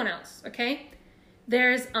 anyone else, okay?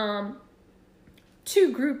 There's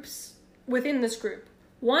two groups within this group.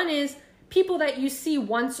 One is people that you see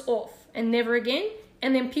once off and never again,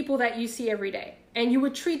 and then people that you see every day. And you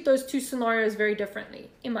would treat those two scenarios very differently,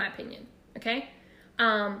 in my opinion, okay?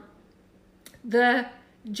 The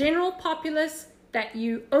general populace that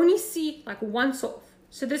you only see like once off.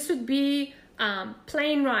 So this would be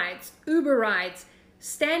plane rides, Uber rides,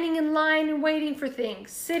 standing in line and waiting for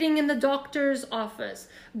things, sitting in the doctor's office,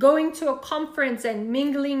 going to a conference and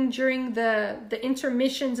mingling during the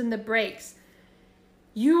intermissions and the breaks.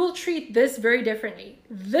 You will treat this very differently.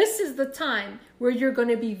 This is the time where you're going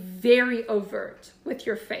to be very overt with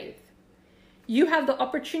your faith. You have the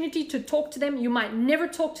opportunity to talk to them. You might never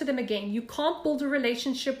talk to them again. You can't build a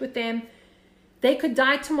relationship with them. They could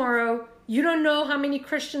die tomorrow. You don't know how many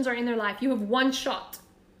Christians are in their life. You have one shot.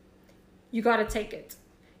 You got to take it.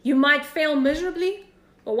 You might fail miserably,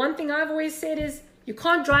 but one thing I've always said is you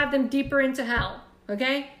can't drive them deeper into hell,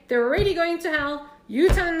 okay? They're already going to hell. You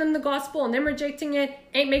telling them the gospel and them rejecting it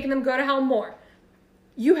ain't making them go to hell more.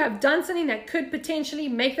 You have done something that could potentially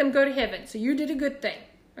make them go to heaven. So you did a good thing,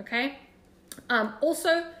 okay?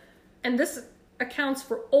 Also, and this accounts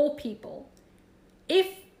for all people, if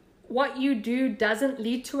what you do doesn't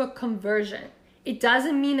lead to a conversion, it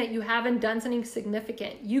doesn't mean that you haven't done something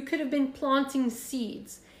significant. You could have been planting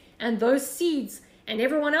seeds, and those seeds and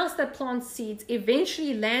everyone else that plants seeds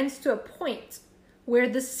eventually lands to a point where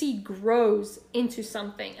the seed grows into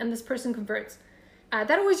something and this person converts.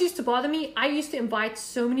 That always used to bother me. I used to invite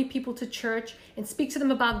so many people to church and speak to them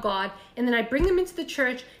about God, and then I'd bring them into the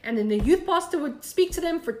church, and then the youth pastor would speak to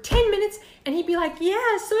them for 10 minutes, and he'd be like,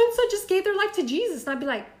 yeah, so-and-so just gave their life to Jesus. And I'd be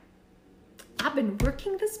like, I've been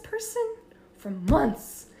working this person for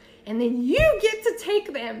months, and then you get to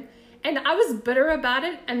take them. And I was bitter about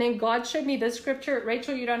it, and then God showed me this scripture.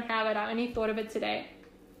 Rachel, you don't have it. I only thought of it today.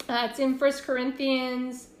 It's in 1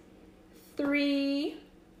 Corinthians 3,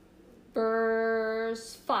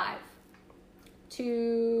 verse 5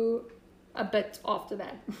 to a bit after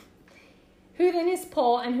that. Who then is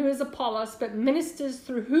Paul and who is Apollos, but ministers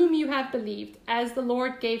through whom you have believed, as the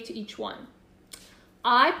Lord gave to each one?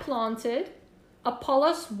 I planted,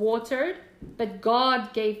 Apollos watered, but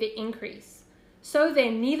God gave the increase. So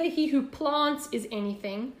then neither he who plants is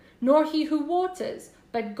anything, nor he who waters,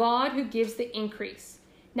 but God who gives the increase.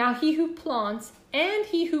 Now he who plants and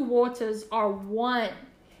he who waters are one,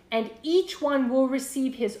 and each one will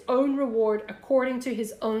receive his own reward according to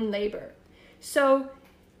his own labor. So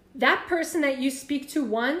that person that you speak to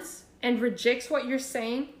once and rejects what you're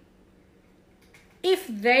saying, if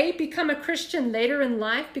they become a Christian later in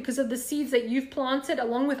life because of the seeds that you've planted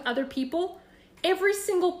along with other people, every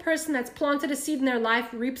single person that's planted a seed in their life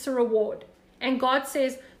reaps a reward. And God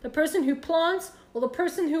says the person who plants Well, the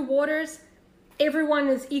person who waters, everyone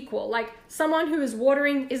is equal. Like someone who is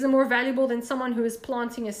watering isn't more valuable than someone who is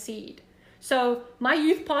planting a seed. So my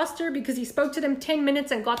youth pastor, because he spoke to them 10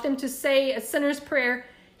 minutes and got them to say a sinner's prayer,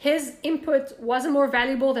 his input wasn't more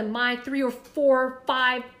valuable than my 3 or 4,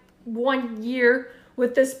 5, 1 year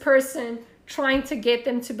with this person trying to get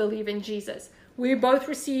them to believe in Jesus. We both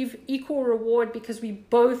receive equal reward because we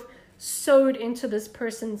both sowed into this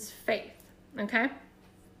person's faith. Okay?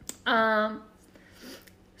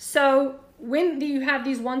 So when you have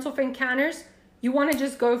these once-off encounters, you want to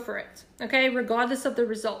just go for it. Okay? Regardless of the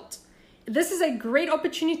result. This is a great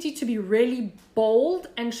opportunity to be really bold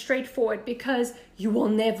and straightforward because you will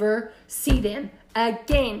never see them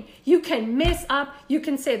again. You can mess up. You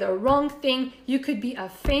can say the wrong thing. You could be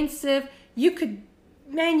offensive. You could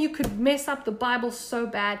mess up the Bible so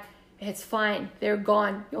bad. It's fine. They're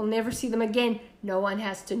gone. You'll never see them again. No one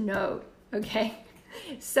has to know. Okay?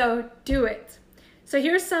 So do it. So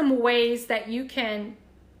here's some ways that you can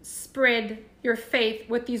spread your faith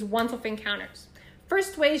with these once-off encounters.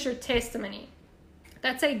 First way is your testimony.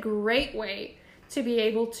 That's a great way to be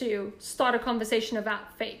able to start a conversation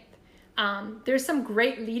about faith. There's some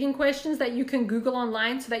great leading questions that you can Google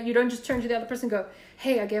online so that you don't just turn to the other person and go,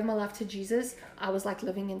 hey, I gave my life to Jesus. I was like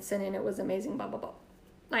living in sin and it was amazing, blah, blah, blah.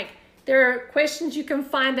 Like there are questions you can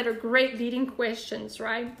find that are great leading questions,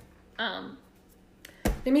 right?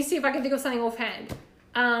 Let me see if I can think of something offhand.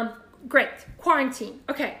 Great. Quarantine.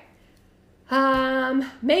 Okay.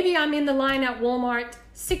 Maybe I'm in the line at Walmart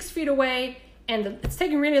 6 feet away and it's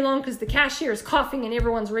taking really long because the cashier is coughing and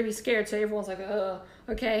everyone's really scared. So everyone's like,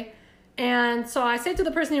 okay. And so I said to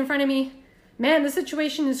the person in front of me, man, the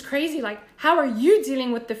situation is crazy. Like, how are you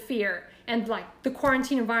dealing with the fear and like the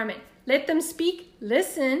quarantine environment? Let them speak,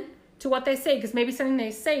 listen to what they say, because maybe something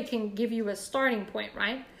they say can give you a starting point,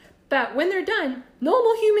 right? But when they're done,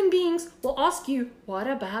 normal human beings will ask you, what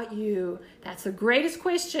about you? That's the greatest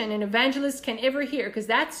question an evangelist can ever hear, because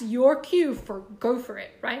that's your cue for go for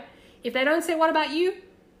it, right? If they don't say, what about you?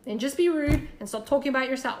 Then just be rude and stop talking about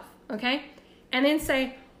yourself, okay? And then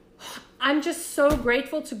say, I'm just so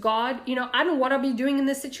grateful to God. You know, I don't know what I'll be doing in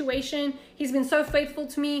this situation. He's been so faithful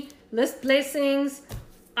to me. List blessings.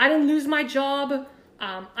 I didn't lose my job.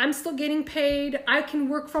 I'm still getting paid. I can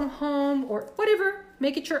work from home or whatever.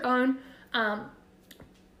 Make it your own.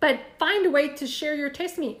 But find a way to share your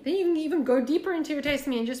testimony. Then you can even go deeper into your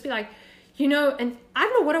testimony and just be like, you know, and I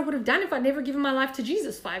don't know what I would have done if I'd never given my life to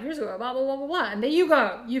Jesus 5 years ago, blah, blah, blah, blah, blah. And there you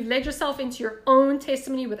go. You've led yourself into your own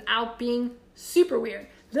testimony without being super weird.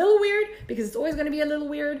 Little weird, because it's always going to be a little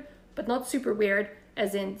weird, but not super weird,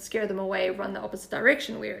 as in scare them away, run the opposite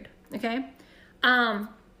direction weird, okay? And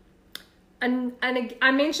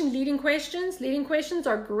I mentioned leading questions. Leading questions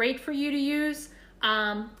are great for you to use.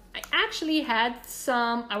 I actually had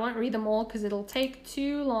some, I won't read them all because it'll take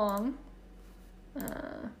too long.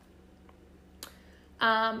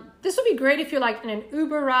 This would be great if you're like in an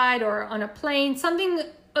Uber ride or on a plane, something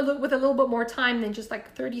with a little bit more time than just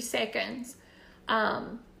like 30 seconds.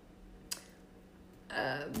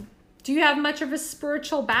 Do you have much of a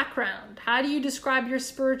spiritual background? How do you describe your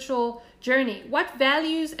spiritual journey? What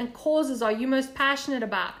values and causes are you most passionate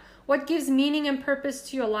about? What gives meaning and purpose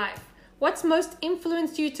to your life? What's most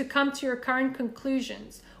influenced you to come to your current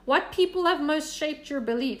conclusions? What people have most shaped your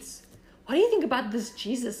beliefs? What do you think about this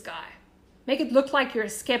Jesus guy? Make it look like you're a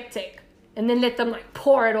skeptic and then let them like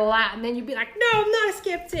pour it all out. And then you'd be like, no, I'm not a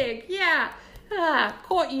skeptic. Yeah,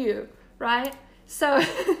 caught you, right? So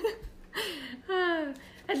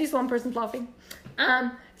at least one person's laughing.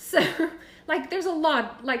 So like there's a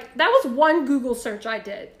lot. Like that was one Google search I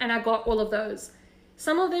did and I got all of those.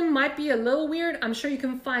 Some of them might be a little weird. I'm sure you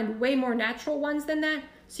can find way more natural ones than that.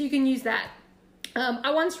 So you can use that.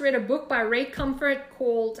 I once read a book by Ray Comfort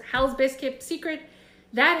called Hell's Best Kept Secret.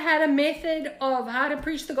 That had a method of how to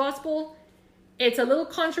preach the gospel. It's a little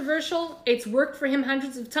controversial. It's worked for him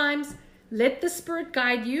hundreds of times. Let the Spirit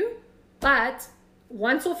guide you. But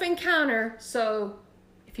once off encounter, so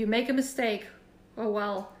if you make a mistake, oh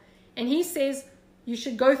well. And he says you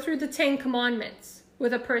should go through the 10 commandments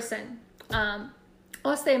with a person.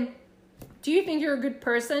 Ask them, do you think you're a good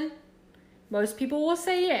person? Most people will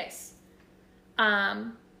say yes.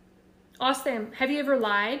 Ask them, have you ever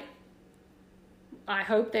lied? I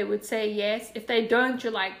hope they would say yes. If they don't,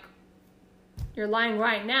 you're like, you're lying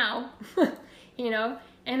right now, you know?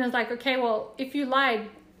 And it's like, okay, well, if you lied,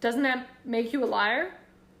 doesn't that make you a liar?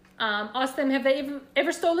 Ask them, have they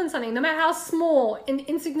ever stolen something, no matter how small and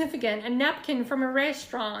insignificant, a napkin from a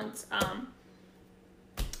restaurant,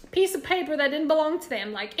 piece of paper that didn't belong to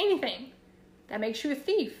them, like anything that makes you a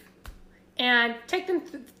thief. And take them,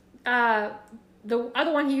 the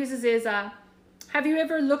other one he uses is, Have you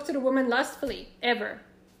ever looked at a woman lustfully? Ever?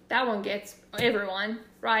 That one gets everyone,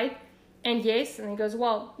 right? And yes, and he goes,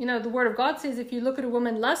 well, you know, the word of God says if you look at a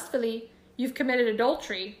woman lustfully, you've committed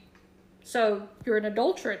adultery. So you're an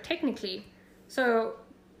adulterer, technically. So,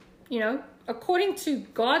 you know, according to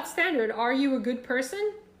God's standard, are you a good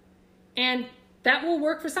person? And that will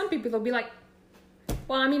work for some people. They'll be like,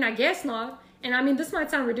 well, I mean, I guess not. And I mean, this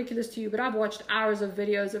might sound ridiculous to you, but I've watched hours of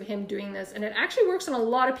videos of him doing this, and it actually works on a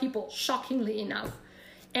lot of people, shockingly enough.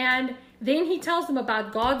 And then he tells them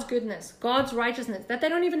about God's goodness, God's righteousness, that they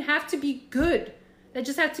don't even have to be good. They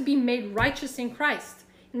just have to be made righteous in Christ.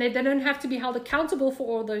 And they don't have to be held accountable for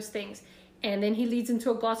all those things. And then he leads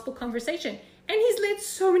into a gospel conversation. And he's led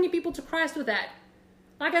so many people to Christ with that.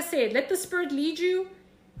 Like I said, let the Spirit lead you.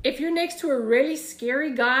 If you're next to a really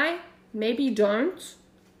scary guy, maybe don't.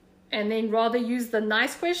 And then rather use the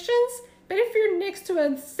nice questions. But if you're next to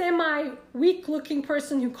a semi-weak looking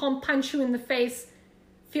person who can't punch you in the face,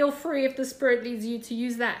 feel free, if the Spirit leads you, to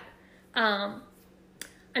use that.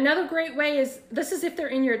 Another great way is, this is if they're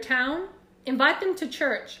in your town, invite them to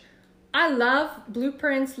church. I love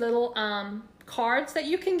Blueprint's little cards that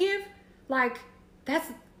you can give. Like,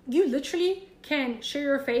 you literally can share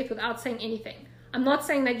your faith without saying anything. I'm not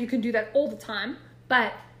saying that you can do that all the time,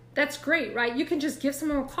 but that's great, right? You can just give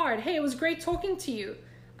someone a card. Hey, it was great talking to you.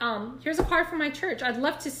 Here's a card from my church. I'd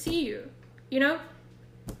love to see you, you know?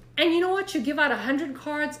 And you know what? You give out 100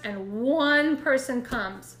 cards and one person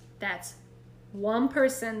comes. That's one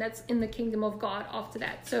person that's in the kingdom of God after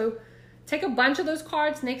that. So take a bunch of those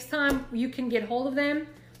cards. Next time you can get hold of them,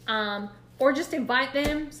 or just invite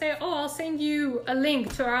them. Say, oh, I'll send you a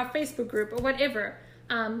link to our Facebook group or whatever.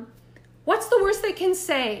 What's the worst they can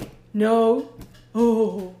say? No.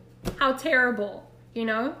 Oh, how terrible. You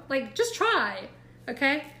know, like, just try.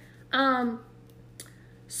 Okay.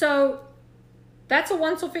 So that's a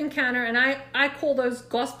once-off encounter, and I call those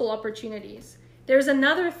gospel opportunities. There's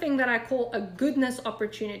another thing that I call a goodness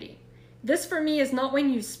opportunity. This for me is not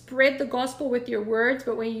when you spread the gospel with your words,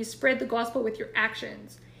 but when you spread the gospel with your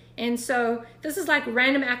actions. And so this is like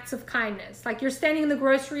random acts of kindness. Like, you're standing in the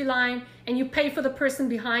grocery line and you pay for the person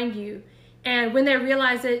behind you. And when they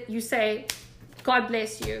realize it, you say, God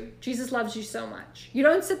bless you. Jesus loves you so much. You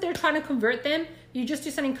don't sit there trying to convert them. You just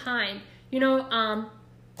do something kind. You know,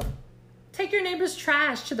 take your neighbor's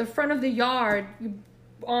trash to the front of the yard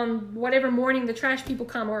on whatever morning the trash people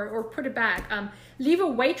come, or put it back. Leave a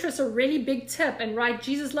waitress a really big tip and write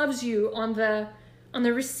Jesus loves you on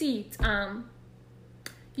the receipt.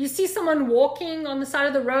 You see someone walking on the side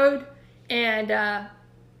of the road, and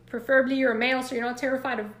preferably you're a male, so you're not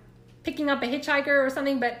terrified of picking up a hitchhiker or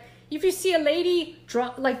something, but if you see a lady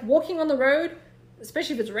walking on the road,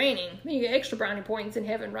 especially if it's raining, then you get extra brownie points in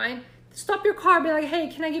heaven, right? Stop your car, be like, hey,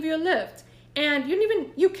 can I give you a lift? And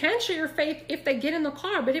you can share your faith if they get in the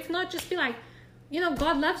car, but if not, just be like, you know,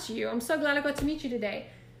 God loves you. I'm so glad I got to meet you today.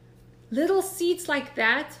 Little seeds like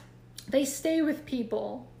that, they stay with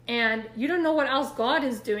people, and you don't know what else God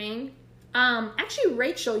is doing. Actually,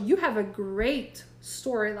 Rachel, you have a great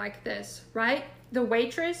story like this, right? The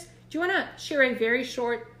waitress. Do you want to share a very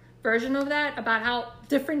short version of that about how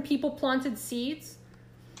different people planted seeds?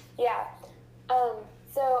 Yeah.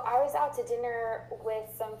 So I was out to dinner with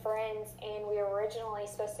some friends, and we were originally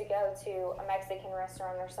supposed to go to a Mexican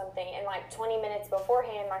restaurant or something. And like 20 minutes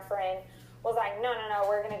beforehand, my friend was like, no,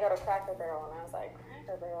 we're going to go to Cracker Barrel. And I was like,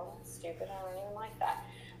 Cracker Barrel? That's stupid. I don't even like that.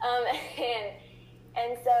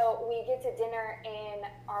 And so we get to dinner, and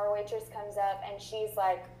our waitress comes up, and she's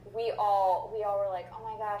like, we all were like, oh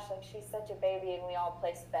my gosh, like, she's such a baby. And we all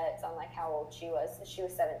placed bets on like how old she was. She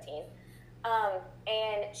was 17.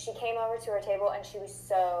 And she came over to her table, and she was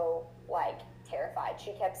so like terrified.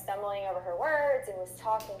 She kept stumbling over her words and was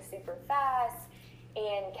talking super fast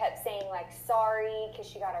and kept saying like sorry because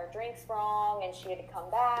she got our drinks wrong and she had to come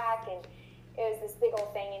back, and it was this big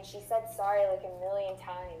old thing. And she said sorry like a million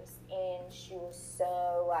times, and she was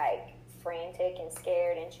so like frantic and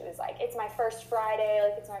scared, and she was like, it's my first Friday,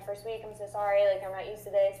 like it's my first week, I'm so sorry, like I'm not used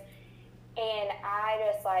to this. And I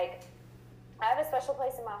just like, I have a special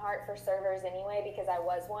place in my heart for servers anyway, because I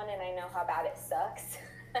was one and I know how bad it sucks.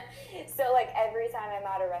 So like every time I'm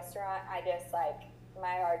at a restaurant, I just like,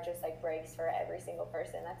 my heart just like breaks for every single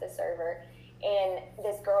person that's a server. And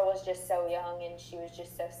this girl was just so young, and she was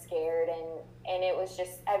just so scared, and it was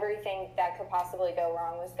just everything that could possibly go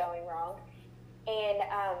wrong was going wrong. And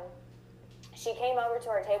she came over to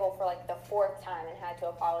our table for like the 4th time and had to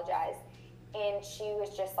apologize. And she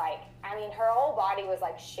was just like, I mean, her whole body was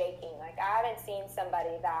like shaking. Like, I haven't seen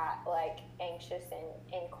somebody that like anxious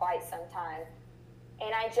in quite some time.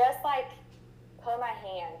 And I just like put my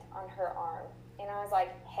hand on her arm, and I was like,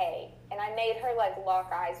 hey, and I made her like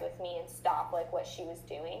lock eyes with me and stop like what she was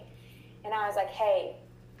doing. And I was like, hey,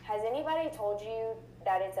 has anybody told you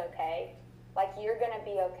that it's okay? Like, you're going to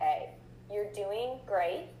be okay. You're doing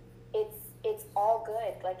great. It's all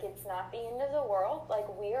good. Like, it's not the end of the world. Like,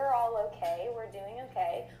 we are all okay. We're doing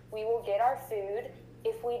okay. We will get our food.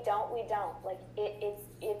 If we don't, we don't. Like,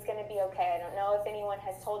 it's going to be okay. I don't know if anyone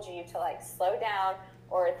has told you to, like, slow down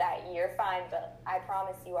or that you're fine, but I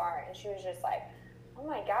promise you are. And she was just like, oh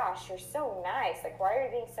my gosh, you're so nice. Like, why are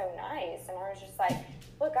you being so nice? And I was just like,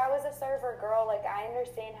 look, I was a server girl. Like, I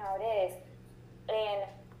understand how it is. And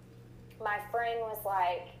my friend was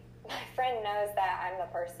like, my friend knows that I'm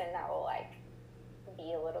the person that will, like,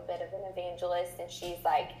 be a little bit of an evangelist. And she's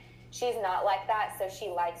like, she's not like that. So she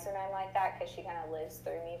likes when I'm like that because she kind of lives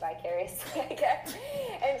through me vicariously, I guess.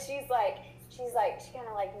 And she kind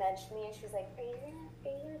of like nudged me and she was like, are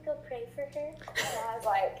you gonna go pray for her? And I was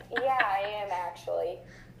like, yeah, I am actually.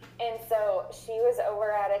 And so she was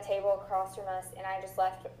over at a table across from us, and I just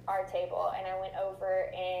left our table, and I went over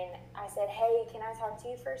and I said, hey, can I talk to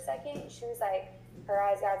you for a second? She was like, her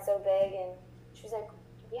eyes got so big, and she was like,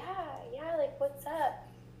 yeah, like, what's up?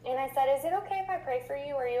 And I said, is it okay if I pray for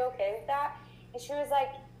you? Are you okay with that? And she was like,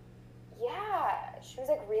 yeah. She was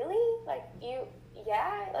like, really? Like, you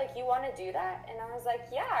want to do that? And I was like,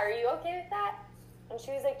 yeah, are you okay with that? And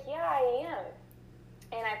she was like, yeah, I am.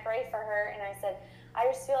 And I prayed for her, and I said, I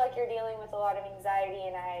just feel like you're dealing with a lot of anxiety,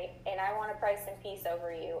 and I want to pray some peace over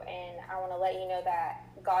you, and I want to let you know that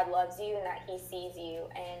God loves you and that he sees you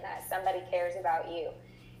and that somebody cares about you.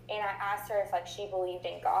 And I asked her if, like, she believed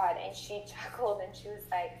in God, and she chuckled, and she was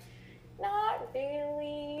like, not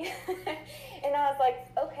really. And I was like,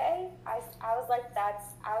 okay. I was like,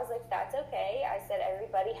 that's okay. I said,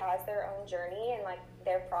 everybody has their own journey and, like,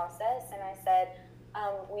 their process. And I said,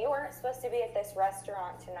 we weren't supposed to be at this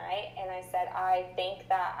restaurant tonight. And I said, I think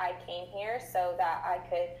that I came here so that I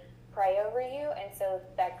could pray over you and so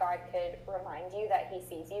that God could remind you that he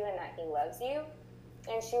sees you and that he loves you.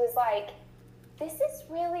 And she was like, this is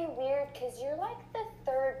really weird because you're like the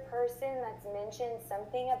third person that's mentioned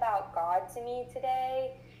something about God to me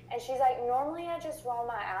today. And she's like, normally I just roll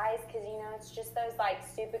my eyes because, you know, it's just those, like,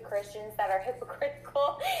 stupid Christians that are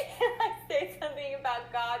hypocritical and, like, say something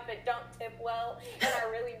about God but don't tip well and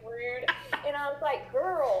are really rude. And I was like,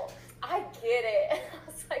 girl, I get it.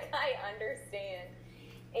 I was like, I understand.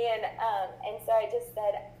 And so I just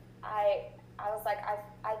said, I was like,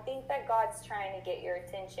 I think that God's trying to get your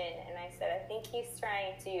attention. And I said, I think he's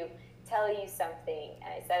trying to tell you something.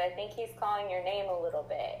 And I said, I think he's calling your name a little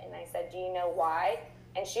bit. And I said, do you know why?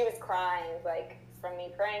 And she was crying, like, from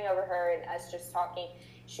me praying over her and us just talking.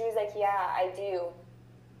 She was like, yeah, I do.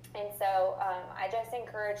 And so I just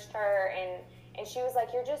encouraged her, and she was like,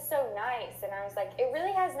 you're just so nice. And I was like, it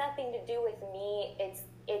really has nothing to do with me. It's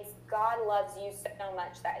God loves you so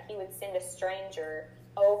much that he would send a stranger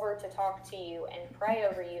over to talk to you and pray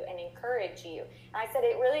over you and encourage you. And I said,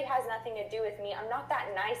 it really has nothing to do with me. I'm not that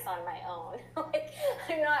nice on my own. Like,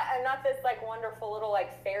 I'm not this, like, wonderful little,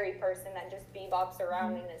 like, fairy person that just bebops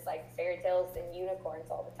around in this, like, fairy tales and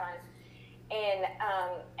unicorns all the time.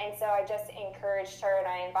 And so I just encouraged her, and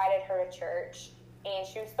I invited her to church, and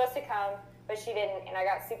she was supposed to come, but she didn't, and I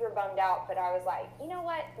got super bummed out. But I was like, you know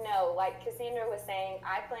what? No, like Cassandra was saying,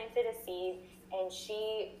 I planted a seed, and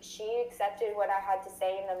she accepted what I had to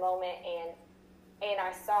say in the moment, and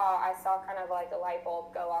I saw kind of like a light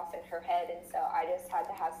bulb go off in her head, and so I just had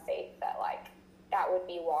to have faith that, like, that would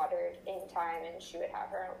be watered in time and she would have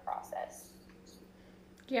her own process.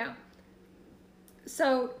 Yeah.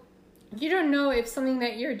 So you don't know if something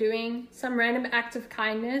that you're doing, some random act of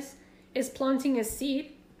kindness, is planting a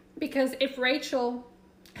seed, because if Rachel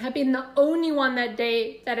had been the only one that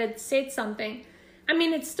day that had said something, I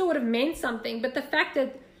mean, it still would have meant something, but the fact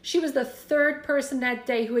that she was the third person that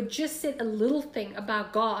day who had just said a little thing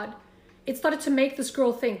about God, it started to make this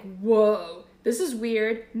girl think, whoa, this is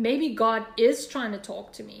weird. Maybe God is trying to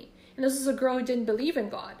talk to me. And this is a girl who didn't believe in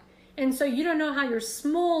God. And so you don't know how your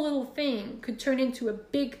small little thing could turn into a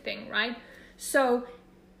big thing, right? So,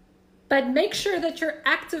 but make sure that your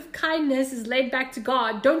act of kindness is laid back to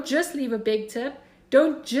God. Don't just leave a big tip.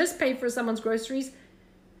 Don't just pay for someone's groceries.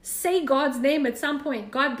 Say God's name at some point.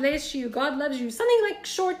 God bless you. God loves you. Something like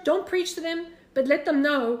short. Don't preach to them, but let them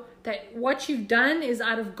know that what you've done is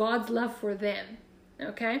out of God's love for them.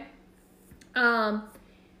 Okay?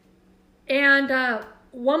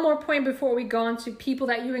 One more point before we go on to people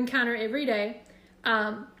that you encounter every day,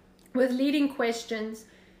 with leading questions.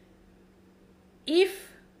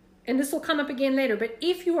 And this will come up again later, but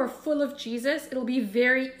if you are full of Jesus, it'll be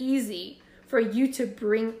very easy for you to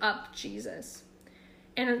bring up Jesus.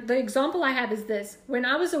 And the example I have is this. When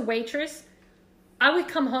I was a waitress, I would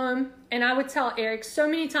come home and I would tell Eric so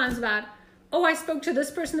many times about, oh, I spoke to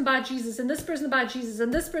this person about Jesus and this person about Jesus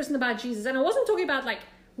and this person about Jesus. And I wasn't talking about like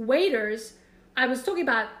waiters. I was talking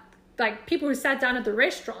about like people who sat down at the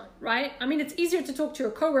restaurant, right? I mean, it's easier to talk to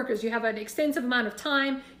your coworkers. You have an extensive amount of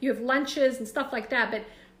time. You have lunches and stuff like that. But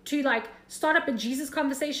to like start up a Jesus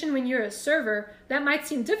conversation when you're a server, that might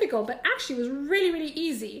seem difficult, but actually it was really, really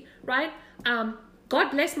easy, right? God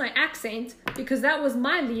bless my accent, because that was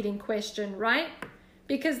my leading question, right?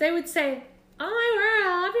 Because they would say, oh my word,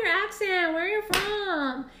 I love your accent, where are you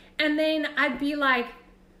from? And then I'd be like,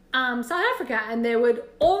 South Africa. And they would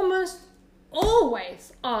almost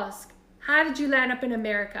always ask, how did you land up in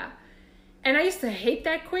America? And I used to hate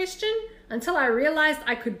that question until I realized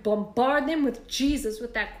I could bombard them with Jesus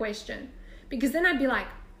with that question. Because then I'd be like,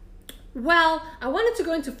 well, I wanted to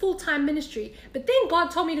go into full-time ministry, but then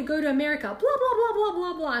God told me to go to America, blah, blah, blah, blah,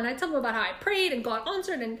 blah, blah. And I tell them about how I prayed and God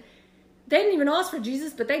answered, and they didn't even ask for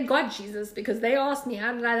Jesus, but they got Jesus because they asked me,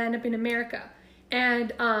 how did I end up in America?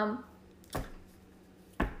 And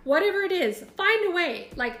whatever it is, find a way.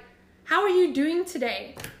 Like, how are you doing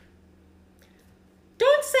today?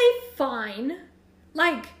 Don't say fine.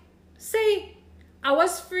 Like, say, I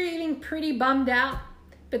was feeling pretty bummed out.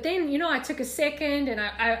 But then, you know, I took a second and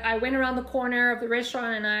I went around the corner of the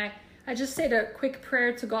restaurant and I just said a quick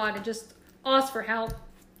prayer to God and just asked for help.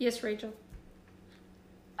 Yes, Rachel?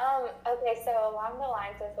 Okay, so along the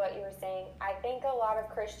lines of what you were saying, I think a lot of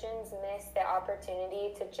Christians miss the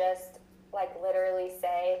opportunity to just, like, literally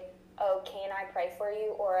say, oh, can I pray for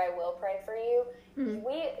you, or I will pray for you. Mm-hmm.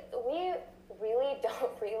 We really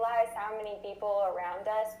don't realize how many people around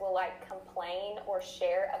us will like complain or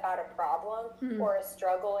share about a problem or a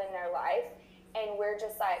struggle in their life, and we're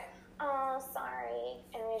just like, oh, sorry,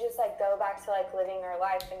 and we just like go back to like living our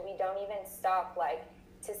life, and we don't even stop like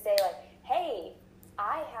to say like, hey,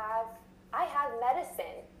 I have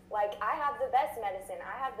medicine, like I have the best medicine,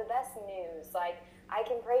 I have the best news, like I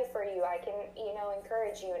can pray for you, I can, you know,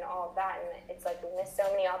 encourage you and all of that. And it's like we miss so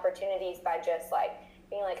many opportunities by just like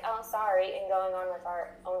being like, oh, sorry, and going on with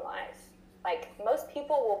our own life. Like, most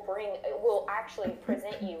people will actually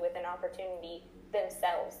present you with an opportunity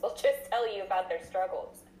themselves. They'll just tell you about their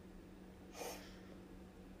struggles.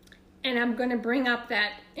 And I'm going to bring up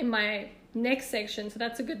that in my next section, so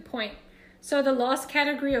that's a good point. So the last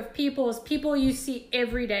category of people is people you see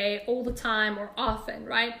every day, all the time, or often,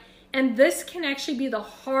 right? And this can actually be the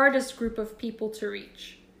hardest group of people to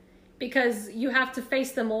reach, because you have to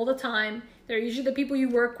face them all the time. They're usually the people you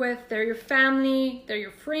work with. They're your family. They're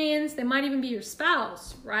your friends. They might even be your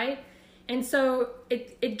spouse, right? And so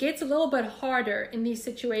it gets a little bit harder in these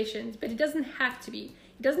situations, but it doesn't have to be.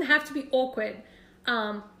 It doesn't have to be awkward.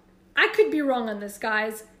 I could be wrong on this,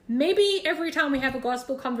 guys. Maybe every time we have a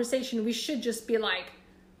gospel conversation, we should just be like,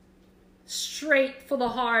 straight for the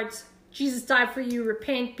heart. Jesus died for you.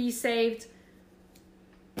 Repent, be saved.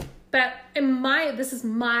 But this is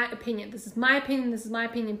my opinion. This is my opinion. This is my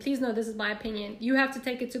opinion. Please know this is my opinion. You have to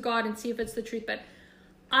take it to God and see if it's the truth. But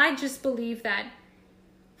I just believe that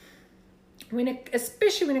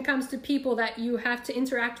especially when it comes to people that you have to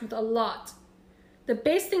interact with a lot, the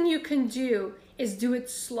best thing you can do is do it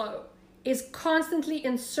slow. Is constantly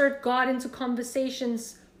insert God into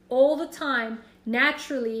conversations all the time,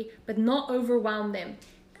 naturally, but not overwhelm them.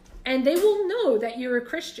 And they will know that you're a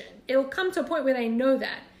Christian. It'll come to a point where they know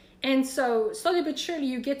that. And so slowly but surely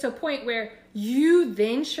you get to a point where you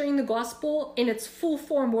then sharing the gospel in its full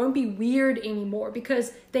form won't be weird anymore,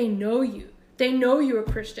 because they know you. They know you're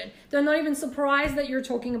a Christian. They're not even surprised that you're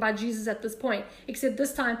talking about Jesus at this point, except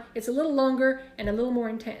this time it's a little longer and a little more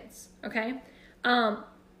intense, okay?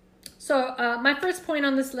 So my first point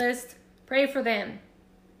on this list, pray for them.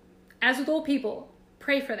 As with all people,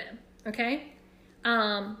 pray for them, okay?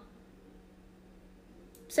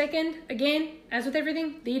 Second, again, as with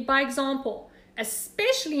everything, lead by example,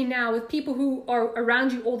 especially now with people who are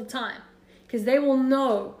around you all the time, because they will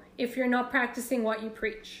know if you're not practicing what you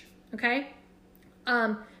preach, okay?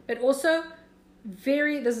 But also,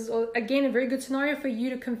 this is, again, a very good scenario for you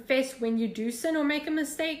to confess when you do sin or make a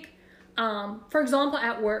mistake. For example,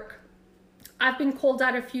 at work, I've been called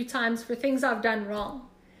out a few times for things I've done wrong.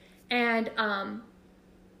 And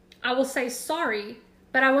I will say sorry,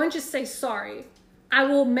 but I won't just say sorry. I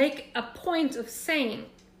will make a point of saying,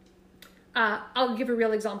 I'll give a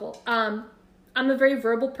real example. I'm a very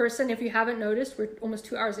verbal person. If you haven't noticed, we're almost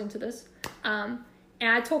 2 hours into this. And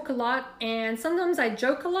I talk a lot, and sometimes I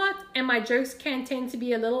joke a lot, and my jokes can tend to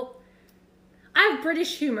be I have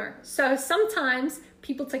British humor. So sometimes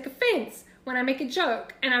people take offense when I make a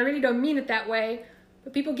joke, and I really don't mean it that way,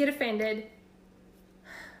 but people get offended.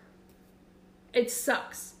 It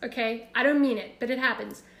sucks, okay? I don't mean it, but it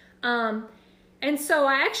happens. And so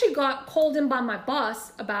I actually got called in by my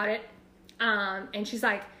boss about it. And she's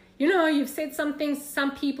like, you know, you've said some things to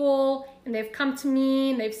some people, and they've come to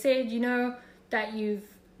me and they've said, you know, that you've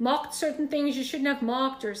mocked certain things you shouldn't have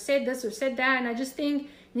mocked, or said this or said that. And I just think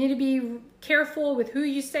you need to be careful with who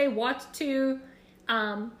you say what to.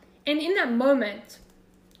 And in that moment,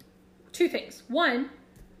 two things. One,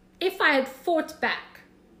 if I had fought back,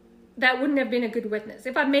 that wouldn't have been a good witness.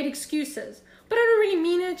 If I'd made excuses, but I don't really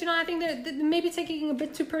mean it, you know, I think that maybe taking it a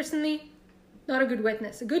bit too personally, not a good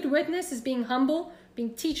witness. A good witness is being humble,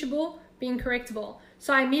 being teachable, being correctable.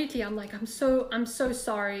 So I'm like, I'm so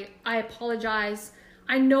sorry. I apologize.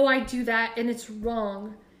 I know I do that and it's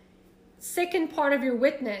wrong. Second part of your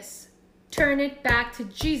witness, turn it back to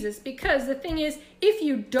Jesus. Because the thing is, if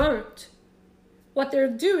you don't, what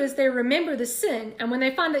they'll do is they remember the sin. And when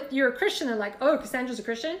they find that you're a Christian, they're like, oh, Cassandra's a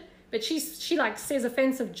Christian. But she like says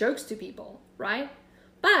offensive jokes to people, right?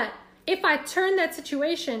 But if I turn that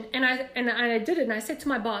situation and I did it and I said to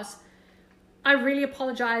my boss, I really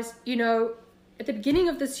apologize. You know, at the beginning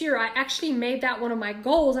of this year, I actually made that one of my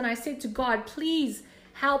goals. And I said to God, please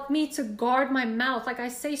help me to guard my mouth. Like I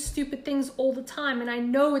say stupid things all the time. And I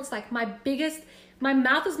know it's like my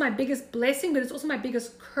mouth is my biggest blessing, but it's also my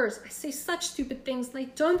biggest curse. I say such stupid things and I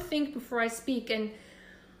don't think before I speak. And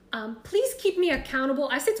please keep me accountable.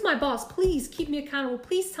 I said to my boss, please keep me accountable.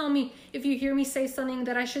 Please tell me if you hear me say something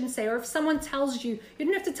that I shouldn't say, or if someone tells you, you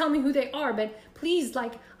don't have to tell me who they are, but please,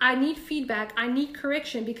 like, I need feedback. I need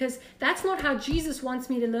correction, because that's not how Jesus wants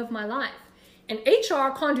me to live my life. And HR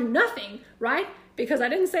can't do nothing, right? Because I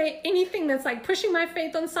didn't say anything that's like pushing my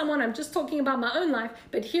faith on someone. I'm just talking about my own life.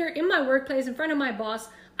 But here in my workplace, in front of my boss,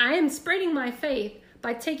 I am spreading my faith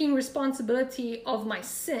by taking responsibility of my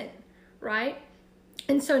sin, right?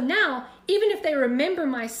 And so now, even if they remember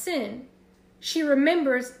my sin, she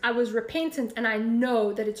remembers I was repentant and I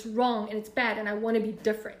know that it's wrong and it's bad and I want to be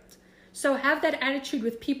different. So have that attitude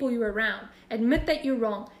with people you're around. Admit that you're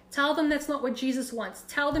wrong. Tell them that's not what Jesus wants.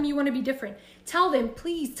 Tell them you want to be different. Tell them,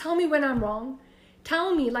 please tell me when I'm wrong.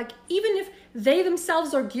 Tell me, like, even if they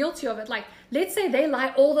themselves are guilty of it, like, let's say they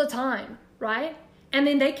lie all the time, right? And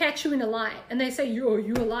then they catch you in a lie and they say, you're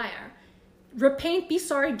a liar. Repent, be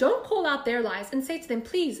sorry, don't call out their lies, and say to them,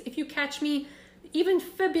 please, if you catch me even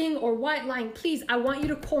fibbing or white lying, please, I want you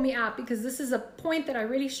to call me out, because this is a point that I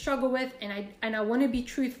really struggle with, and I want to be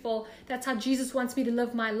truthful. That's how Jesus wants me to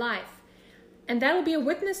live my life. And that'll be a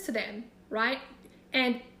witness to them, right?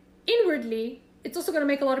 And inwardly, it's also going to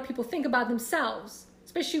make a lot of people think about themselves,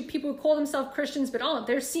 especially people who call themselves Christians but aren't.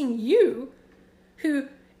 They're seeing you, who,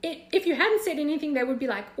 if you hadn't said anything, they would be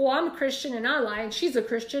like, oh, I'm a Christian and I lie, and she's a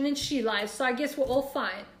Christian and she lies, so I guess we're all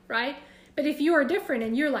fine, right? But if you are different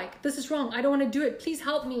and you're like, this is wrong, I don't want to do it, please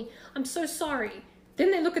help me, I'm so sorry. Then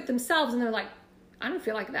they look at themselves and they're like, I don't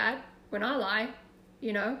feel like that when I lie,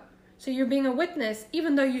 you know? So you're being a witness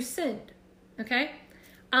even though you sinned, okay?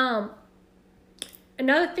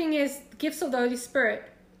 Another thing is gifts of the Holy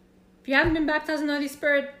Spirit. If you haven't been baptized in the Holy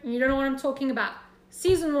Spirit and you don't know what I'm talking about,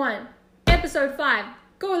 Season 1, Episode 5,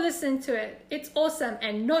 go listen to it. It's awesome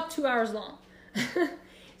and not 2 hours long.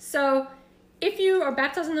 So if you are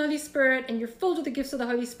baptized in the Holy Spirit and you're filled with the gifts of the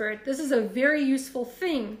Holy Spirit, this is a very useful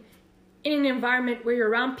thing in an environment where you're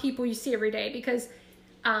around people you see every day, because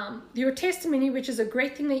your testimony, which is a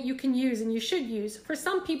great thing that you can use and you should use, for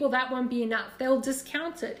some people that won't be enough. They'll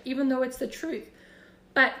discount it even though it's the truth.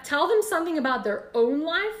 But tell them something about their own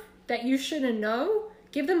life that you shouldn't know.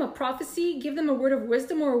 Give them a prophecy, give them a word of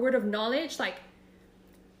wisdom or a word of knowledge, like,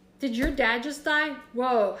 did your dad just die?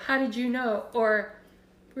 Whoa, how did you know? Or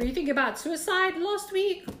were you thinking about suicide last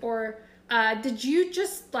week? Or did you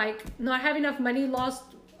just like not have enough money last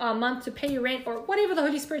month to pay your rent? Or whatever the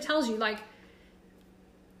Holy Spirit tells you. Like,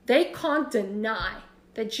 they can't deny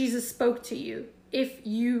that Jesus spoke to you if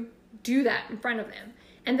you do that in front of them.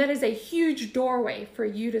 And that is a huge doorway for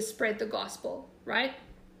you to spread the gospel, right?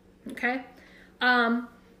 Okay?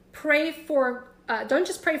 Pray for, don't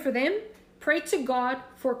just pray for them, pray to God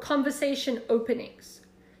for conversation openings.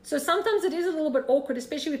 So sometimes it is a little bit awkward,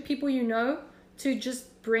 especially with people you know, to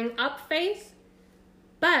just bring up faith.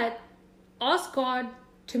 But ask God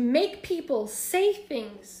to make people say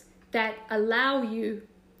things that allow you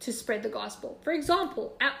to spread the gospel. For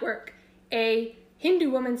example, at work, a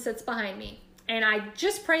Hindu woman sits behind me. And I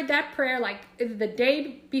just prayed that prayer like the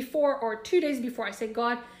day before or 2 days before. I said,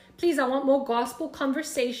 God, please, I want more gospel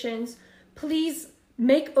conversations. Please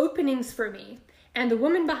make openings for me. And the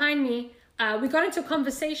woman behind me, we got into a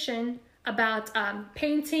conversation about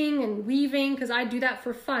painting and weaving, because I do that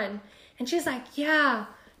for fun. And she's like, yeah,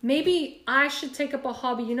 maybe I should take up a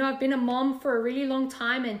hobby. You know, I've been a mom for a really long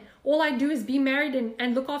time, and all I do is be married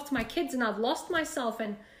and look after my kids, and I've lost myself,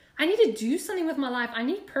 and I need to do something with my life. I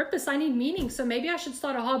need purpose. I need meaning. So maybe I should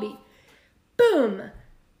start a hobby. Boom.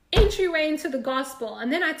 Entryway into the gospel.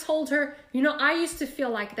 And then I told her, you know, I used to feel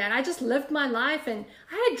like that. I just lived my life and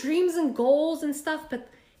I had dreams and goals and stuff, but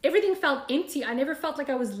everything felt empty. I never felt like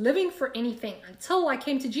I was living for anything until I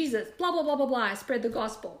came to Jesus. Blah, blah, blah, blah, blah. I spread the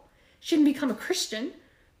gospel. She didn't become a Christian,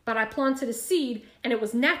 but I planted a seed and it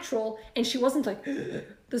was natural. And she wasn't like,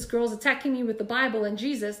 this girl's attacking me with the Bible and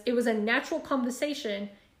Jesus. It was a natural conversation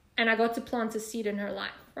and I got to plant a seed in her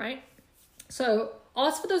life, right? So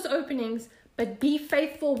ask for those openings, but be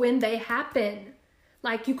faithful when they happen.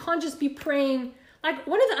 Like, you can't just be praying. Like,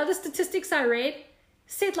 one of the other statistics I read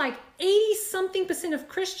said like 80-something% of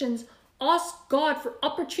Christians ask God for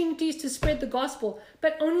opportunities to spread the gospel,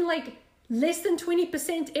 but only like less than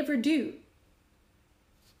 20% ever do.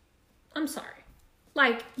 I'm sorry.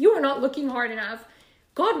 Like, you are not looking hard enough.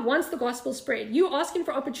 God wants the gospel spread. You ask him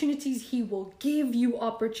for opportunities, he will give you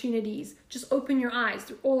opportunities. Just open your eyes.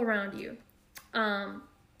 They're all around you.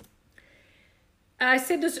 I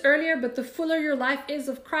said this earlier, but the fuller your life is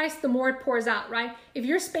of Christ, the more it pours out, right? If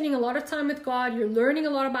you're spending a lot of time with God, you're learning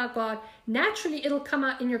a lot about God, naturally it'll come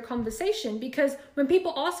out in your conversation, because when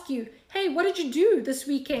people ask you, hey, what did you do this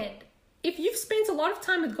weekend? If you've spent a lot of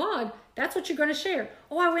time with God, that's what you're going to share.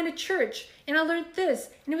 Oh, I went to church and I learned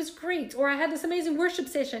this and it was great. Or I had this amazing worship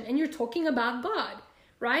session, and you're talking about God,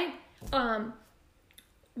 right?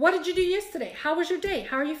 What did you do yesterday? How was your day?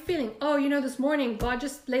 How are you feeling? Oh, you know, this morning, God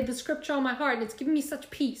just laid the scripture on my heart and it's given me such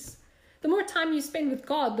peace. The more time you spend with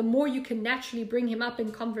God, the more you can naturally bring him up in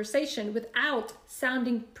conversation without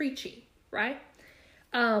sounding preachy, right?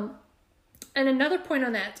 And another point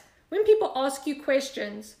on that, when people ask you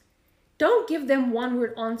questions, don't give them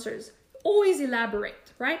one-word answers. Always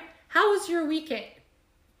elaborate, right? How was your weekend?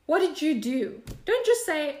 What did you do? Don't just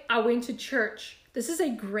say, I went to church. This is a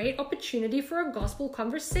great opportunity for a gospel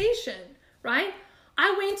conversation, right?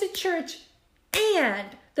 I went to church and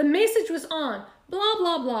the message was on, blah,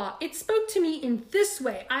 blah, blah. It spoke to me in this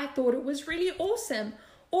way. I thought it was really awesome.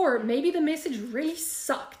 Or maybe the message really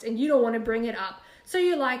sucked and you don't want to bring it up. So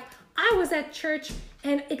you're like, I was at church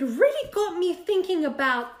and it really got me thinking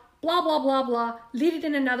about blah, blah, blah, blah. Lead it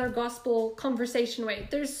in another gospel conversation way.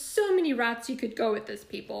 There's so many routes you could go with this,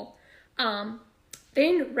 people.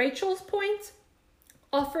 Then Rachel's point,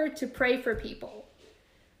 offer to pray for people.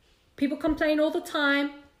 People complain all the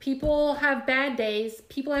time. People have bad days.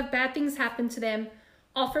 People have bad things happen to them.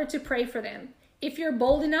 Offer to pray for them. If you're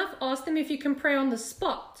bold enough, ask them if you can pray on the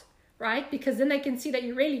spot, right? Because then they can see that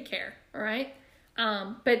you really care, all right?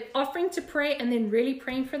 But offering to pray and then really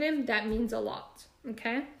praying for them, that means a lot,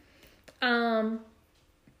 okay?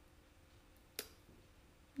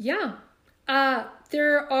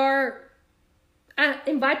 There are...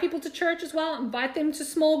 invite people to church as well. Invite them to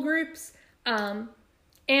small groups.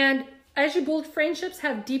 And as you build friendships,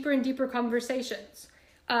 have deeper and deeper conversations.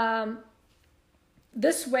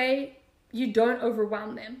 This way, you don't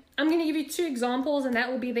overwhelm them. I'm going to give you 2 examples, and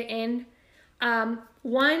that will be the end.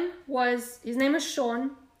 One was, his name is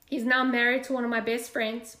Sean. He's now married to one of my best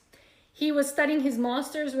friends. He was studying his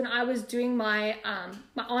master's when I was doing my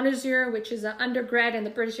honors year, which is an undergrad in the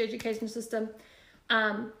British education system.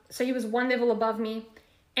 So he was one level above me,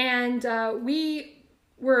 and we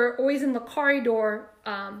were always in the corridor,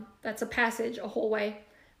 that's a passage, a hallway,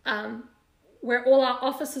 where all our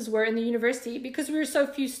offices were in the university. Because we were so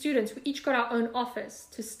few students, we each got our own office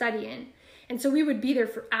to study in. And so we would be there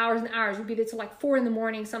for hours and hours. We'd be there till like 4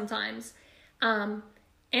 a.m. sometimes.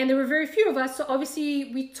 And there were very few of us, so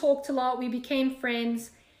obviously we talked a lot, we became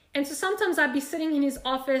friends. And so sometimes I'd be sitting in his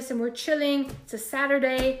office and we're chilling. It's a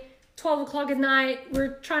Saturday, 12 o'clock at night,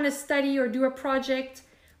 we're trying to study or do a project.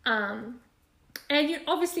 And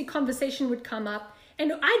obviously conversation would come up.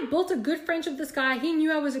 And I built a good friendship with this guy. He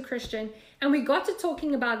knew I was a Christian. And we got to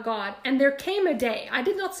talking about God. And there came a day, I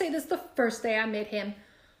did not say this the first day I met him.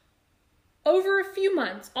 Over a few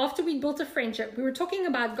months after we built a friendship, we were talking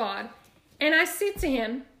about God. And I said to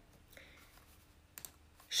him,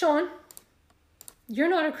 Sean, you're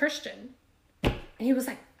not a Christian. And he was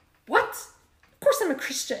like, what? Of course I'm a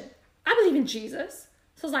Christian. I believe in Jesus.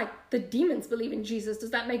 So I was like, the demons believe in Jesus. Does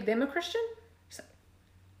that make them a Christian? He's like,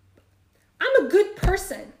 I'm a good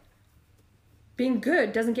person. Being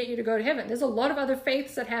good doesn't get you to go to heaven. There's a lot of other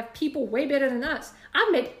faiths that have people way better than us.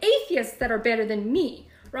 I've met atheists that are better than me,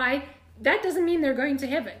 right? That doesn't mean they're going to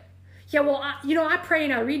heaven. Yeah, well, I pray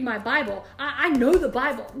and I read my Bible. I know the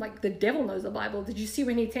Bible. Like, the devil knows the Bible. Did you see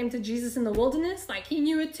when he tempted Jesus in the wilderness? Like, he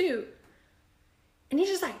knew it too. And he's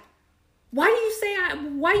just like, why do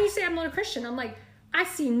you say I'm not a Christian? I'm like, I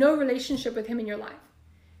see no relationship with him in your life.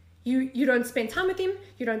 You don't spend time with him.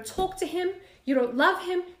 You don't talk to him. You don't love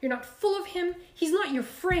him. You're not full of him. He's not your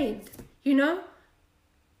friend, you know?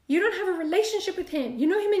 You don't have a relationship with him. You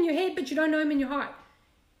know him in your head, but you don't know him in your heart.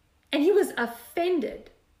 And he was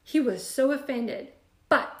offended. He was so offended.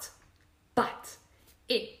 But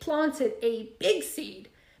it planted a big seed,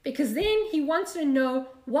 because then he wanted to know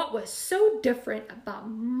what was so different about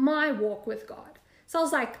my walk with God. So I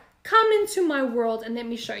was like, come into my world and let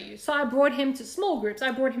me show you. So I brought him to small groups.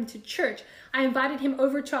 I brought him to church. I invited him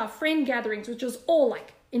over to our friend gatherings, which was all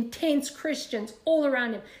like intense Christians all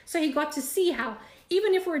around him. So he got to see how,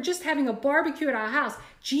 even if we were just having a barbecue at our house,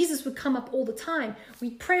 Jesus would come up all the time.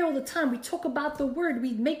 We'd pray all the time. We'd talk about the word.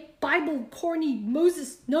 We'd make Bible corny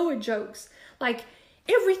Moses Noah jokes. Like,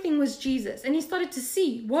 everything was Jesus. And he started to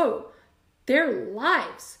see, whoa, their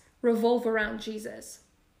lives revolve around Jesus.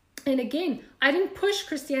 And again, I didn't push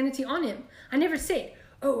Christianity on him. I never said,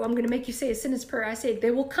 oh, I'm going to make you say a sinner's prayer. I said,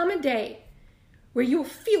 there will come a day where you'll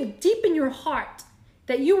feel deep in your heart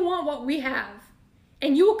that you want what we have.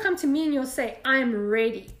 And you will come to me and you'll say, I'm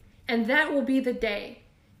ready. And that will be the day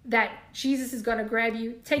that Jesus is going to grab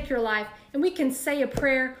you, take your life, and we can say a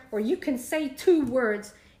prayer, or you can say 2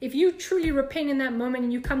 words. If you truly repent in that moment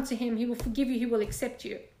and you come to him, he will forgive you, he will accept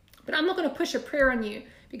you. But I'm not going to push a prayer on you,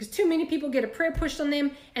 because too many people get a prayer pushed on them,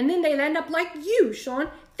 and then they end up like you, Sean,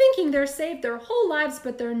 thinking they're saved their whole lives,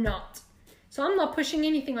 but they're not. So I'm not pushing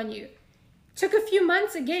anything on you. Took a few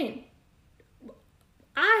months again.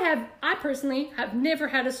 I personally have never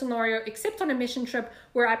had a scenario except on a mission trip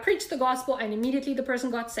where I preached the gospel and immediately the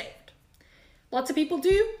person got saved. Lots of people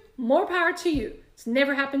do. More power to you. It's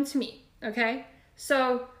never happened to me. Okay?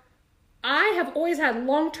 So I have always had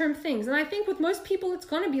long-term things. And I think with most people, it's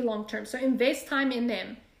going to be long-term. So invest time in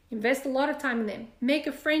them. Invest a lot of time in them. Make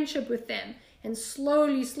a friendship with them. And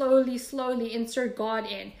slowly insert God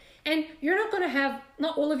in. And you're not going to have,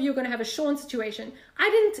 not all of you are going to have a Sean situation. I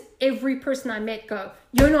didn't, every person I met go,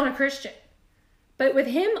 you're not a Christian. But with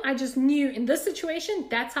him, I just knew in this situation,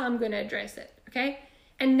 that's how I'm going to address it. Okay?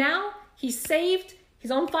 And now he's saved.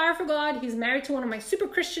 He's on fire for God. He's married to one of my super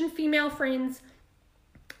Christian female friends.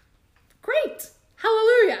 Great.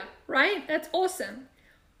 Hallelujah. Right? That's awesome.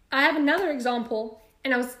 I have another example,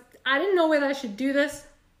 and I didn't know whether I should do this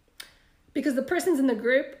because the person's in the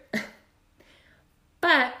group.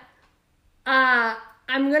 But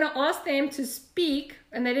I'm going to ask them to speak,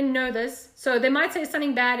 and they didn't know this. So they might say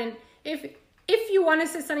something bad, and if you want to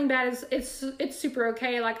say something bad, it's super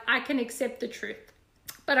okay. Like, I can accept the truth.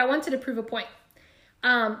 But I wanted to prove a point.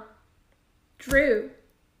 Drew.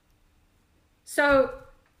 So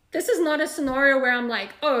this is not a scenario where I'm like,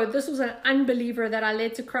 oh, this was an unbeliever that I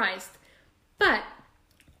led to Christ. But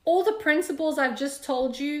all the principles I've just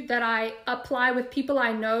told you that I apply with people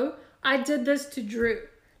I know, I did this to Drew.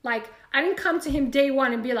 Like, I didn't come to him day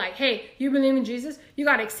one and be like, hey, you believe in Jesus? You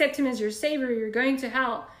got to accept him as your savior. You're going to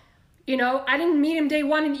hell. You know, I didn't meet him day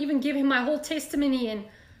one and even give him my whole testimony and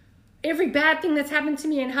every bad thing that's happened to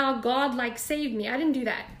me and how God, like, saved me. I didn't do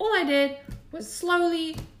that. All I did was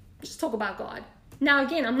slowly just talk about God. Now,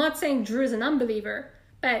 again, I'm not saying Drew is an unbeliever,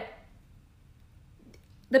 but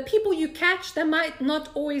the people you catch, they might not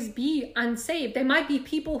always be unsaved. They might be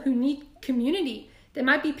people who need community. They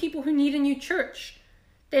might be people who need a new church.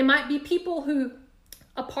 They might be people who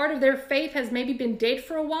a part of their faith has maybe been dead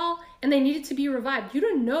for a while and they needed to be revived. You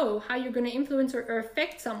don't know how you're going to influence or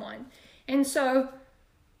affect someone. And so,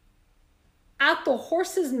 out the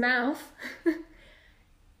horse's mouth,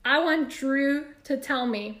 I want Drew to tell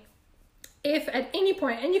me if at any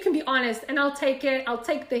point, and you can be honest, and I'll take it, I'll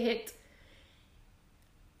take the hit.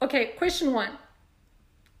 Okay, question 1.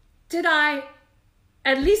 Did I,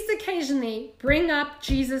 at least occasionally, bring up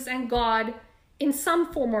Jesus and God in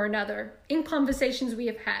some form or another in conversations we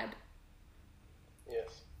have had?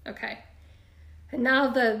 Yes. Okay. And now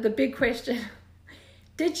the big question.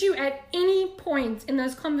 Did you at any point in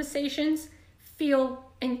those conversations feel,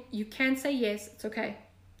 and you can say yes, it's okay.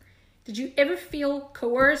 Did you ever feel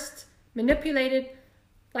coerced, manipulated,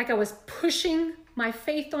 like I was pushing my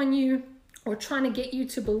faith on you or trying to get you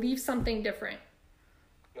to believe something different?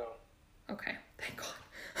 No. Okay, thank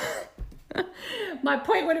God. My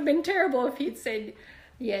point would have been terrible if he'd said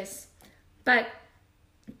yes. But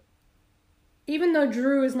even though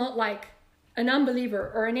Drew is not like an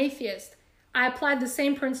unbeliever or an atheist, I applied the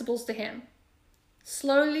same principles to him.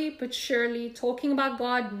 Slowly but surely, talking about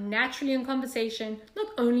God naturally in conversation, not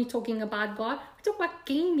only talking about God, we talk about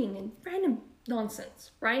gaming and random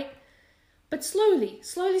nonsense, right? But slowly.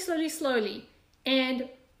 And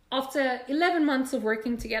after 11 months of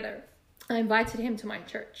working together, I invited him to my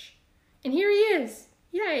church. And here he is.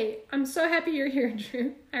 Yay. I'm so happy you're here,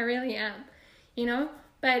 Drew. I really am. You know?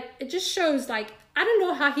 But it just shows, like, I don't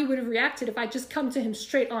know how he would have reacted if I just come to him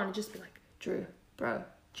straight on and just be like, Drew, bro,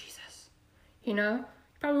 Jesus. You know?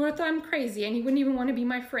 Probably would have thought I'm crazy and he wouldn't even want to be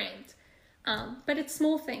my friend. But it's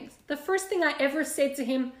small things. The first thing I ever said to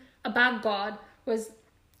him about God was,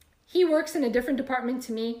 he works in a different department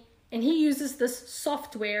to me and he uses this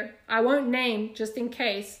software. I won't name just in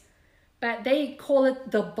case, but they call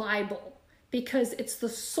it the Bible because it's the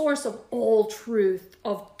source of all truth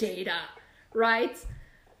of data, right?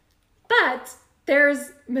 But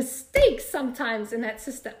there's mistakes sometimes in that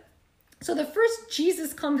system. So the first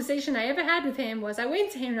Jesus conversation I ever had with him was, I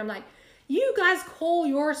went to him and I'm like, you guys call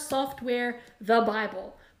your software the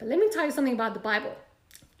Bible. But let me tell you something about the Bible.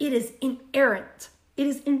 It is inerrant. It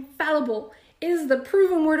is infallible. It is the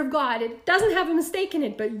proven word of God. It doesn't have a mistake in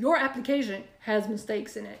it, but your application has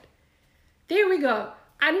mistakes in it. There we go.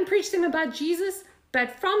 I didn't preach to him about Jesus,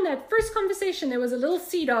 but from that first conversation, there was a little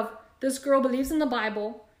seed of, this girl believes in the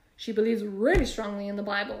Bible. She believes really strongly in the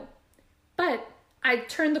Bible. But I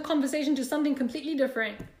turned the conversation to something completely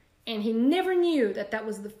different. And he never knew that that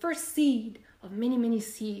was the first seed of many, many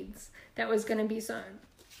seeds that was going to be sown.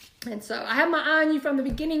 And so I have my eye on you from the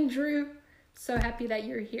beginning, Drew. So happy that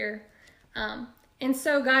you're here. And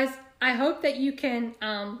so, guys, I hope that you can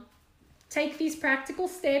take these practical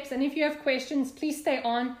steps. And if you have questions, please stay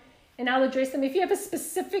on and I'll address them. If you have a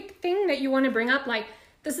specific thing that you want to bring up, like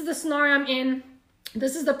this is the scenario I'm in,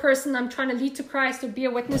 this is the person I'm trying to lead to Christ or be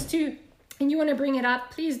a witness to, and you want to bring it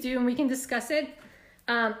up, please do, and we can discuss it.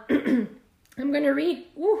 I'm going to read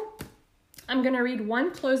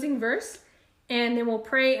one closing verse, and then we'll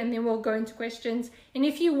pray, and then we'll go into questions. And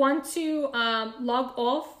if you want to log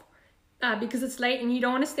off because it's late and you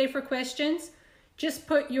don't want to stay for questions, just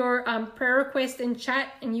put your prayer request in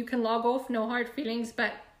chat, and you can log off. No hard feelings,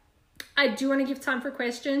 but I do want to give time for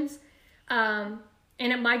questions, and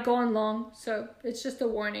it might go on long, so it's just a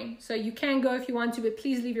warning. So you can go if you want to, but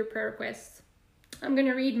please leave your prayer requests. I'm going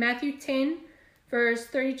to read Matthew 10, verse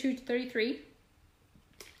 32 to 33.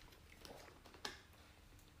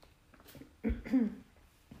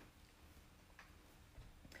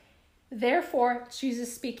 Therefore,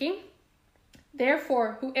 Jesus speaking,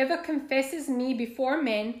 therefore, whoever confesses me before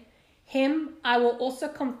men, him I will also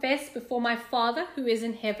confess before my Father who is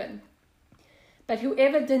in heaven. But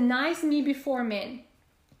whoever denies me before men,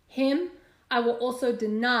 him I will also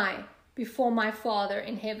deny before my Father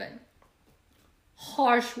in heaven.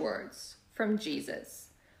 Harsh words from Jesus.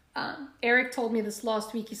 Eric told me this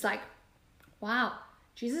last week. He's like, wow,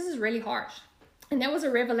 Jesus is really harsh. And that was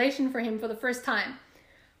a revelation for him for the first time.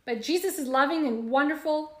 But Jesus is loving and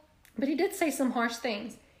wonderful, but he did say some harsh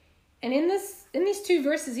things. And in these two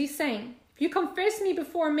verses, he's saying, if you confess me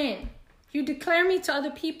before men, you declare me to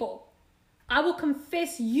other people, I will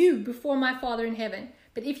confess you before my Father in heaven.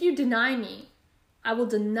 But if you deny me, I will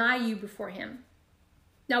deny you before him.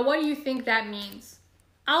 Now, what do you think that means?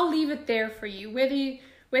 I'll leave it there for you. Whether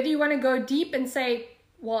you want to go deep and say,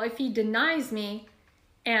 well, if he denies me,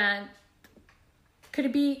 and could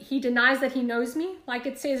it be he denies that he knows me? Like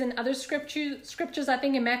it says in other scriptures, I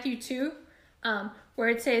think in Matthew 2, where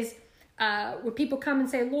it says, where people come and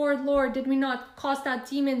say, Lord, Lord, did we not cast out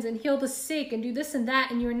demons and heal the sick and do this and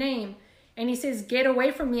that in your name? And he says, get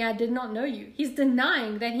away from me, I did not know you. He's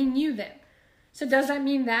denying that he knew them. So does that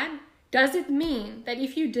mean that? Does it mean that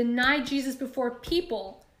if you deny Jesus before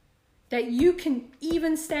people, that you can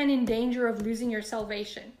even stand in danger of losing your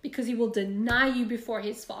salvation because he will deny you before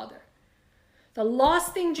his Father? The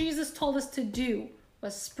last thing Jesus told us to do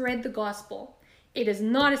was spread the gospel. It is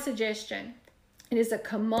not a suggestion. It is a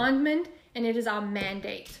commandment, and it is our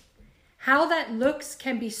mandate. How that looks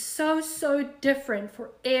can be so different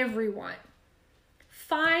for everyone.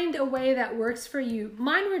 Find a way that works for you.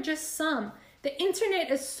 Mine were just some. The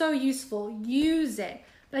internet is so useful. Use it.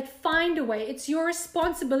 But find a way. It's your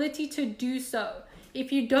responsibility to do so.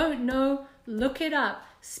 If you don't know, look it up.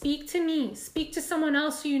 Speak to me. Speak to someone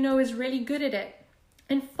else who you know is really good at it.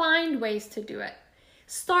 And find ways to do it.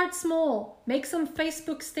 Start small. Make some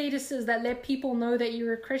Facebook statuses that let people know that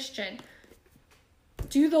you're a Christian.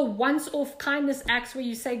 Do the once-off kindness acts where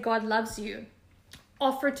you say God loves you.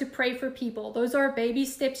 Offer to pray for people. Those are baby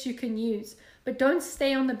steps you can use. But don't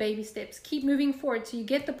stay on the baby steps. Keep moving forward till you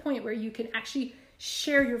get the point where you can actually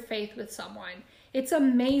share your faith with someone. It's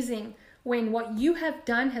amazing when what you have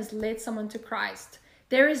done has led someone to Christ.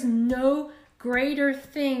 There is no greater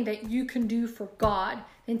thing that you can do for God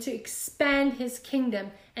than to expand his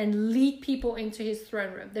kingdom and lead people into his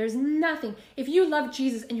throne room. There's nothing. If you love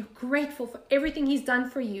Jesus and you're grateful for everything he's done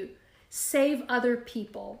for you, save other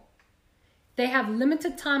people. They have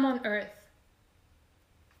limited time on earth.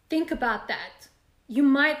 Think about that. You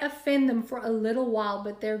might offend them for a little while,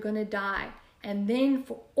 but they're going to die. And then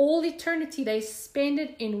for all eternity, they spend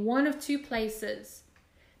it in one of two places.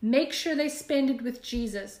 Make sure they spend it with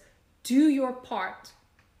Jesus. Do your part.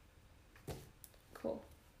 Cool.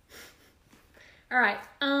 All right.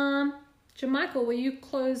 Jermichael, will you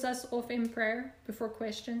close us off in prayer before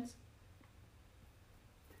questions?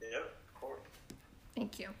 Yep, of course.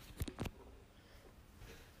 Thank you.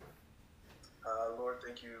 Lord,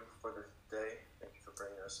 thank you for this day. Thank you for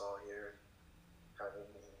bringing us all here, having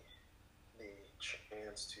the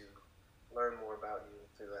chance to learn more about you,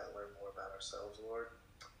 through that learn more about ourselves, Lord.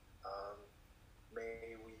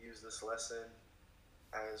 May we use this lesson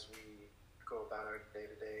as we go about our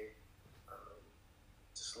day-to-day,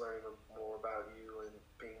 just learning more about you and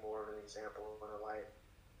being more of an example and a light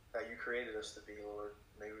that you created us to be, Lord.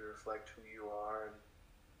 May we reflect who you are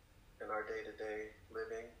in our day-to-day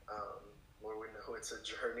living. Lord, we know it's a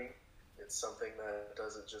journey. It's something that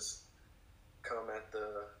doesn't just come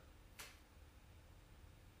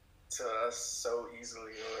to us so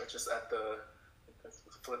easily, or just at the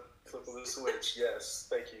flip of the switch. Yes,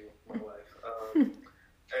 thank you, my wife.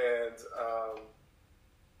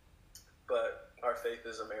 But our faith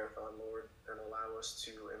is a marathon, Lord, and allow us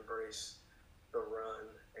to embrace the run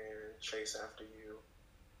and chase after you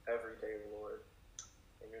every day, Lord.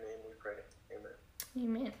 In your name we pray. Amen.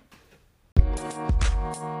 Amen.